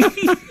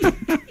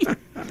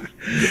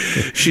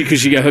 Because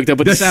she got hooked up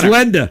with the center.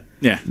 Slender.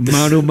 Yeah.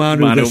 Manu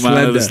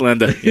the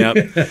Slender.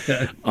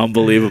 Yep.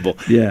 Unbelievable.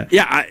 Yeah.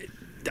 Yeah.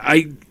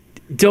 I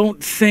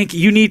don't think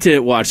you need to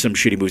watch some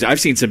shitty movies. I've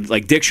seen some,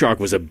 like Dick Shark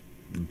was a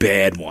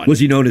bad one. Was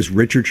he known as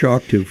Richard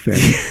Shark too?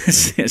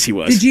 Yes, he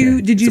was. Did you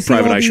It's see a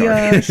all private eye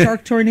the shark.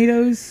 shark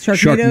tornadoes?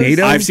 Sharknado?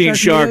 I've seen You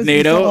saw all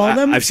Sharknado.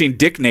 them? I've seen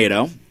Dick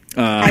NATO.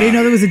 I didn't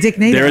know there was a Dick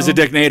Nado. There is a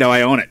Dick NATO.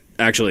 I own it,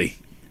 actually.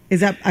 Is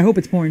that? I hope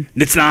it's porn.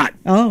 It's not.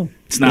 Oh,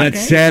 It's not.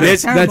 That's sad.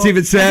 It's- That's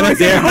even sadder. I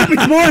hope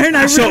it's born.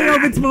 I really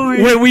hope it's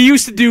born. When we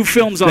used to do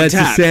films on That's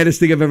tap. the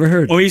saddest thing I've ever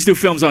heard. When we used to do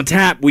films on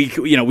tap, we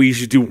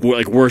used to do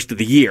like worst of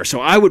the year.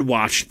 So I would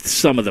watch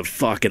some of the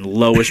fucking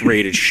lowest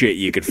rated shit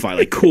you could find,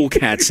 like Cool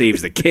Cat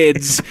Saves the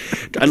Kids.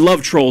 I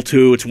love Troll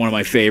 2. It's one of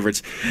my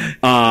favorites.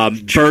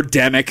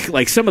 Birdemic,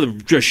 like some of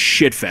the just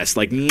shit fest,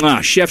 like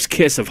chef's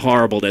kiss of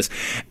horribleness.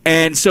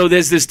 And so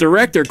there's this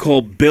director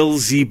called Bill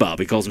Zebub.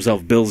 He calls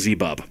himself Bill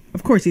Zebub.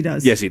 Of course he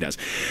does. Yes, he does.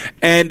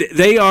 And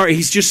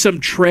he's just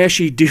some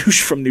trashy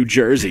douche from New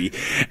Jersey.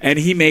 And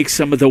he makes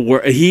some of the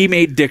work. He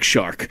made Dick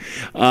Shark.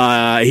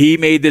 He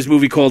made this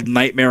movie called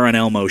Nightmare on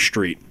Elmo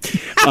Street.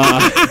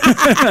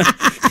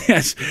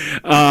 Yes.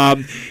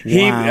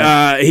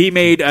 He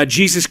made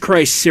Jesus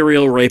Christ,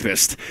 Serial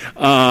Rapist.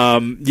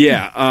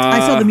 Yeah. I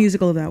saw the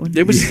musical of that one.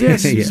 It was,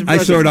 yes, it was I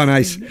saw it on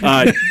ice.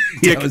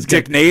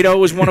 Dick Nato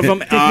was one of them.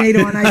 Dick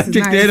Nato on Ice is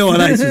Dick nice. Nato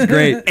on ice is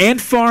great.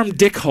 Ant Farm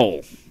Dick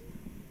Hole.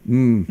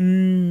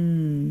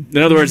 In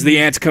other words, the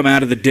ants come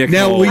out of the dick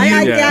Now, hole. were you- I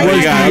What do you got? got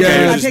it.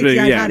 Okay, I just- take-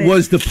 I yeah. got it.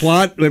 Was the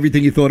plot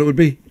everything you thought it would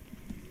be?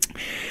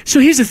 So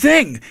here's the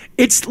thing.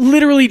 It's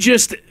literally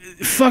just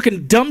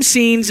fucking dumb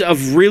scenes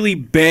of really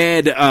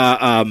bad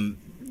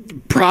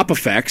prop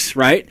effects,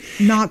 right?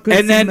 Not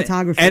good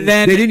cinematography. And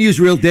then They didn't use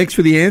real dicks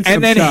for the ants? and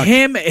I'm then shocked.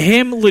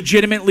 him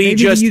legitimately They didn't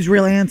just even use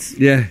real ants.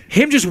 Yeah.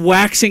 him just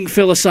waxing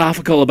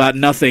philosophical about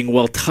nothing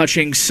while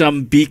touching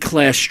some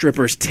B-class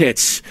stripper's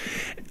tits.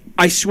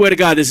 I swear to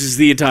God, this is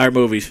the entire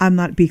movie. I'm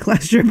not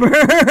B-class stripper.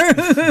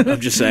 I'm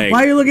just saying.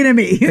 Why are you looking at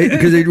me?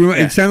 Because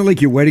it sounded like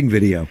your wedding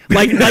video.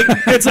 Like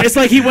it's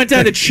like he went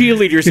down to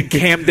cheerleaders in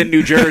Camden,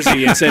 New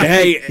Jersey, and said,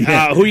 "Hey,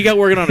 who you got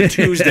working on a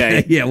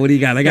Tuesday?" Yeah, what do you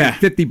got? I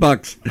got Yeah.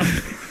 $50.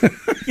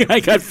 Yeah, I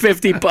got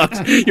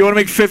 $50. You want to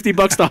make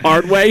 $50 the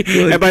hard way?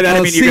 And by that I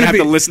I'll mean see you're gonna have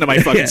you to listen to my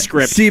fucking Yeah,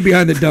 script. See you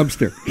behind the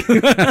dumpster.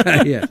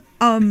 Yeah.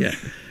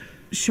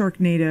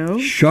 Sharknado.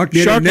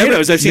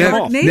 Sharknadoes, I've seen them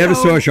all. Never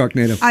saw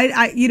Sharknado.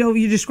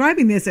 You're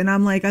describing this, and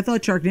I'm like, I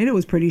thought Sharknado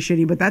was pretty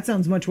shitty, but that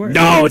sounds much worse.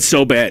 No, it's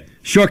so bad.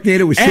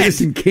 Sharknado was And-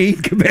 Citizen Kane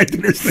compared to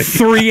this thing.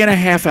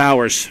 3.5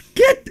 hours.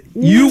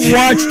 You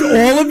watched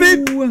all of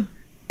it?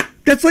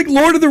 That's like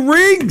Lord of the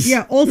Rings.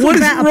 Yeah, also what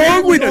is bad,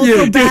 wrong with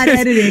also you? bad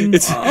editing.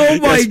 Oh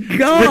my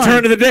God!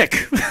 Return to the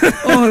Dick.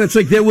 Oh, that's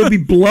like There Will Be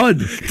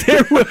Blood.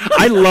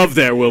 I love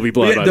There Will Be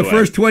Blood. Yeah, by the way.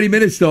 first 20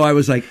 minutes, though, I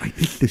was like, I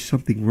think there's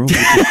something wrong with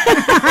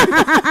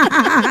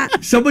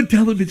it. Someone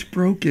tell him it's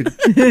broken.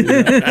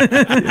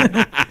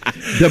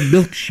 The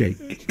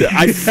milkshake.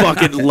 I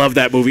fucking love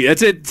that movie.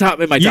 That's in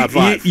my top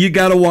five. You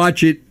got to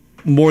watch it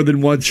more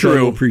than once. True.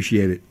 To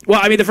appreciate it. Well,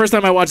 I mean, the first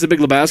time I watched The Big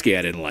Lebowski,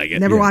 I didn't like it.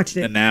 Never watched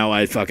it. And now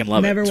I fucking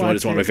love Never it. It's one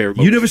watched of my it. favorite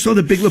movies. You never saw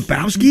The Big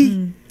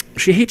Lebowski?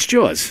 She hates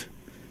Jaws.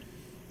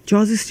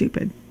 Jaws is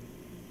stupid.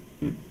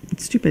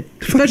 It's stupid,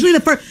 especially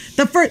the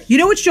first. You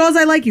know which Jaws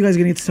I like? You guys are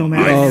gonna get so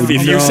mad. Oh,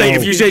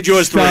 if you say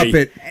Jaws Stop 3,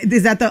 it.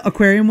 Is that the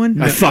aquarium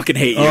one? I fucking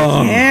hate you.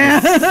 Oh. Yeah,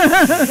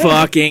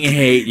 Fucking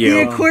hate you.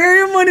 the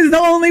aquarium one is the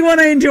only one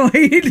I enjoyed.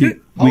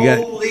 We got.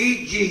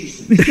 Holy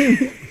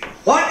Jesus.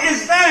 What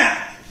is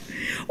that?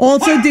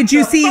 Also, What did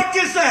you the see? fuck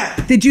is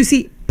that? Did you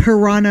see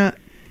Piranha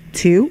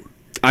 2?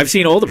 I've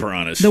seen all the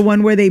piranhas. The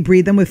one where they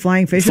breed them with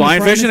flying fish.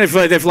 Flying fish and they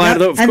fly Yeah,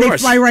 out of and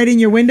course. they fly right in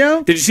your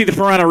window. Did you see the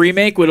Piranha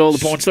remake with all the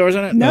porn stars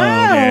in it? No.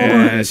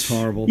 Yes. That's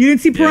horrible. You didn't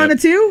see Piranha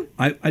 2?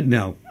 I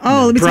no.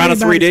 Oh, let me Piranha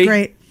tell you about it. 3D? It's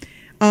great.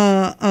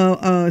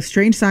 A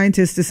strange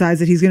scientist decides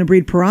that he's going to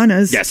breed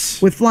piranhas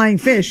Yes. with flying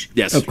fish.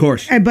 Yes. Of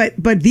course.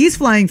 But these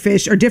flying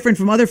fish are different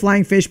from other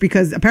flying fish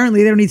because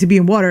apparently they don't need to be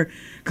in water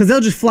because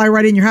they'll just fly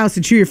right in your house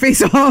and chew your face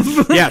off.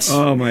 Yes.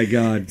 Oh my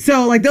God.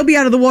 So like they'll be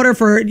out of the water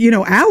for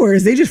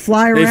hours. They just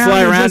fly around. fly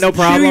and around, just no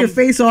problem. Chew your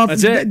face off.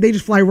 That's it. They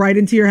just fly right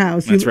into your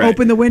house. That's You right.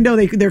 open the window.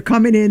 They're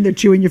coming in. They're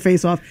chewing your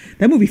face off.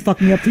 That movie fucked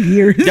me up for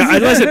years. Yeah,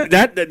 listen,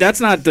 that's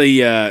not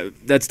the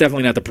that's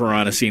definitely not the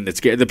piranha scene that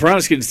scared. The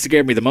piranha scene that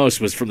scared me the most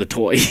was from the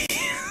toy. You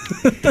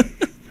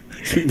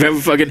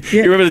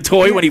remember the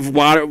toy when he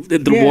into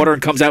the water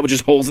and comes out with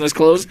just holes in his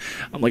clothes?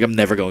 I'm like, I'm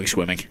never going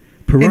swimming.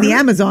 In the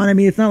Amazon, I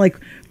mean, it's not like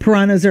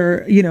piranhas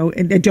are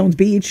at Jones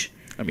Beach.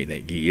 I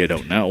mean, you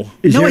don't know.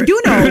 No, I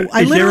do know.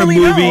 I literally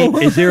know.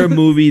 Is there a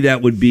movie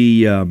that would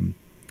be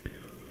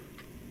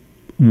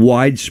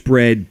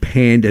widespread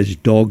panned as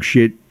dog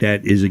shit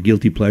that is a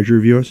guilty pleasure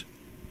of yours?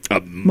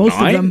 Most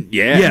of them.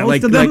 Yeah.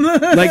 like, of them.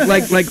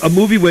 like a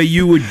movie where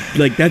you would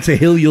like that's a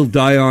hill you'll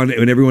die on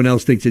when everyone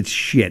else thinks it's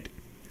shit.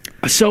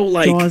 So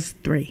like Jaws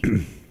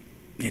 3.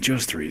 Yeah,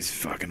 Jaws 3 is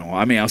fucking awesome.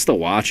 I mean, I'll still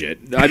watch it.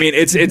 I mean,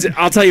 it's.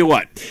 I'll tell you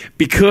what,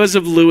 because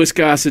of Louis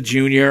Gossett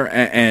Jr.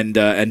 and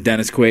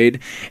Dennis Quaid,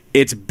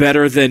 it's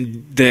better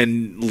than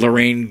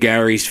Lorraine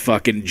Gary's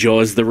fucking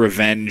Jaws: The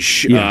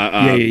Revenge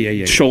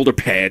Yeah. shoulder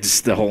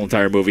pads the whole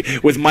entire movie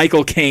with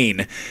Michael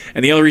Caine.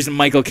 And the only reason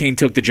Michael Caine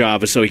took the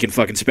job is so he can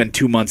fucking spend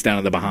 2 months down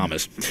in the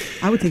Bahamas.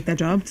 I would take that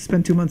job to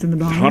spend 2 months in the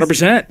Bahamas.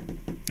 100%.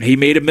 He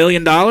made $1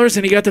 million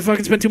and he got to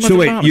fucking spend 2 months So in the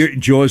wait, Bahamas. your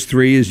Jaws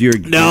 3 is your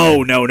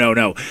No.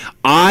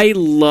 I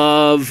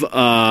love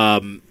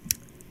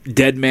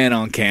Dead Man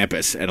on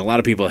Campus, and a lot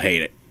of people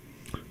hate it.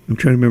 I'm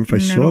trying to remember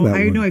if I saw that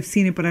I one. know I've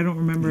seen it, but I don't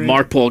remember it.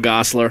 Mark Paul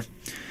Gosselaar,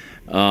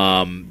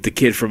 the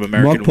kid from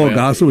American. Mark Paul Whale.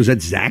 Gosselaar, was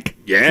that Zach?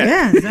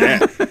 Yeah,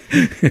 Yeah,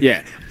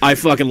 yeah. I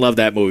fucking love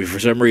that movie for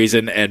some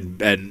reason,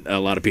 and a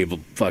lot of people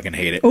fucking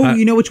hate it. Oh,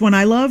 you know which one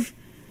I love?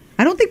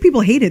 I don't think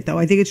people hate it though.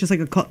 I think it's just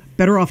like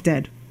Better Off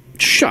Dead.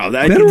 Shut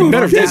up. Better Off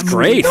Dead. That's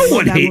great. No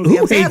one hates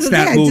who hates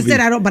that I movie. just said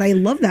I don't, but I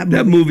love that movie.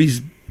 That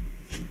movie's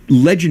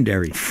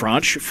legendary.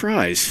 French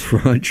fries.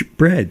 French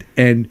bread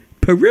and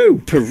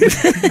Peru.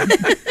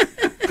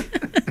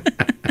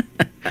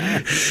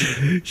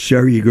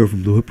 Sorry, you go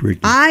from the hip rig.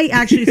 I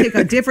actually take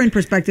a different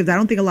perspective. I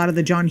don't think a lot of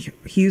the John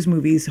Hughes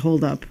movies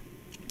hold up.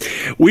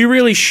 We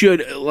really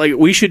should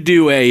we should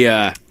do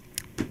a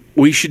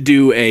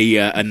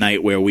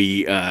night where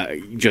we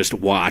just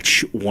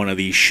watch one of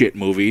these shit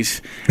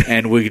movies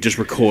and we could just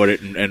record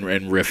it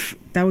and riff.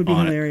 That would be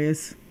on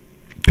hilarious.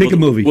 Pick a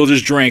movie. We'll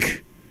just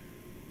drink.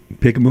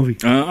 Pick a movie.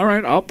 All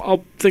right,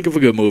 I'll think of a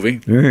good movie.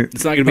 All right.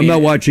 It's not gonna be. I'm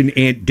not watching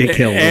Aunt Dick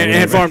Hill.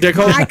 Ant Farm Dick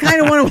Hill. I kind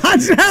of want to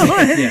watch that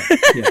one.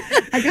 Yeah.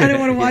 I kind of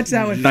want to watch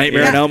that one.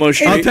 Nightmare on Elmo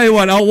Street. I'll tell you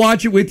what. I'll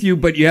watch it with you,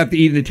 but you have to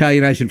eat an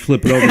Italian ice and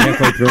flip it over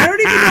halfway through. I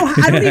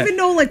don't even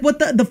know like what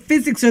the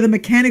physics or the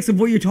mechanics of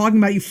what you're talking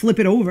about. You flip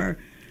it over.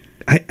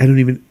 I don't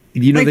even.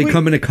 You know, Like, they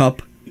come in a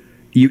cup.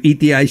 You eat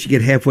the ice. You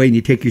get halfway, and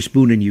you take your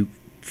spoon and you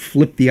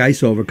flip the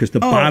ice over because the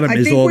bottom I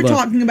is think all we're the.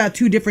 talking about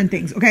two different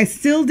things. Okay, I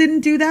still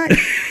didn't do that.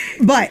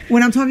 But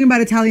when I'm talking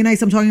about Italian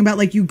ice, I'm talking about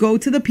like you go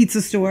to the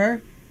pizza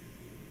store.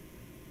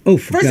 Oh,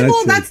 for First of God's all,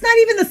 sake. that's not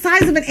even the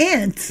size of an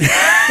ant.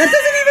 That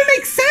doesn't even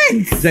make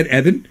sense. Is that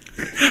Evan?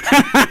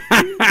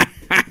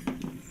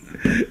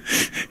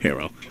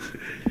 Hero.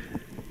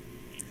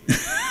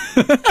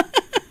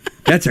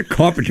 That's a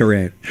carpenter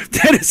ant.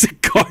 That is a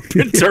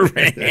carpenter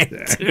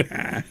ant.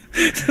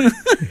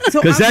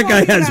 So 'Cause I'm that guy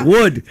talking has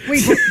wood.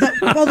 Wait, but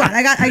hold on.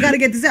 I got to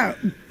get this out.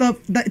 The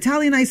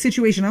Italian ice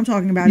situation I'm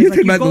talking about You're is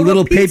like talking you about go the to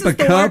little a pizza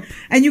paper store cup?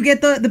 and you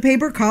get the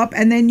paper cup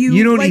and then you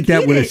You don't like, eat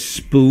that with a it.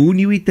 spoon.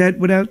 You eat that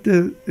without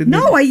the.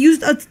 No, I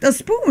used a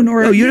spoon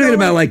or. Oh, you're you talking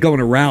know, about like going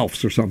to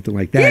Ralph's or something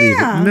like that.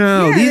 Yeah, either.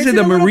 No, yeah, these it's are in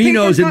the a little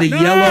Merinos paper in the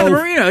cup. yellow. the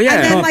Merino, yeah.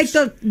 And then cups.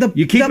 like the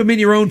You keep them in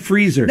your own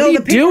freezer. No, What are the you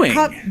paper doing?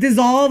 cup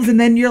dissolves and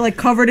then you're like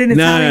covered in No,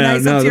 Italian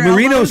ice. no. up to The your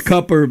Merinos elbows.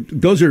 cup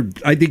those are.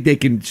 I think they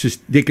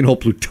can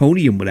hold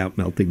plutonium without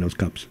melting those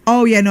cups.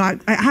 Oh yeah, no.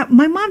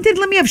 My mom didn't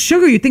let me have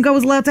sugar. You think I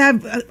was allowed to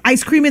have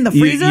ice cream in the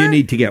freezer? You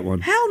need to get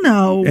one. Hell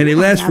no. And they I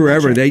last don't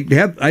have that forever. shit. They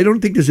have. I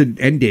don't think there's an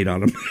end date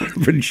on them.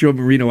 I'm pretty sure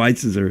Merino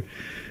ices are.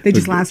 They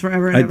just last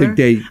forever. And I ever.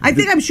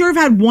 think I'm sure I've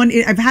had one.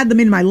 I've had them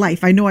in my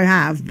life. I know I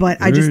have,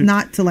 but I just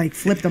not to like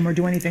flip them or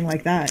do anything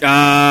like that.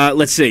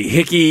 Let's see.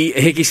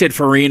 Hickey said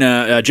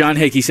farina. John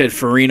Hickey said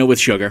farina with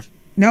sugar.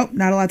 Nope,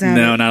 not allowed to have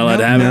it. No, not allowed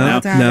to Nope, have it. not No.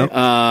 allowed to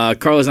have it.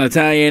 Carla's not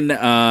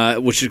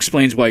Italian, which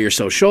explains why you're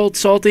so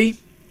salty.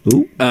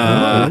 Ooh.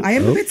 I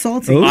am a bit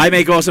salty. Oh. I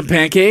make awesome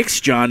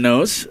pancakes. John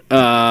knows.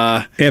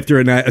 After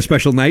a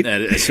special night.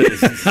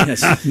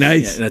 Yes,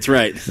 Nice. yeah, that's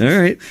right. All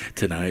right.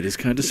 Tonight is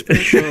kind of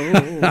special.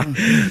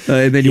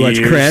 And then you watch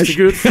Here's Crash. to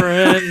good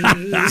friends.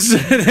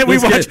 And then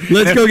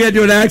Let's go get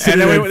into an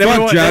accident. And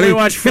then Johnny. we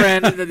watch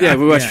Friends. Yeah,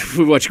 we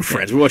watch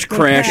Friends. We watch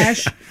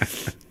Crash.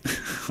 Crash.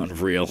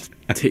 Unreal.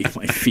 Take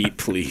my feet,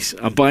 please.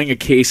 I'm buying a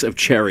case of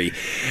cherry.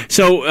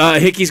 So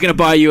Hickey's going to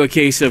buy you a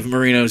case of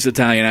Marino's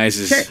Italian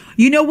ices. Sure.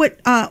 You know what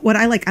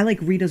I like? I like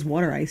Rita's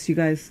water ice. You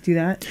guys do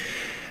that?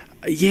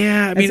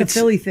 Yeah, I mean a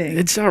Philly thing.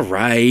 It's all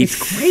right.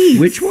 It's great.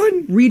 Which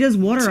one? Rita's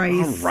water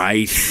ice. All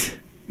right.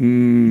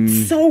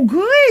 So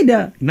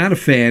good. Not a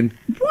fan.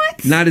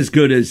 What? Not as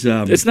good as.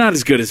 It's not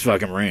as good as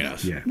fucking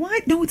Marino's. Yeah.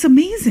 What? No, it's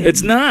amazing.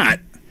 It's not.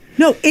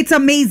 No, it's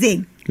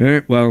amazing. All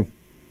right. Well,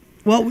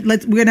 Well, we're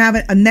gonna have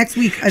it next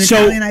week. An So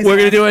Italian ice we're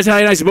gonna latte. do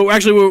Italian ice, but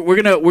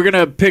we're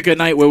gonna pick a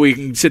night where we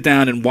can sit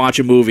down and watch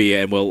a movie,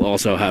 and we'll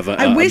also have a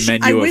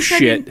menu of I shit.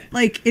 didn't,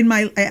 like in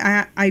my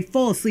I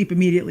fall asleep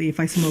immediately if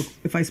I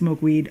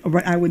smoke weed.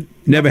 I would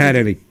never had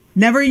any.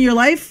 never in your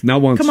life.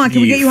 Not once. Come on,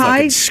 can we get you high?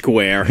 fucking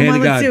square. Come Hand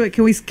on, to let's God. do it.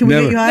 Can we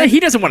Never. get you No, high? he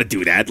doesn't want to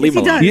do that. Leave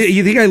him Yes, he alone. does.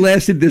 You think I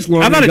lasted this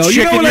long? I'm not a ago?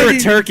 chicken, what you're I a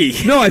did? turkey.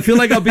 No, I feel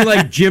like I'll be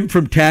like Jim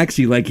from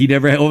Taxi. Like he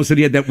never. All of a sudden,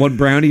 he had that one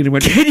brownie, and he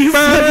went. Can you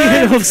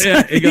fucking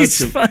Yeah, he goes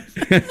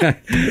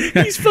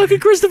He's fucking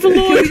Christopher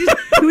Lloyd.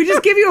 Can we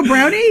just give you a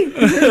brownie?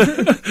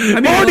 I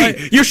mean,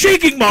 Marty, you're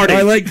shaking, Marty.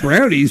 I like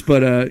brownies,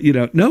 but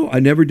no, I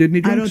never did any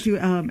I drugs. don't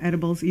do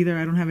edibles either.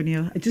 I don't have any.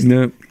 I just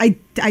No.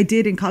 I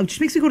did in college. It just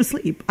makes me go to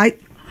sleep.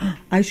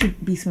 I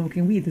should be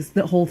smoking weed. This is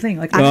the whole thing.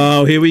 Like,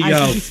 Oh, here we I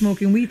go. should be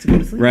smoking weed to go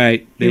to sleep.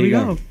 Right. There Here we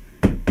you go.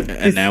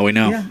 and now we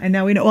know. Yeah, and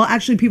now we know. Well,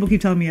 actually, people keep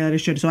telling me that I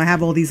should. So I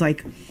have all these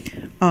like,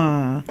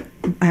 I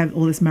have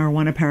all this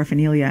marijuana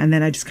paraphernalia, and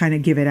then I just kind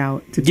of give it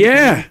out to people.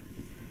 Yeah,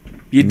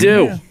 you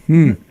do. But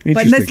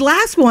Interesting. this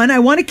last one, I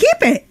want to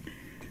keep it.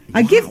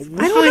 I don't know.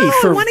 I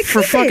For want to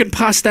for keep fucking it.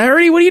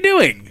 posterity. What are you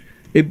doing?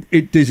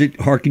 Does it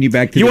harken you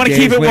back to? You the want to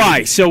days keep it when-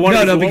 why? So one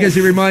no, of the- because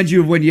it reminds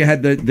you of when you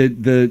had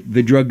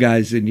the drug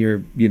guys in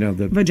your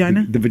the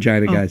Vagina? the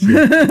vagina guys.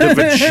 Yeah. the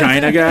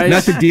vagina guys.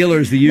 Not the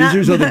dealers, the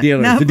users or the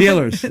dealers. not- the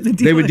dealers. the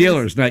They were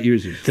dealers. dealers, not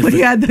users. When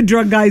you had the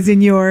drug guys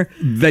in your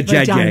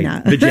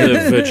Vagina. vagina. The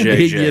vajayjay.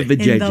 In your In the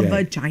vagina.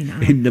 vagina.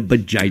 In the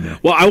vagina.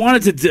 Well, I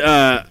wanted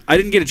to. I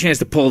didn't get a chance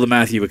to pull the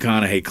Matthew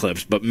McConaughey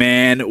clips, but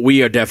man,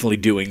 we are definitely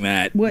doing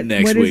that What-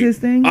 next what week. is his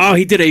thing? Oh,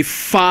 he did a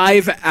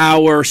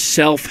 5-hour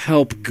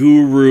self-help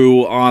guru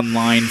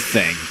online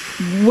thing.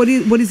 What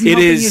is he It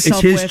helping is- It's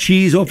yourself his with?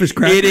 cheese off his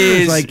cracker. It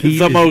is like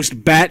the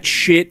most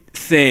batshit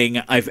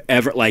thing I've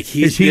ever. Like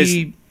Is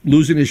he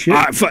losing his shit?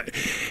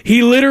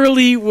 He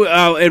literally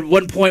at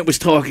one point was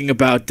talking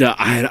about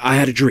I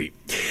had a dream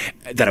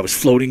that I was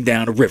floating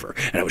down a river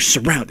and I was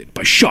surrounded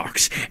by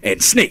sharks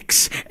and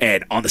snakes,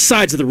 and on the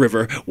sides of the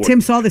river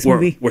Tim saw this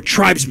movie. were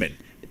tribesmen,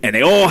 and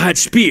they all had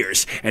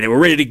spears and they were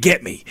ready to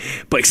get me,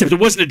 but except it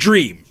wasn't a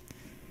dream,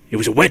 it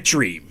was a wet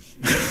dream.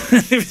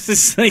 It was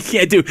just like,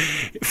 yeah, dude,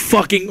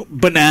 fucking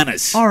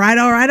bananas. All right.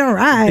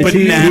 But-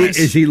 bananas.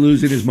 Is he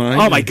losing his mind?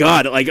 Oh my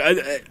god! Like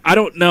I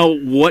don't know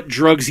what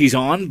drugs he's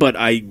on, but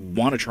I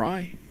want to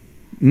try.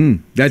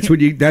 That's what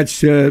you. That's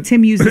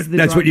Tim uses the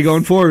That's what drugs. you're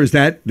going for. Is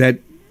that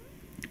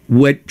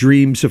wet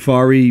dream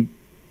safari?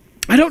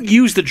 I don't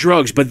use the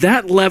drugs, but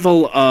that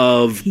level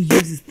of He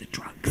uses the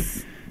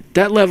drugs.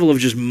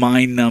 just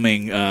mind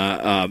numbing.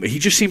 He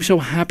just seems so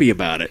happy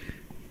about it.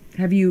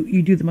 Have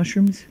you do the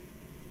mushrooms?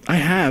 I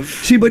have.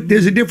 See, but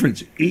there's a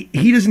difference.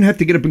 He doesn't have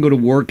to get up and go to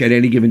work at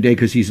any given day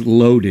because he's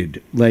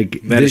loaded.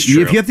 Like That is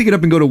true. If you have to get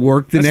up and go to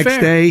work the That's next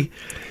fair. day,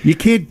 you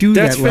can't do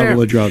That's that level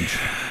fair. of drugs.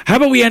 How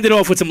about we end it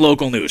off with some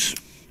local news?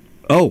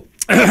 Oh,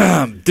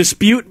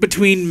 Dispute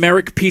between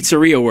Merrick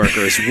Pizzeria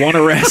workers. One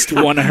arrest,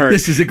 one hurt.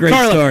 This is a great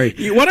Carla,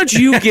 story. Why don't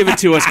you give it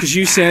to us because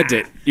you sent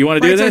it? You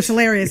want to do Right, so this? it's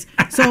hilarious.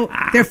 So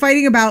they're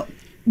fighting about.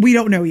 We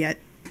don't know yet.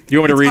 You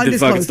want me to It's read the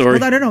fucking undisclosed. story?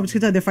 Well, I don't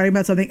know. They're fighting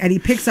about something, and he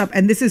picks up,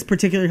 and this is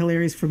particularly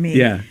hilarious for me.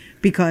 Yeah.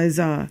 Because,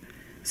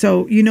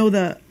 so you know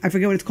I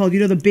forget what it's called. You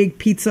know the big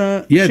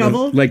pizza yeah,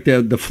 shovel,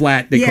 the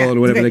flat they call it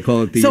or whatever okay. they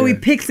call it. So he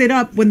picks it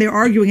up when they're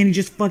arguing, and he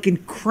just fucking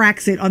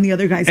cracks it on the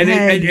other guy's and,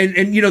 head.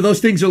 and you know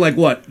those things are like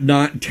what,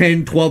 not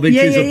 10, 12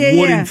 inches of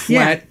wooden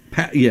flat.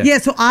 Yeah.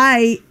 So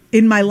I,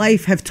 in my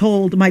life, have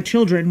told my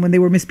children when they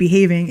were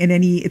misbehaving in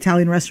any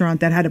Italian restaurant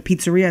that had a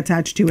pizzeria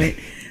attached to it,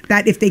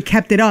 that if they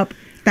kept it up,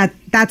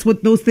 that's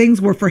what those things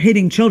were for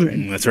hitting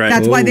children. That's right.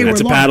 That's why they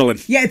That's were a long. paddling.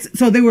 Yeah,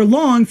 so they were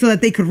long so that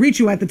they could reach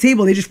you at the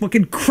table. They just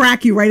fucking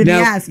crack you right in the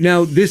ass.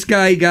 Now this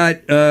guy got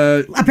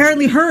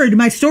Apparently heard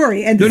my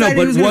story and decided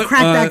he was going to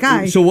crack that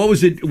guy. So what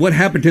was it? What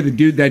happened to the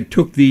dude that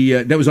took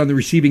the that was on the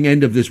receiving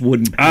end of this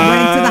wooden? Went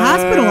to the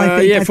hospital, I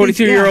think. Yeah, I think,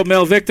 42-year-old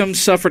male victim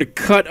suffered a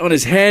cut on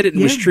his head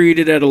and was Yeah.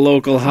 treated at a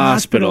local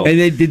hospital. And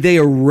then did they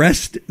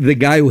arrest the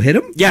guy who hit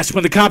him? Yes,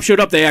 when the cops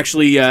showed up, they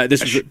actually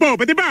this was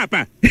Boba di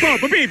papa!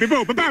 Boba bibi,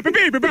 boba papa,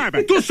 bibi, papa!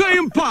 Tu sei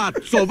un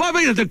pazzo, va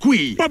via da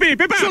qui! Bibi,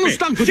 papa! Sono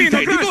stanco di te,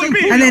 ti do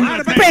in and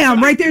then, bam,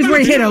 right there's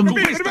where he hit him.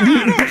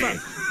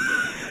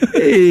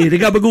 Hey, the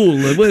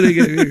gabagool. What are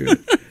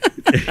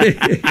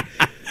they-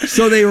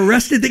 So they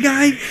arrested the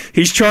guy?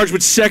 he's charged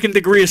with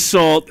second-degree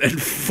assault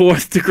and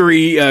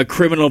fourth-degree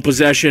criminal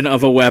possession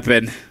of a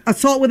weapon.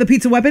 Assault with a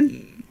pizza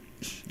weapon?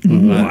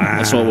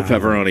 Assault with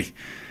pepperoni.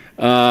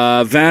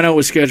 Vanna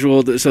was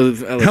scheduled. So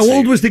let's How see.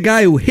 old was the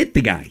guy who hit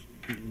the guy?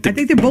 I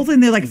think they're both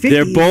in their like 50s.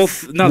 They're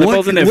both in their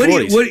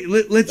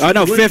 40s.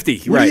 No,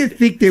 50, What do you right.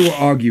 think they were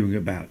arguing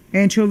about?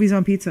 Anchovies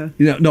on pizza.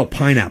 No,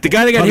 pineapple. The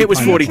guy that got hit was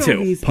Pineapple. 42.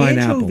 Anchovies.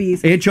 Pineapple.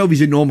 Anchovies.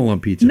 Anchovies are normal on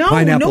pizza. No,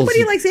 Pineapples.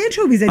 nobody likes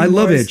anchovies anymore. I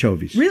love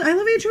anchovies. Really? I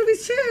love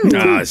anchovies too.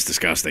 Ah, it's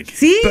disgusting.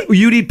 See? But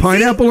you'd eat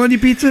pineapple on your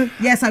pizza?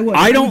 Yes, I would.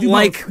 I would don't do both.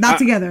 like- Not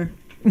together.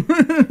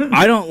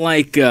 I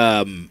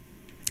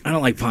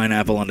don't like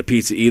pineapple on the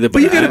pizza either.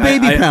 But you got a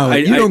baby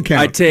palate. You don't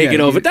count. I take Yeah, it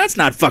over. you- That's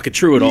not fucking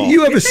true at all.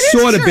 You have a Yes, it is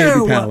sort of baby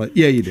true. palate.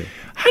 Yeah, you do.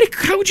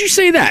 How would you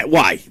say that?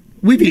 Why?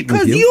 We've eaten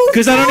with Because you. you.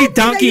 Because I don't told eat me that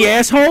donkey you-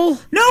 asshole.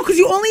 No, because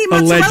you only eat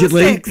mozzarella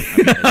Allegedly.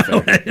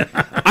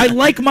 sticks. I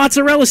like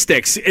mozzarella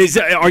sticks.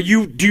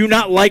 Do you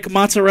not like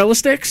mozzarella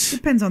sticks?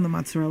 Depends on the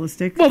mozzarella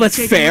stick. Well, that's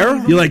Chicken, fair.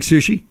 whatever. You like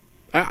sushi?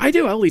 I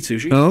do. I'll eat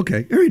sushi. Oh,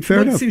 okay. All right, fair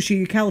What enough. sushi?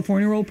 You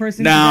California roll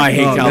person? No, I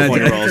hate Oh,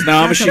 California that's- rolls. No,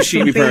 I'm a That's some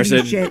sashimi baby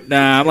person. shit.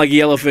 Nah, I'm like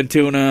yellowfin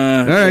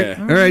tuna. All right, Yeah.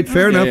 all right,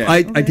 fair enough. yeah.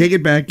 I take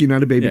it back. You're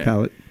not a baby Yeah.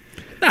 palate.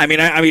 No, I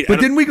mean, I But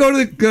didn't we go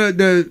to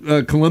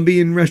the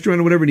Colombian restaurant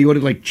or whatever, and you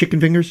ordered like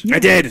chicken fingers? I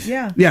did.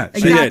 Yeah. Yeah, so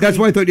Exactly. that's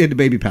why I thought you had the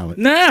baby palate.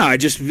 No, I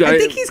just. I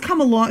think he's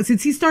come along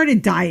since he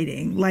started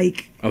dieting.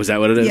 Like, Oh, is that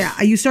what it is? yeah,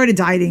 you started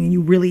dieting and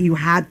you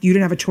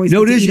didn't have a choice.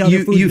 No, but it to is eat other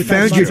you. foods You besides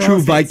found your mozzarella true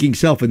sticks. Viking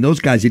self, and those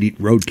guys that eat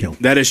roadkill.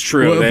 That is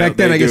true. Well, back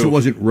then, They I guess do. it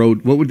wasn't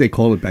road. What would they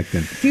call it back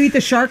then? Do you eat the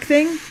shark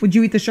thing? Would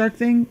you eat the shark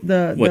thing?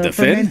 The What, the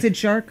fin? fermented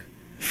shark?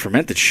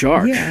 Fermented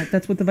shark. Yeah,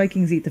 that's what the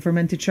Vikings eat. The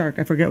fermented shark.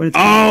 I forget what it's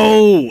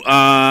called.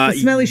 Oh, The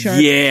smelly shark.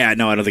 Yeah,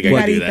 no, I don't think I What,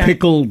 can do eat that. that.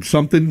 Pickled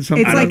something? It's I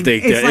don't like,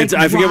 think it's that. like It's,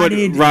 I forget what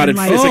rotted rotted.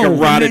 and It's like a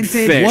like rotted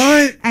fermented. fish.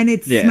 What? And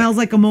it Yeah. smells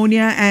like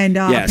ammonia. And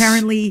Yes.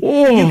 apparently,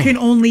 Oh. you can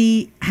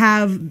only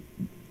have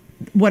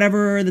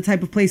whatever the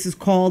type of place is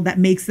called that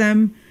makes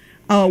them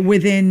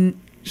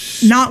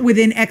not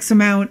within X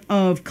amount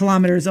of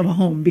kilometers of a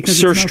home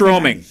because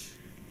Surströmming.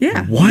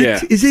 Yeah. What Yeah.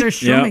 is it?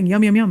 Surströmming.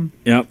 Yum yum yum.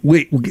 Yep.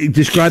 Wait,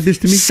 describe this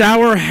to me.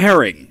 Sour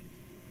herring.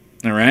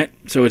 All right.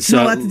 So it's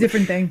No, that's a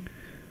different thing.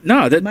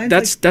 No,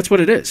 Mine's that's what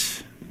it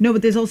is. No,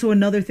 but there's also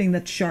another thing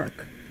that's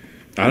shark.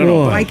 I don't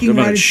know. Viking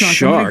about rotted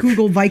shark. I'm gonna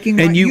Google Viking.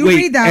 And you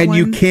read that one.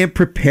 you can't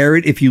prepare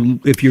it if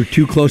you're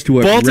too close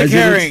to a Baltic residence?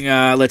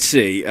 herring. Let's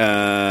see.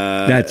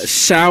 That's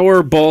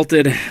sour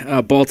Baltic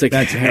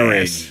That's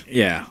herring. ass.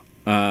 Yeah.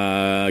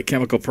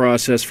 Chemical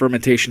process,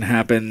 fermentation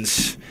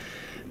happens.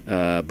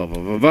 Blah, blah,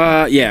 blah,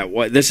 blah. Yeah.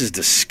 This is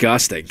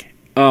disgusting.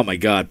 Oh my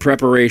God.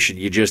 Preparation.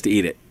 You just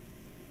eat it.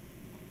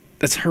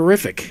 That's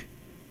horrific.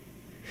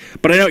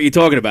 But I know what you're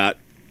talking about.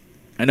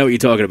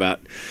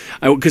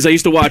 Because I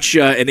used to watch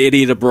An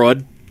Idiot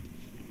Abroad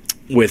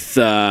with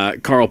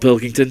Carl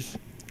Pilkington,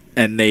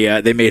 and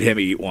they made him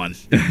eat one.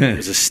 It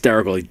was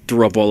hysterical. He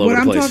threw up all over what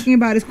the I'm place. talking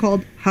about is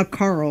called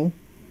hakarl.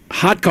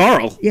 Hot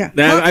Carl? Yeah.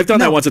 I've done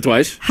that No. once or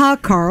twice.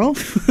 Hakarl,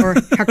 or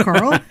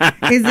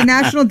hakarl, is the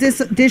national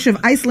dish of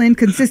Iceland,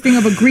 consisting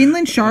of a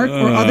Greenland shark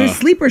or other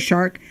sleeper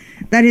shark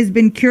that has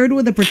been cured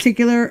with a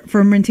particular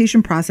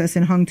fermentation process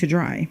and hung to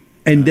dry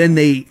And then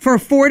they for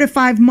 4 to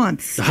 5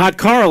 months. Hot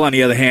Carl, on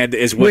the other hand,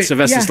 is what Wait,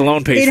 Sylvester yeah.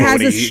 Stallone pays It for has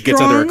when a he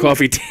gets under a strong-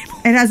 coffee table.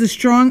 It has a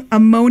strong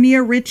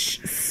ammonia-rich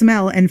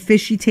smell and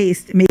fishy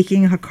taste,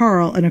 making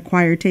hakarl an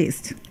acquired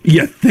taste.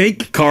 you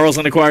think? Carl's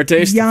an acquired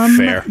taste? Yum,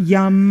 Fair.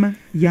 yum,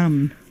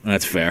 yum.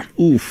 That's fair.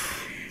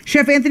 Oof.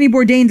 Chef Anthony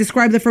Bourdain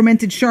described the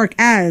fermented shark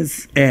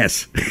as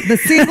Ass. the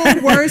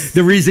single worst.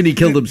 The reason he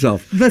killed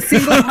himself. The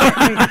single,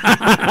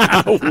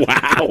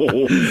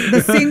 Wow.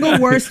 the single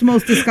worst,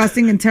 most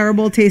disgusting and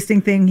terrible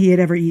tasting thing he had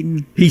ever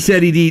eaten. He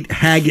said he'd eat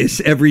haggis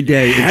every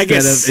day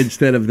Haggis.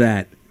 instead of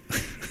that.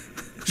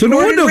 So no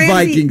wonder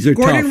Vikings are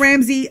Gordon tough.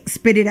 Ramsay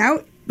spit it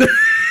out.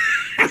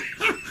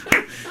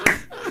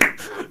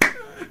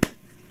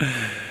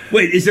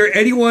 Wait, is there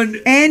anyone?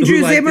 Andrew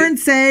who liked Zimmern it?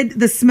 said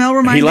the smell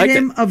reminded liked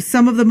him it. of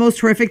some of the most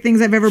horrific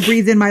things I've ever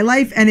breathed in my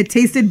life, and it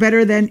tasted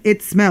better than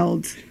it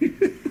smelled.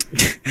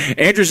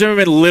 Andrew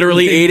Zimmerman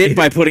literally ate it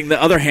by putting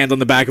the other hand on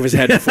the back of his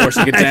head and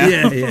forcing it down.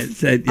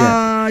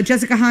 yeah.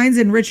 Jessica Hines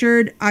and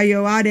Richard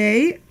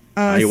Ayoade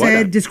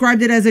Ayoade.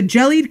 described it as a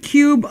jellied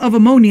cube of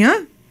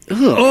ammonia,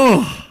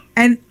 Oh,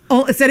 and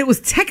said it was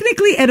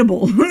technically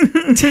edible.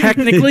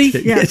 Technically,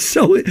 Yeah.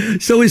 So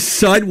is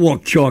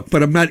sidewalk chalk,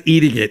 but I'm not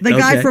eating it. The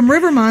guy okay? from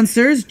River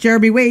Monsters,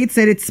 Jeremy Waite,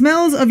 said it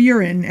smells of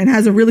urine and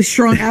has a really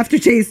strong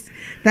aftertaste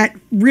that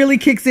really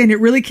kicks in. It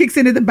really kicks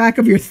in at the back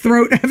of your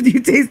throat after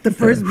you taste the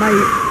first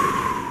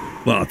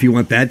bite. Well, if you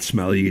want that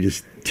smell, you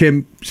just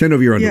Tim send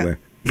over your underwear.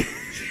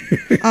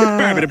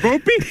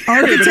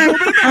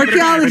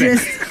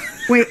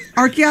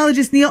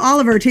 Archaeologist Neil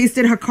Oliver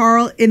tasted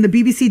hakarl in the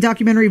BBC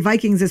documentary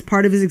Vikings as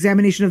part of his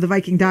examination of the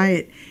Viking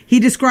diet. He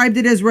described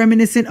it as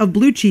reminiscent of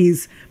blue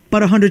cheese,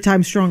 but 100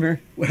 times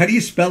stronger. How do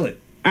you spell it?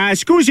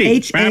 Scusi.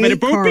 H.A.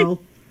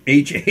 Carl.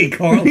 H.A.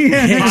 Carl.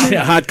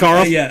 Hot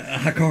Carl.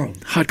 Yeah, Carl.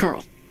 Hot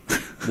Carl.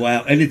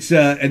 Wow, and it's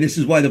and this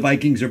is why the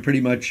Vikings are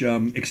pretty much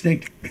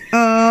extinct.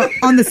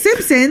 On The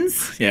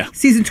Simpsons, Yeah.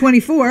 season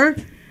 24,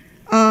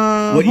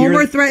 What Homer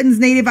year? threatens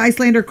native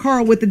Icelander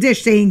Carl with the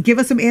dish, saying, "Give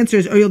us some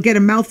answers or you'll get a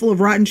mouthful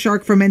of rotten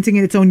shark fermenting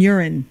in its own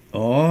urine."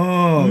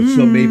 Oh,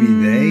 so maybe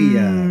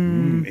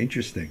they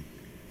interesting.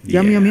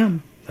 Yum, yum,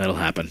 yum. That'll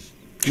happen.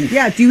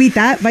 Yeah, do you eat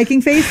that,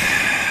 Viking face?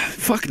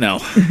 Fuck no.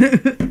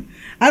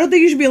 I don't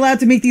think you should be allowed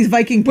to make these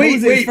Viking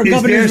poses for is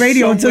Governor's there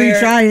Radio until you somewhere-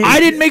 try it. I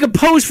didn't make a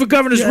pose for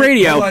Governor's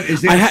Radio. Hold on,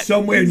 is there I had-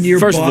 somewhere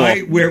First of all,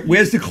 nearby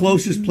where's the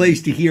closest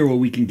place to here where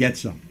we can get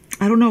some?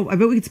 I don't know. I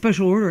bet we could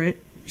special order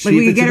it. See Like we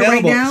if could it's get it right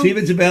available. now. See if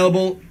it's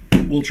available.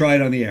 We'll try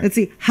it on the air. Let's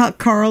see. Hot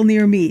Carl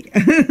near me.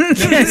 Maybe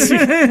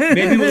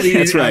we'll eat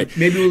That's it. right.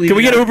 Maybe we'll eat Can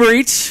we it get out. Uber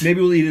Eats?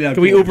 Maybe we'll eat it out.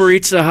 Can we Uber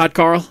Eats Hot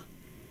Carl?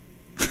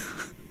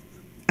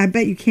 I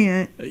bet you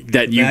can't.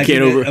 That you can't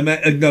Uber.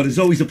 No, there's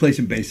always a place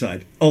in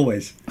Bayside.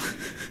 Always.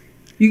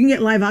 You can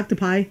get live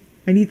octopi.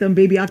 I need them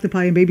baby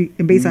octopi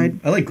in Bayside.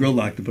 I like grilled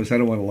octopus. I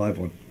don't want a live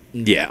one.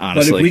 Yeah, But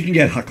honestly. if we can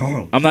get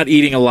Hakarl. I'm not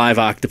eating a live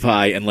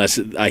octopi unless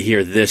I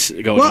hear this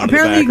going Well, on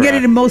apparently you in the can get it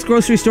in background. most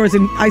grocery stores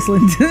in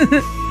Iceland.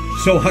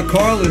 So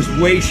Hakarl is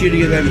way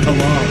shittier than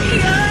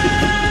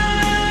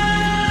halal.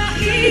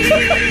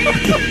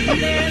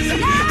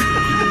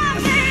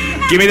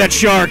 Give me that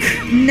shark.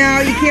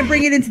 No, you can't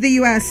bring it into the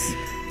U.S.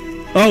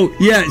 Oh,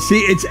 yeah. See,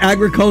 it's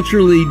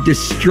agriculturally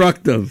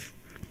destructive.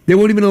 They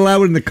won't even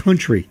allow it in the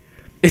country.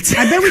 It's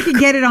I bet we can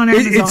get it on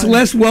Amazon. It's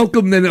less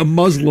welcome than a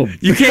Muslim.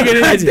 you can't get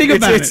it. Think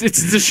about it.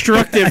 It's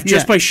destructive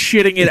just Yeah. by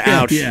shitting it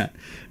out. Yeah.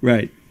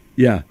 Right.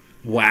 Yeah.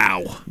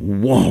 Wow.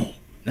 Whoa.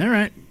 All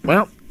right.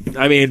 Well,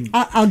 I mean,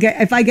 I'll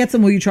get. If I get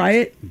some, will you try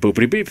it?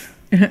 boopity beep.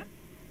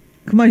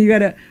 Come on, you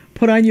gotta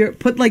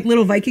put like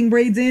little Viking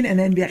braids in, and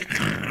then be like,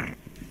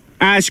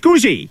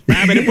 Scusi.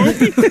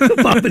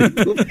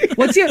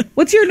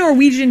 what's your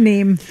Norwegian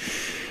name?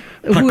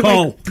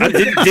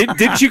 Hakal.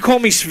 Didn't you call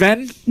me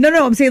Sven?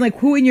 No. I'm saying like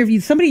who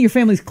in somebody in your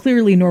family is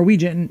clearly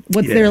Norwegian.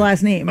 What's their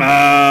last name?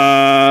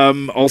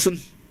 Olsen.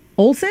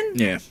 Olsen?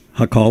 Yeah.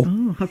 Hakal.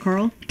 Oh,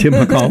 Hakkarl. Tim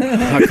Hakal.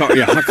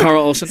 Hakkarl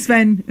Olsen.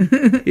 Sven.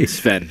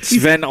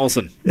 Sven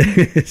Olsen.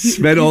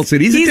 Sven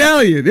Olsen. He's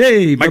Italian.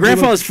 Hey, My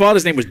grandfather's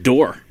father's name was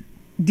Dor.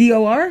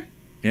 D-O-R?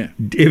 Yeah.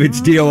 If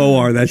it's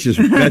D-O-O-R, that's just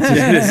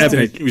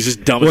It was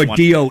just dumb or as one.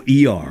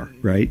 D-O-E-R,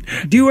 right?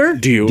 Doer?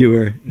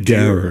 Doer.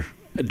 Doer.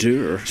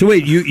 So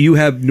wait, you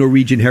have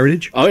Norwegian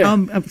heritage? Oh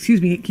yeah.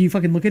 Excuse me, can you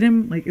fucking look at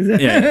him? Like, is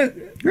that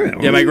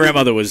Yeah, my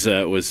grandmother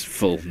was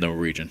full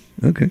Norwegian.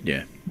 Okay.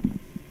 Yeah.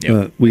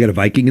 We got a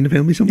Viking in the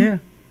family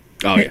somewhere?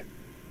 Oh yeah.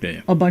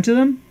 Yeah. A bunch of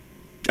them?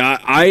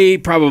 I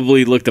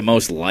probably look the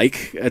most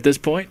like at this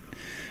point.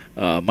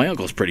 My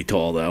uncle's pretty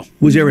tall though.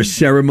 Was there a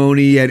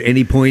ceremony at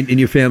any point in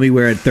your family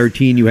where at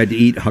 13 you had to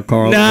eat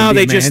Hakkarl? No,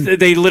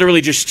 they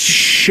literally just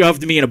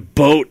shoved me in a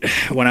boat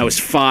when I was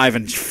 5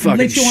 and fucking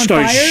Lit you on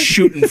started fire?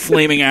 shooting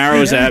flaming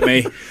arrows at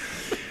me.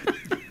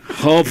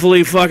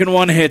 Hopefully fucking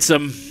one hits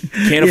him.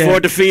 Can't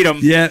afford to feed him.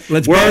 Yeah,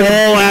 We're burn 'em.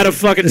 all out of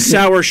fucking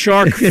sour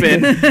shark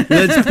fin.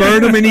 Let's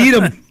burn them and eat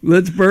them.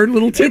 Let's burn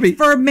little Timmy. It's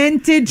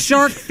fermented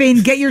shark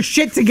fin. Get your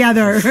shit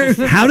together.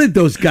 How did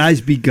those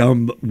guys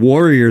become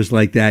warriors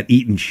like that,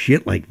 eating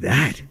shit like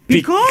that?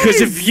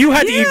 Because if you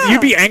had to eat,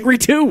 you'd be angry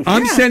too.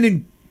 I'm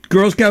sending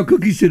Girl Scout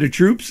cookies to the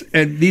troops,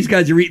 and these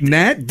guys are eating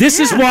that.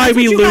 This is why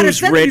we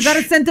lose, Rich. You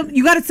gotta send them.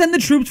 You gotta send the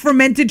troops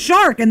fermented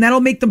shark, and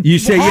that'll make them. You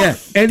say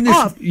tough, and this,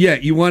 tough.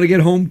 you want to get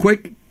home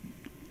quick?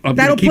 I'm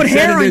That'll gonna keep put hair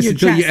sending on this your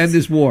until you chest. end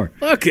this war.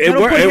 Look,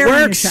 That'll put it hair on your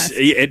works. chest.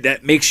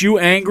 That makes you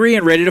angry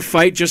and ready to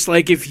fight, just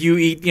like if you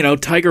eat,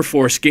 tiger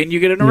foreskin, you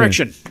get an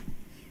erection.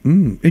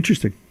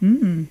 Interesting.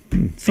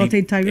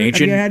 Sauteed tiger.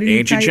 Ancient- Have you had any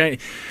ancient Chi-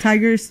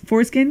 tiger's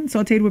foreskin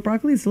sauteed with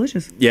broccoli? It's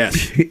delicious.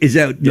 Yes. Is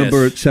that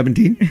number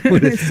 17?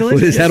 What It's is,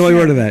 delicious. how do I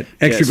order that?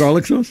 Extra Yes.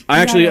 garlic sauce?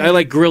 I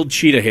like grilled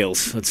cheetah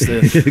heels. That's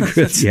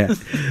the. Yeah.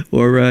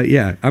 Or,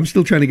 I'm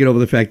still trying to get over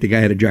the fact the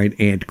guy had a giant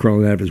ant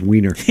crawling out of his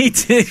wiener. He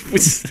did.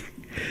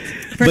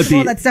 First of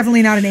all, that's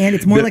definitely not an ant.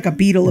 It's more like a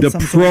beetle of the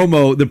some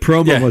sort. The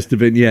promo must have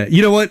been,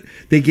 You know what?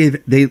 They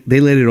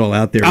laid it all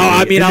out there. Oh,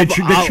 I mean, And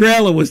the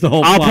trailer was the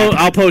whole plot.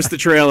 I'll post the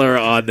trailer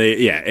on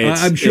the.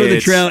 I'm sure the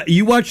trailer.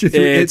 You watched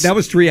that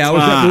was 3 hours,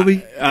 that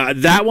movie?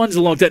 That one's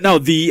a long time. No,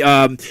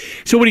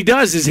 so what he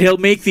does is he'll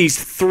make these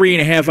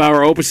 3.5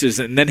 hour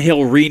opuses and then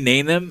he'll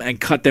rename them and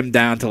cut them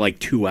down to like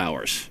 2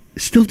 hours.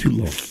 Still too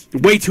long.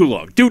 Way too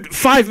long. Dude,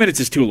 5 minutes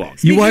is too long.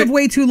 Speaking of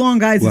way too long,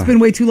 guys, it's been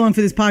way too long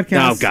for this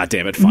podcast. Oh, God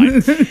damn it.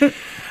 Fine.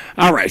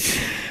 All right.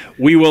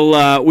 We will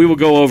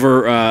go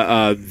over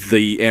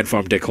the Ant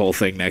Farm Dick Hole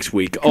thing next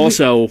week.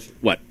 Also,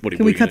 what?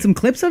 Can we cut some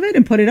clips of it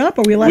and put it up?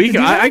 Are we allowed to do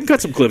that? I can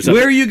cut some clips of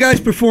Where it. are you guys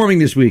performing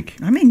this week?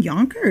 I'm in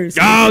Yonkers.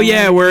 Oh,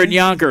 yeah, we're in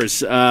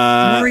Yonkers.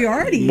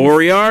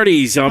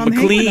 Moriarty's on Come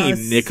hang with McLean.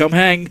 us. They come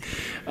hang.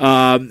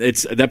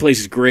 That place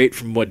is great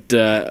from what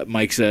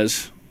Mike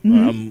says.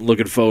 Mm-hmm. I'm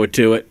looking forward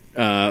to it.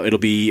 It'll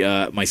be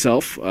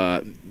myself,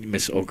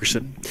 Miss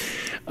Okerson,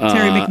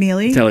 Terry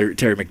McNeely,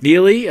 Terry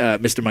McNeely,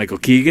 Mr. Michael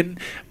Keegan,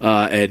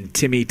 and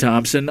Timmy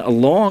Thompson,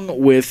 along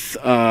with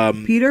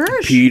Peter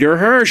Hirsch. Peter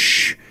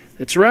Hirsch.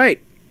 That's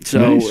right.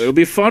 So Nice. it'll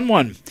be a fun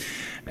one.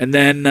 And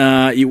then,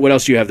 what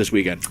else do you have this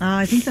weekend?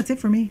 I think that's it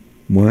for me.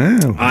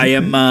 Wow. I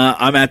am.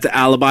 I'm at the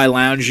Alibi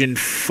Lounge in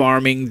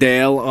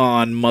Farmingdale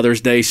on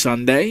Mother's Day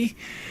Sunday,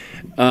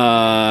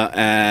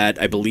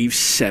 at I believe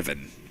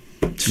 7.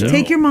 So,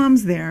 Take your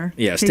moms there.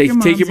 Yes, take your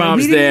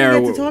moms we there. We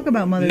didn't even get to talk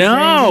about Mother's Day.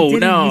 No, We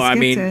didn't. no. We I skipped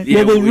mean, it.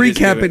 yeah, we'll we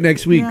just recap do it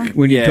next week Yeah.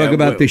 when you Yeah, talk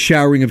about we- the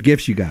showering of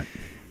gifts you got.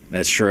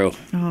 That's true.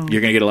 Oh.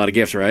 You're gonna get a lot of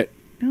gifts, right?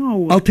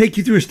 No. I'll take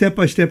you through a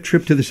step-by-step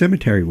trip to the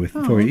cemetery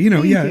for you.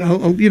 thank you.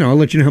 I'll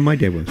let you know how my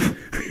day was.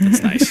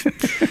 That's nice.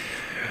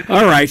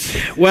 All right.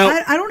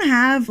 Well, I don't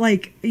have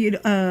like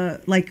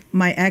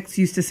my ex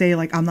used to say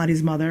like I'm not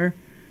his mother,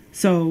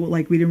 so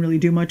like we didn't really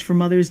do much for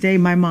Mother's Day.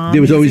 My mom.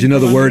 There was is always in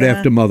another word Colombia.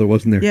 after mother,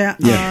 wasn't there? Yeah,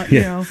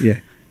 yeah.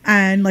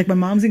 And like my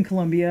mom's in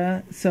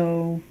Colombia,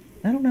 so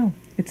I don't know.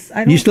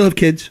 I don't. You still have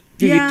kids?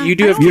 Yeah, you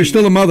do I have. don't- You're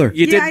still a mother.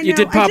 You Yeah, I did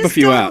know. pop I a just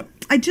few don't- out.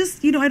 I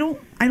just I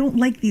don't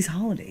like these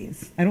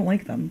holidays. I don't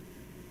like them.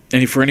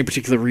 For any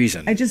particular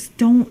reason? I just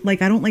don't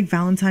like. I don't like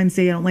Valentine's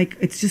Day. I don't like.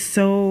 It's just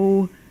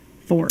so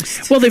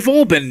forced. Well, they've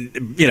all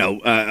been,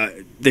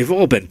 they've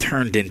all been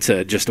turned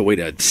into just a way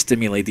to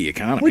stimulate the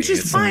economy. Which is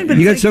It's fine, like- but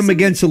You got like something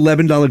against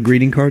 $11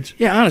 greeting cards?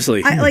 yeah,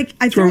 honestly. I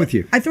What's throw wrong with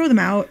you? I throw them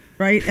out,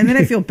 right, and then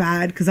I feel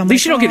bad because I'm At like,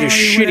 least you don't get a "Oh,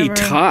 shitty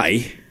whatever."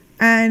 tie.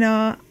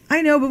 And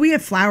I know, but we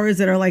have flowers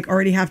that are like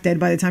already half dead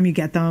by the time you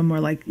get them,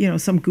 or like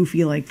some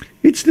goofy like.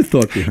 It's the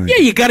thought behind Yeah,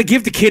 it. you got to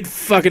give the kid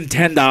fucking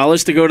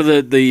 $10 to go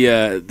to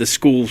the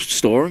school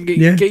store and get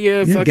you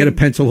a fucking get a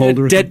pencil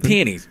holder or dead something.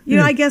 peonies.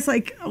 I guess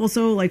like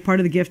also like part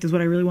of the gift is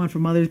what I really want for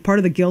Mother's. Part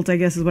of the guilt, I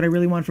guess, is what I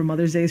really want for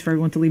Mother's Day is for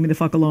everyone to leave me the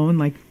fuck alone.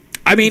 Like,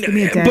 I mean, give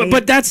me a day,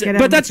 but that's get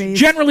out of my face.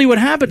 generally what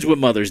happens with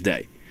Mother's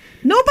Day.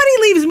 Nobody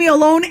leaves me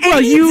alone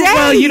any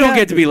day. You don't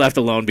get to be left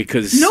alone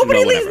because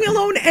Nobody leaves me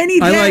alone any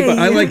day.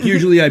 I like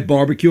usually I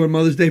barbecue on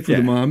Mother's Day for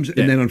the moms,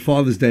 and then on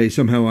Father's Day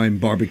somehow I'm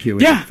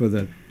barbecuing for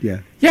the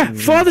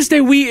Father's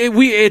Day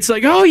we it's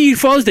like, oh, you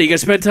Father's Day you got to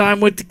spend time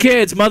with the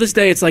kids. Mother's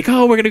Day it's like,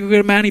 oh, we're gonna go get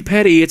a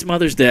mani-pedi. It's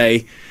Mother's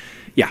Day.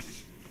 Yeah,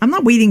 I'm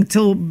not waiting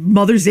till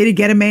Mother's Day to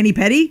get a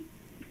mani-pedi.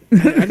 I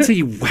didn't say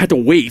you had to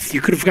wait.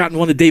 You could have gotten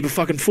one the day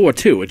before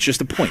too. It's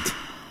just a point.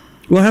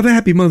 Well, have a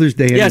happy Mother's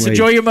Day. Yes, anyway.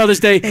 enjoy your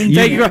Mother's Day. Thank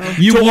Thank you.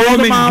 you to all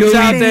the moms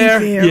out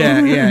there.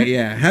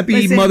 Yeah.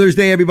 Happy Mother's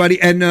Day,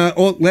 everybody. And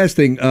last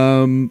thing,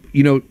 I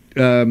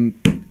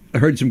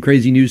heard some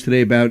crazy news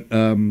today about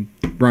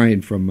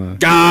Brian from. Well,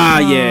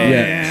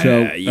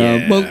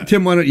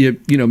 Tim, why don't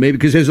you maybe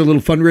because there's a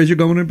little fundraiser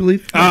going, I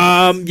believe.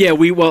 I'll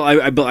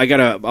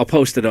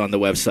post it on the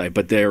website,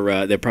 but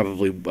there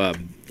probably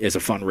is a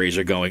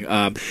fundraiser going.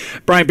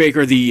 Brian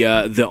Baker,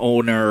 the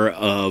owner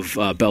of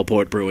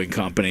Bellport Brewing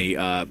Company,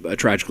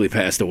 tragically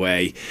passed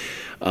away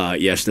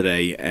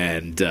yesterday,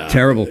 and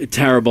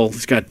terrible.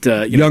 He's got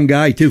young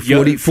guy too,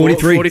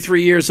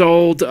 43 years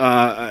old.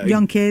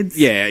 Young kids.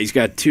 Yeah, he's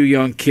got 2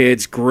 young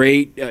kids.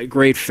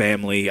 Great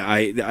family.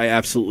 I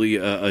absolutely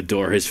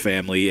adore his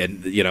family,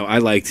 and I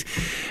liked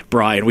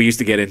Brian. We used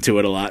to get into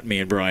it a lot, me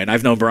and Brian. I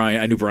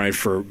knew Brian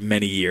for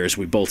many years.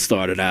 We both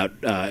started out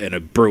in a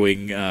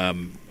brewing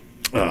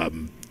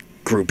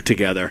group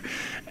together.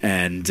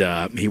 And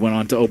he went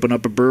on to open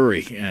up a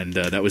brewery, and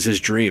that was his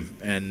dream.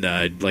 And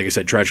like I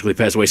said, tragically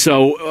passed away.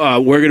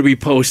 So we're going to be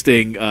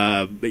posting,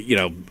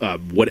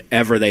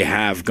 whatever they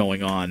have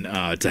going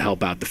on to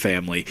help out the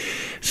family.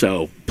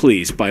 So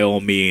please, by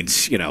all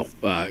means,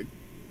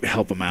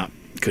 help them out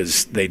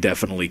because they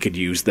definitely could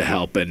use the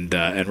help. And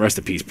rest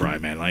in peace,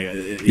 Brian, man.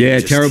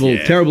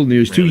 Terrible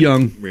news. Really, too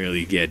young.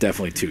 Really,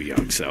 definitely too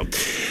young. So, all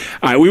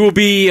right, we will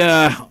be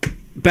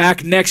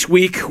back next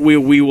week.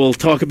 We will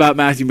talk about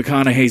Matthew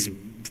McConaughey's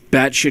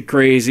batshit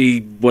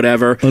crazy,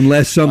 whatever.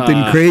 Unless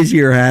something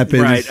crazier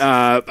happens.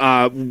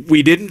 Right.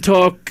 We didn't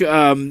talk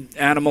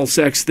animal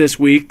sex this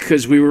week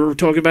because we were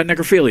talking about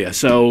necrophilia.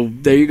 So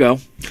there you go.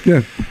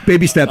 Yeah.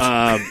 Baby steps.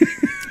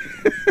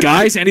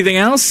 Guys, anything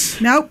else?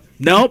 Nope.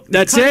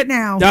 That's Cut it?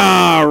 now.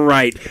 All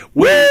right.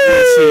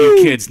 We'll see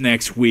you kids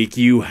next week.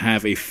 You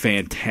have a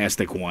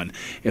fantastic one.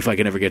 If I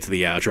can ever get to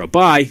the outro.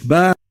 Bye.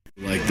 Bye.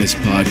 Like this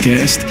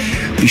podcast,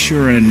 be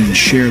sure and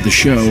share the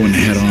show and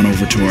head on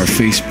over to our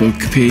Facebook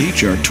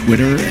page, our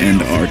Twitter,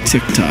 and our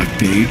TikTok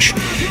page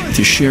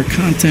to share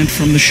content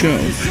from the show.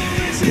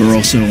 We're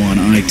also on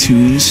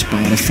iTunes,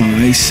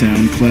 Spotify,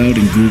 SoundCloud,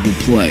 and Google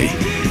Play.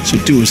 So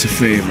do us a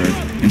favor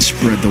and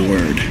spread the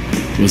word.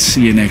 We'll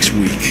see you next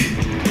week.